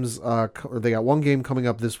games, they got one game coming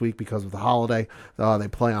up this week because of the holiday. They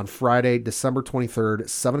play on Friday, December 23rd,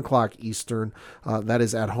 7 o'clock Eastern. That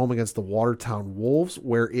is at home against the Watertown Wolves,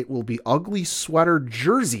 where it will be ugly sweater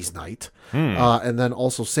jerseys night. And then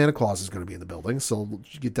also Santa Claus is going to be in the building, so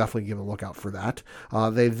you could definitely give a look out for that.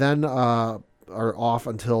 They then are off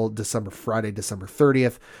until Friday, December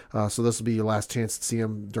 30th. So this will be your last chance to see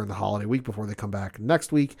them during the holiday week before they come back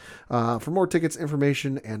next week. For more tickets,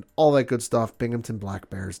 information, and all that good stuff,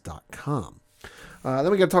 binghamtonblackbears.com.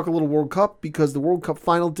 Then we got to talk a little World Cup, because the World Cup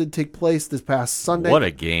final did take place this past Sunday. What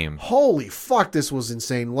a game. Holy fuck, this was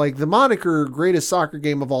insane. Like, the moniker greatest soccer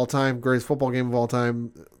game of all time, greatest football game of all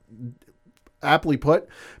time, aptly put,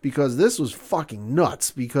 because this was fucking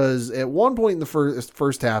nuts. Because at one point in the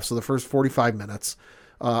first half, so the first 45 minutes,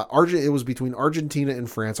 it was between Argentina and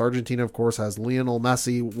France. Argentina, of course, has Lionel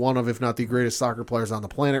Messi, one of, if not the greatest soccer players on the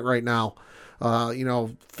planet right now.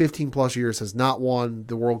 15 plus years, has not won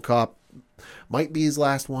the World Cup. Might be his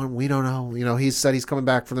last one. We don't know. He's said he's coming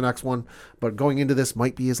back for the next one, but going into this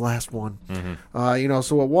might be his last one.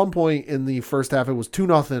 So at one point in the first half, it was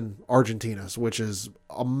 2-0 Argentina's, which is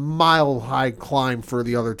a mile-high climb for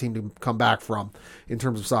the other team to come back from in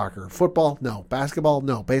terms of soccer. Football, no. Basketball,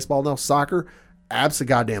 no. Baseball, no. Soccer,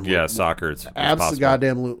 abso-goddamn-lutely. Yeah, soccer, it's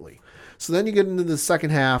abso-goddamn-lutely. So then you get into the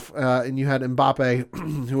second half, and you had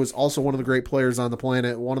Mbappe, who was also one of the great players on the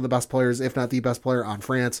planet, one of the best players, if not the best player on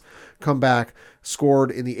France, come back,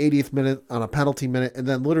 scored in the 80th minute on a penalty minute, and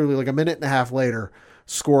then literally like a minute and a half later,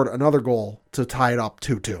 scored another goal to tie it up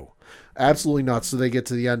 2-2. Absolutely nuts. So they get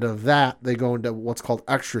to the end of that, they go into what's called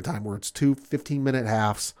extra time, where it's 2 15-minute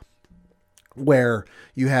halves, where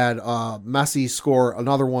you had Messi score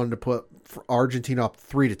another one to put Argentina up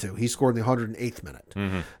 3-2. He scored in the 108th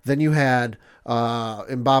minute. Then you had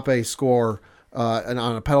Mbappe score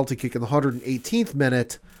on a penalty kick in the 118th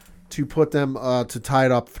minute to put them to tie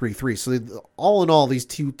it up 3-3. So all in all, these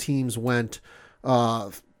two teams went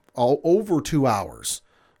over 2 hours.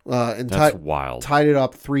 And that's wild. Tied it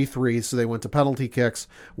up 3-3, so they went to penalty kicks,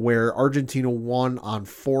 where Argentina won on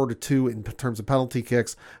 4-2 in terms of penalty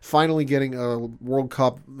kicks, finally getting a World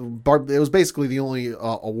Cup. It was basically the only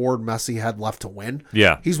award Messi had left to win.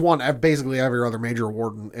 Yeah. He's won basically every other major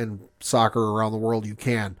award in soccer around the world you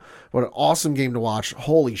can. But an awesome game to watch.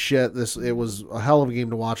 Holy shit, it was a hell of a game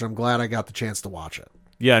to watch. I'm glad I got the chance to watch it.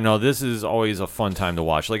 Yeah, no, this is always a fun time to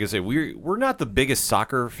watch. Like I say, we're not the biggest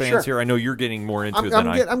soccer fans here. I know you're getting more into it than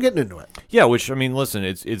I'm getting into it. Yeah, which, I mean, listen,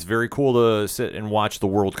 it's very cool to sit and watch the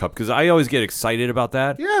World Cup, because I always get excited about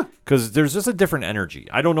that. Yeah. Because there's just a different energy.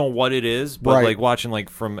 I don't know what it is, but like watching like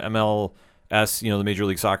from MLS, the Major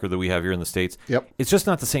League Soccer that we have here in the States, it's just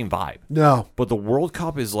not the same vibe. No. But the World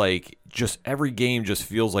Cup is like, just every game just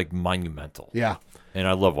feels like monumental. Yeah. And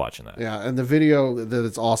I love watching that. Yeah, and the video, that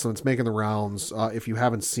it's awesome. It's making the rounds. If you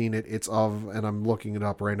haven't seen it, it's and I'm looking it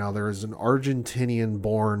up right now, there is an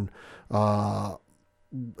Argentinian-born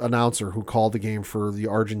announcer who called the game for the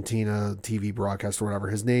Argentina TV broadcast or whatever.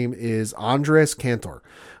 His name is Andres Cantor.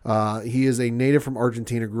 He is a native from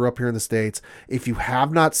Argentina, grew up here in the States. If you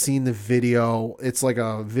have not seen the video, it's like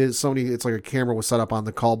it's like a camera was set up on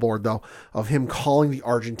the call board, though, of him calling the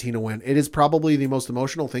Argentina win. It is probably the most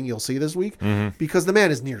emotional thing you'll see this week, because the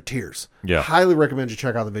man is near tears. Yeah. Highly recommend you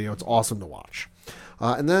check out the video. It's awesome to watch.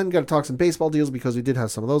 And then got to talk some baseball deals, because we did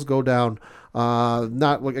have some of those go down.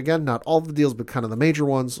 Not all of the deals, but kind of the major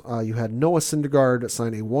ones. You had Noah Syndergaard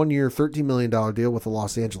sign a 1-year, $13 million deal with the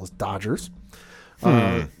Los Angeles Dodgers.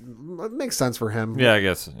 It makes sense for him. Yeah, I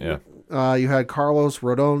guess. Yeah. You had Carlos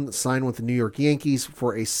Rodon sign with the New York Yankees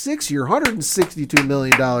for a 6-year, $162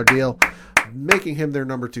 million deal, making him their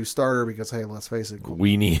number 2 starter, because, hey, let's face it,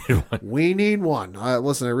 we need one. We need one.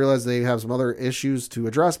 Listen, I realize they have some other issues to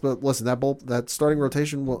address, but listen, that starting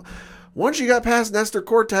rotation will. Once you got past Nestor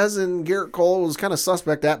Cortez and Garrett Cole, it was kind of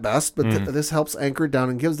suspect at best, but this helps anchor it down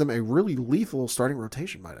and gives them a really lethal starting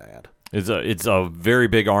rotation, might I add. It's a very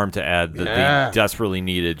big arm to add that they desperately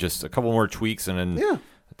needed. Just a couple more tweaks, and then I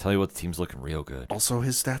tell you what, the team's looking real good. Also,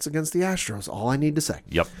 his stats against the Astros, all I need to say.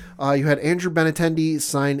 Yep. You had Andrew Benintendi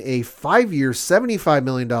sign a 5-year, $75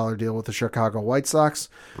 million deal with the Chicago White Sox.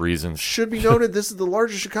 Reasons. Should be noted, this is the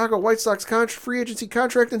largest Chicago White Sox free agency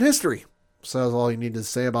contract in history. So that's all you need to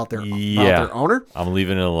say about their owner. I'm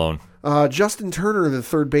leaving it alone. Justin Turner, the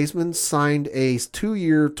third baseman, signed a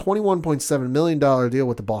 2-year, $21.7 million deal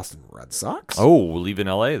with the Boston Red Sox. Oh, leaving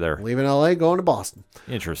L.A. there. Leaving L.A., going to Boston.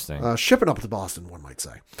 Interesting. Shipping up to Boston, one might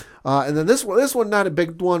say. And then this one, not a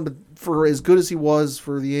big one, but for as good as he was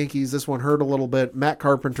for the Yankees, this one hurt a little bit. Matt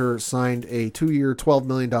Carpenter signed a 2-year, $12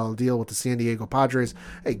 million deal with the San Diego Padres.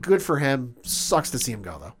 Hey, good for him. Sucks to see him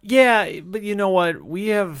go, though. Yeah, but you know what? We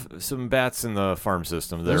have some bats in the farm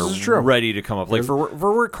system that This is true. are ready to come up. Like for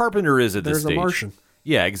where Carpenter is at this There's stage. a Martian.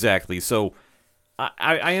 Yeah, exactly. So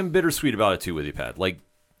I am bittersweet about it too with you, Pat. Like,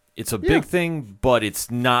 it's a big thing, but it's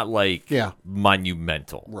not like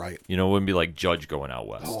monumental. Right. You know, it wouldn't be like Judge going out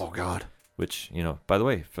west. Oh, God. Which, you know, by the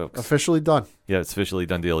way, folks. Officially done. Yeah, it's officially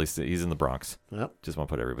done deal. He's in the Bronx. Yep. Just want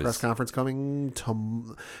to put everybody's... Press conference coming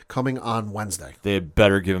on Wednesday. They had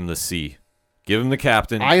better give him the C. Give him the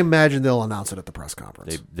captain. I imagine they'll announce it at the press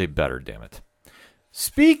conference. They better, damn it.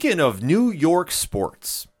 Speaking of New York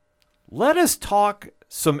sports, let us talk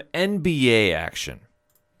some NBA action.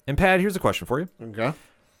 And Pat, here's a question for you. Okay.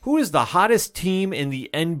 Who is the hottest team in the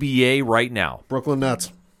NBA right now? Brooklyn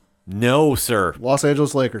Nets. No, sir. Los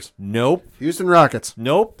Angeles Lakers. Nope. Houston Rockets.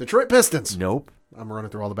 Nope. Detroit Pistons. Nope. I'm running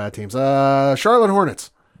through all the bad teams. Charlotte Hornets.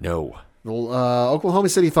 No. Oklahoma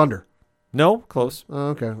City Thunder. No, close.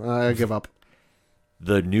 Okay, I give up.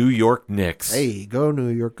 The New York Knicks. Hey, go New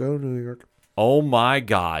York, go New York. Oh my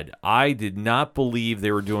God. I did not believe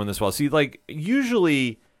they were doing this well. See, like,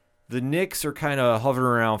 usually the Knicks are kind of hovering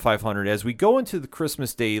around 500 as we go into the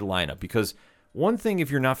Christmas Day lineup. Because one thing, if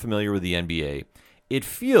you're not familiar with the NBA, it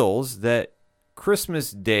feels that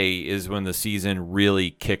Christmas Day is when the season really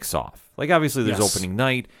kicks off. Like, obviously, there's opening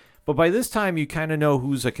night. But by this time, you kind of know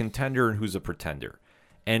who's a contender and who's a pretender.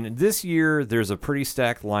 And this year, there's a pretty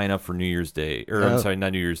stacked lineup for New Year's Day. Or, I'm sorry,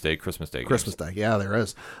 not New Year's Day, Christmas Day. Christmas Day, yeah, there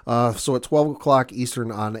is. So at 12 o'clock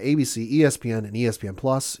Eastern on ABC, ESPN, and ESPN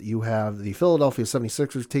Plus, you have the Philadelphia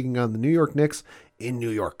 76ers taking on the New York Knicks in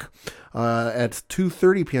New York. At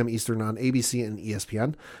 2:30 p.m. Eastern on ABC and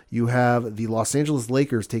ESPN, you have the Los Angeles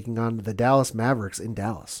Lakers taking on the Dallas Mavericks in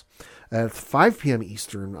Dallas. At 5 p.m.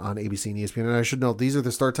 Eastern on ABC and ESPN. And I should note, these are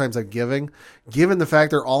the start times I'm giving. Given the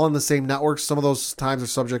fact they're all on the same networks, some of those times are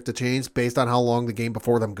subject to change based on how long the game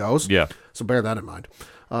before them goes. Yeah. So bear that in mind.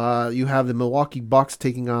 You have the Milwaukee Bucks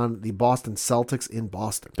taking on the Boston Celtics in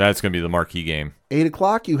Boston. That's going to be the marquee game. 8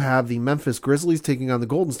 o'clock, you have the Memphis Grizzlies taking on the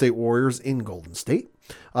Golden State Warriors in Golden State.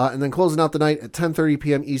 And then closing out the night at 10:30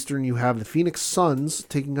 p.m. Eastern, you have the Phoenix Suns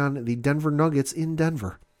taking on the Denver Nuggets in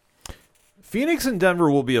Denver. Phoenix and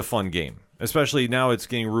Denver will be a fun game, especially now it's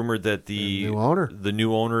getting rumored that the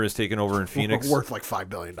new owner is taking over in Phoenix. Worth like $5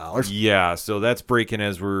 billion. Yeah, so that's breaking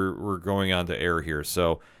as we're going on to air here.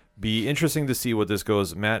 So be interesting to see what this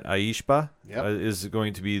goes. Matt Aishba is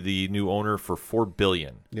going to be the new owner for $4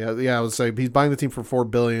 billion. Yeah, I would say he's buying the team for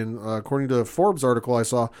 $4 billion. According to a Forbes article I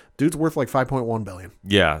saw, dude's worth like $5.1 billion.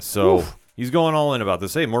 Yeah, so he's going all in about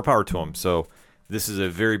this. Hey, more power to him. So this is a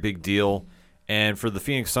very big deal. And for the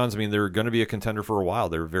Phoenix Suns, I mean, they're going to be a contender for a while.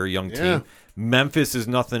 They're a very young team. Memphis is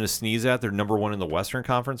nothing to sneeze at. They're number one in the Western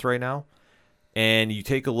Conference right now. And you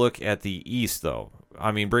take a look at the East, though.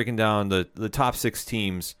 I mean, breaking down the top 6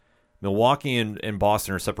 teams, Milwaukee and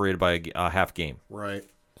Boston are separated by a half game. Right.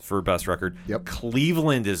 For best record. Yep.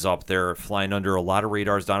 Cleveland is up there, flying under a lot of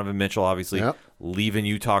radars. Donovan Mitchell, obviously, leaving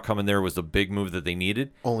Utah coming there was the big move that they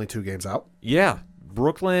needed. Only 2 games out. Yeah.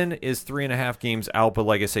 Brooklyn is 3.5 games out, but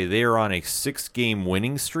like I say, they are on a 6-game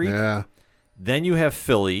winning streak. Yeah. Then you have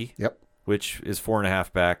Philly, which is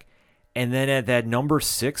 4.5 back. And then at that number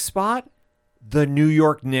 6 spot, the New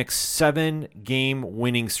York Knicks 7-game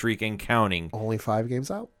winning streak and counting. Only 5 games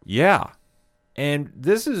out? Yeah. And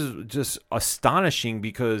this is just astonishing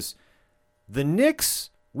because the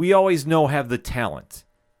Knicks, we always know, have the talent.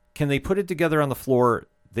 Can they put it together on the floor?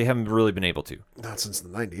 They haven't really been able to. Not since the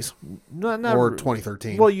 90s. Not or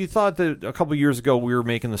 2013. Well, you thought that a couple years ago we were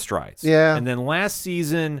making the strides. Yeah. And then last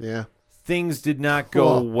season, things did not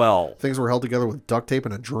go well. Things were held together with duct tape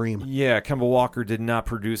and a dream. Yeah, Kemba Walker did not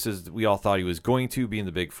produce as we all thought he was going to, being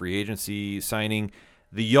the big free agency signing.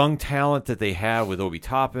 The young talent that they have with Obi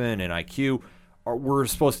Toppin and IQ were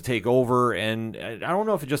supposed to take over, and I don't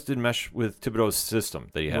know if it just didn't mesh with Thibodeau's system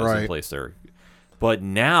that he has in place there. But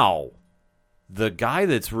now, the guy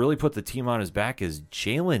that's really put the team on his back is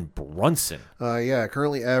Jalen Brunson.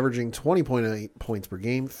 Currently averaging 20.8 points per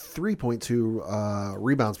game, 3.2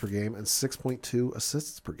 rebounds per game, and 6.2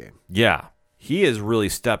 assists per game. Yeah, he has really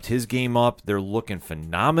stepped his game up. They're looking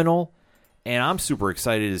phenomenal, and I'm super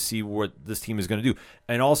excited to see what this team is going to do.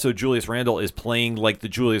 And also, Julius Randle is playing like the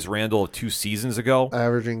Julius Randle of 2 seasons ago.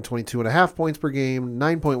 Averaging 22.5 points per game,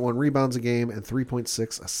 9.1 rebounds a game, and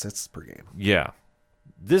 3.6 assists per game. Yeah.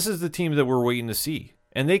 this is the team that we're waiting to see.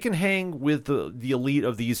 And they can hang with the elite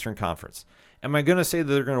of the Eastern Conference. Am I going to say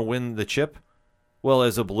that they're going to win the chip? Well,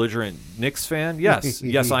 as a belligerent Knicks fan, yes.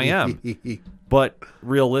 Yes, I am. But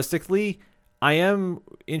realistically, I am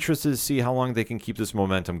interested to see how long they can keep this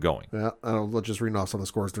momentum going. Yeah, let's just read off some of the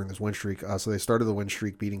scores during this win streak. So they started the win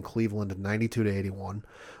streak beating Cleveland 92-81,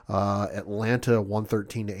 Atlanta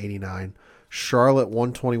 113-89, Charlotte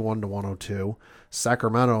 121-102,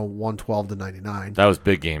 Sacramento 112-99. That was a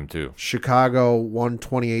big game too. Chicago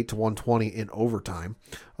 128-120 in overtime,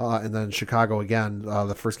 and then Chicago again.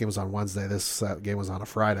 The first game was on Wednesday. This game was on a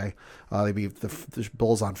Friday. They beat the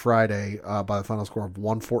Bulls on Friday by the final score of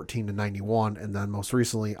 114-91, and then most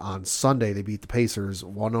recently on Sunday they beat the Pacers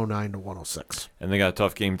 109-106. And they got a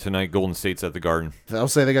tough game tonight. Golden State's at the Garden. I'll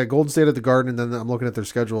say they got Golden State at the Garden, and then I'm looking at their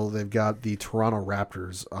schedule. They've got the Toronto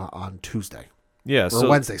Raptors on Tuesday. Yeah, or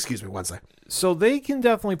Wednesday. Excuse me, Wednesday. So they can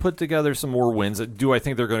definitely put together some more wins. Do I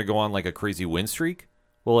think they're going to go on like a crazy win streak?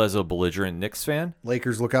 Well, as a belligerent Knicks fan,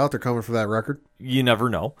 Lakers, look out! They're coming for that record. You never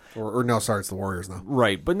know. Or no, sorry, it's the Warriors now.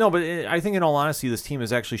 Right, but I think in all honesty, this team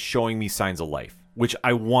is actually showing me signs of life, which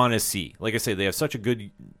I want to see. Like I say, they have such a good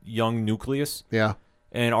young nucleus. Yeah,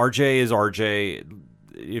 and RJ is RJ.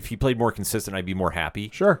 If he played more consistent, I'd be more happy.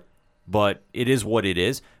 Sure. But it is what it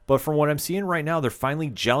is. But from what I'm seeing right now, they're finally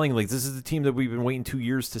gelling. Like, this is the team that we've been waiting 2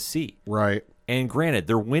 years to see. Right. And granted,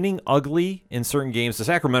 they're winning ugly in certain games. The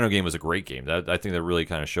Sacramento game was a great game. I think that really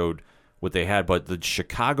kind of showed what they had. But the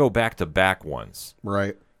Chicago back-to-back ones,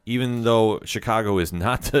 right? Even though Chicago is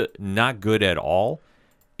not good at all,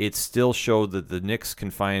 it still showed that the Knicks can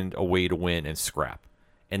find a way to win and scrap.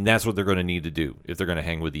 And that's what they're going to need to do if they're going to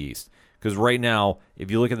hang with the East. Because right now,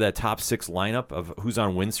 if you look at that top 6 lineup of who's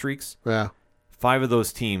on win streaks, 5 of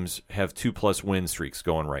those teams have 2+ win streaks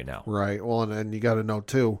going right now. Right. Well, and you got to know,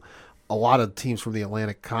 too, a lot of teams from the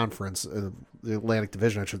Atlantic Conference, the Atlantic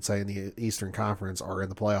Division, I should say, in the Eastern Conference are in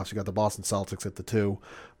the playoffs. You got the Boston Celtics at the 2,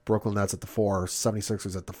 Brooklyn Nets at the 4,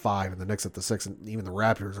 76ers at the 5, and the Knicks at the 6, and even the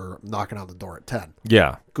Raptors are knocking on the door at 10.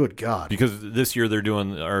 Yeah. Good God. Because this year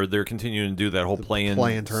they're continuing to do that whole play-in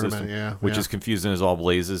tournament, system, which is confusing as all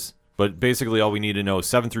blazes. But basically, all we need to know,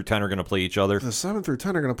 7 through 10 are going to play each other. The 7 through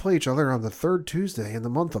 10 are going to play each other on the third Tuesday in the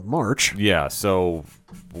month of March. Yeah, so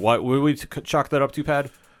what would we chalk that up to, Pad?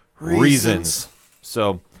 Reasons.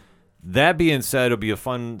 So that being said, it'll be a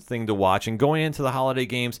fun thing to watch. And going into the holiday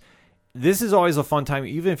games, this is always a fun time,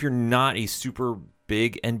 even if you're not a super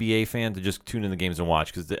big NBA fan, to just tune in the games and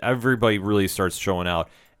watch, because everybody really starts showing out.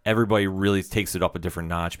 Everybody really takes it up a different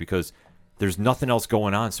notch because there's nothing else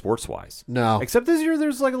going on sports-wise. No. Except this year,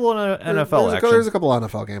 there's like a little NFL action. There's a couple of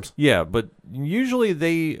NFL games. Yeah, but usually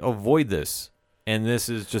they avoid this, and this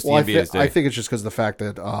is just the NBA's day. I think it's just because of the fact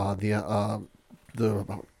that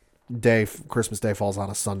the day, Christmas Day, falls on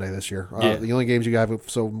a Sunday this year. The only games you have,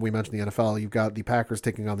 so we mentioned the NFL, you've got the Packers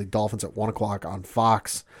taking on the Dolphins at 1 o'clock on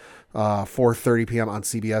Fox. 4:30 p.m. on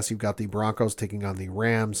CBS, you've got the Broncos taking on the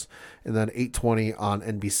Rams, and then 8:20 on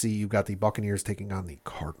NBC, you've got the Buccaneers taking on the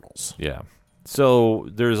Cardinals. Yeah. So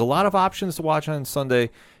there's a lot of options to watch on Sunday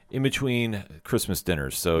in between Christmas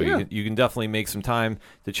dinners. So you can definitely make some time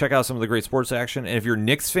to check out some of the great sports action. And if you're a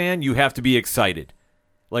Knicks fan, you have to be excited.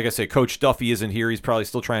 Like I said, Coach Duffy isn't here. He's probably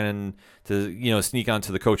still trying to sneak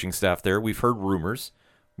onto the coaching staff there. We've heard rumors.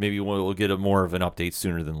 Maybe we'll get more of an update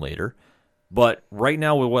sooner than later. But right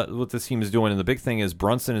now, with what this team is doing, and the big thing is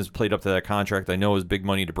Brunson has played up to that contract. I know it was big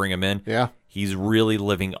money to bring him in. Yeah. He's really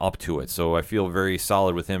living up to it. So I feel very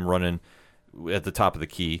solid with him running at the top of the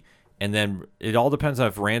key. And then it all depends on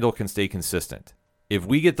if Randall can stay consistent. If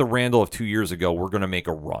we get the Randall of 2 years ago, we're going to make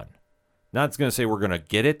a run. Not going to say we're going to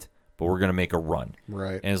get it, but we're going to make a run.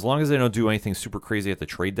 Right. And as long as they don't do anything super crazy at the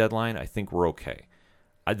trade deadline, I think we're okay.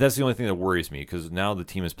 That's the only thing that worries me, because now the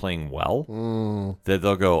team is playing well, that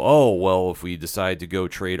they'll go, oh, well, if we decide to go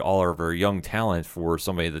trade all of our young talent for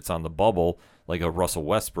somebody that's on the bubble, like a Russell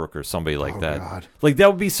Westbrook or somebody like that. God. Like, that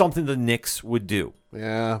would be something the Knicks would do.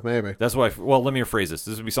 Yeah, maybe. That's why, let me rephrase this.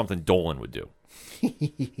 This would be something Dolan would do.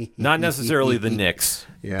 Not necessarily the Knicks,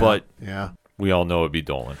 but we all know it would be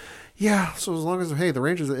Dolan. Yeah, so as long as, hey, if the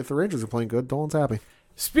Rangers are playing good, Dolan's happy.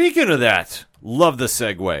 Speaking of that, love the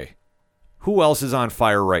segue. Who else is on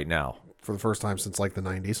fire right now? For the first time since like the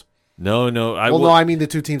 90s. No. I mean the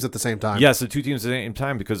two teams at the same time. Yes, the two teams at the same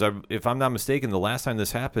time, because if I'm not mistaken, the last time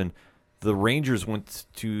this happened, the Rangers went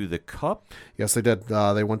to the Cup. Yes, they did.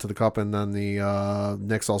 They went to the Cup, and then the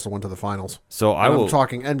Knicks also went to the finals. So I'm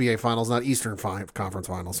talking NBA finals, not Eastern Conference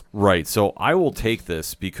finals. Right. So I will take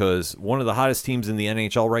this, because one of the hottest teams in the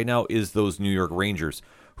NHL right now is those New York Rangers,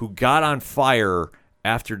 who got on fire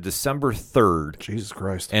after December 3rd. Jesus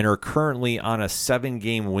Christ. And are currently on a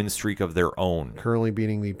 7-game win streak of their own. Currently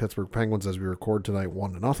beating the Pittsburgh Penguins as we record tonight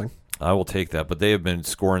 1-0. I will take that, but they have been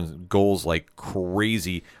scoring goals like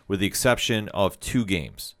crazy with the exception of 2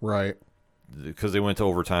 games. Right. Because they went to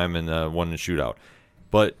overtime and won in shootout.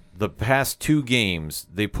 But the past 2 games,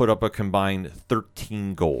 they put up a combined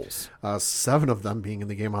 13 goals. 7 of them being in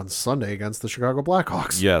the game on Sunday against the Chicago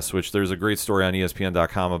Blackhawks. Yes, which there's a great story on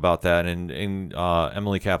ESPN.com about that, and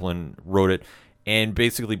Emily Kaplan wrote it, and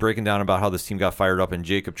basically breaking down about how this team got fired up, and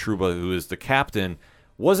Jacob Trouba, who is the captain,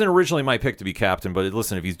 wasn't originally my pick to be captain, but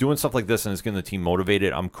listen, if he's doing stuff like this and it's getting the team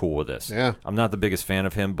motivated, I'm cool with this. Yeah. I'm not the biggest fan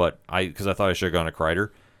of him, but because I thought I should have gone to Kreider,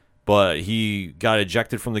 but he got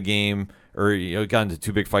ejected from the game, or got into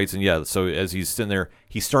 2 big fights, and so as he's sitting there,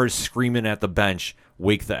 he started screaming at the bench,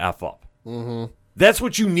 "Wake the F up." Mm-hmm. That's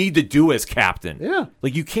what you need to do as captain. Yeah.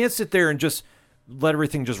 Like, you can't sit there and just let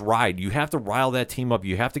everything just ride. You have to rile that team up.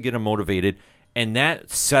 You have to get them motivated, and that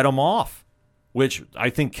set them off, which I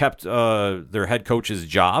think kept their head coach's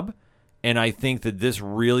job, and I think that this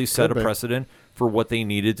really set a precedent for what they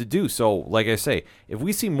needed to do. So, like I say, if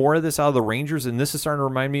we see more of this out of the Rangers, and this is starting to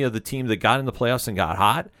remind me of the team that got in the playoffs and got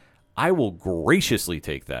hot, I will graciously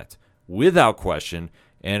take that without question.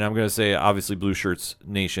 And I'm going to say, obviously, Blue Shirts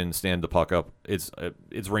Nation, stand the puck up. It's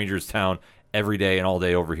Rangers town every day and all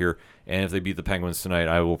day over here. And if they beat the Penguins tonight,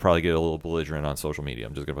 I will probably get a little belligerent on social media.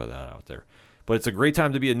 I'm just going to put that out there. But it's a great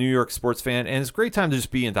time to be a New York sports fan, and it's a great time to just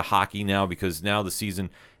be into hockey now, because now the season,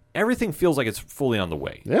 everything feels like it's fully on the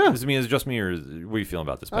way. Yeah. Is it just me, or what are you feeling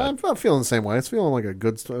about this, I'm feeling the same way. It's feeling like a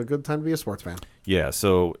good time to be a sports fan. Yeah,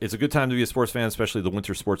 so it's a good time to be a sports fan, especially the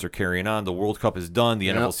winter sports are carrying on. The World Cup is done. The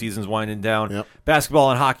NFL season's winding down. Yep. Basketball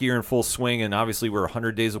and hockey are in full swing, and obviously we're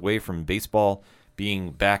 100 days away from baseball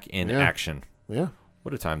being back in action. Yeah.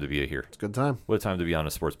 What a time to be here. It's a good time. What a time to be on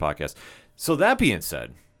a sports podcast. So that being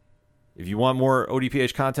said, if you want more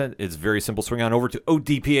ODPH content, it's very simple. Swing on over to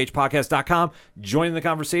odphpodcast.com, join the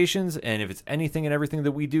conversations, and if it's anything and everything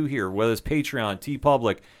that we do here, whether it's Patreon,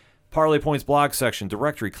 TeePublic, Parlay Points blog section,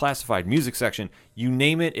 directory, classified, music section, you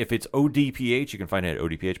name it, if it's ODPH, you can find it at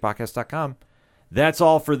odphpodcast.com. That's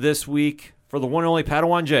all for this week. For the one and only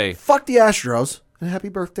Padawan J. Fuck the Astros, and happy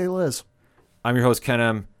birthday, Liz. I'm your host, Ken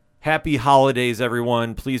M. Happy holidays,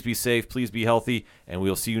 everyone. Please be safe. Please be healthy. And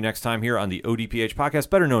we'll see you next time here on the ODPH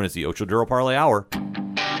podcast, better known as the Ocho Duro Parlay Hour.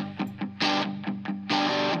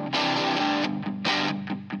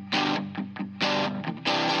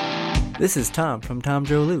 This is Tom from Tom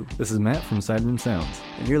Joe Lou. This is Matt from Sideroom Sounds.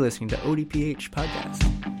 And you're listening to ODPH Podcast.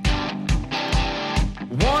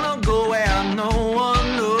 Wanna go where no one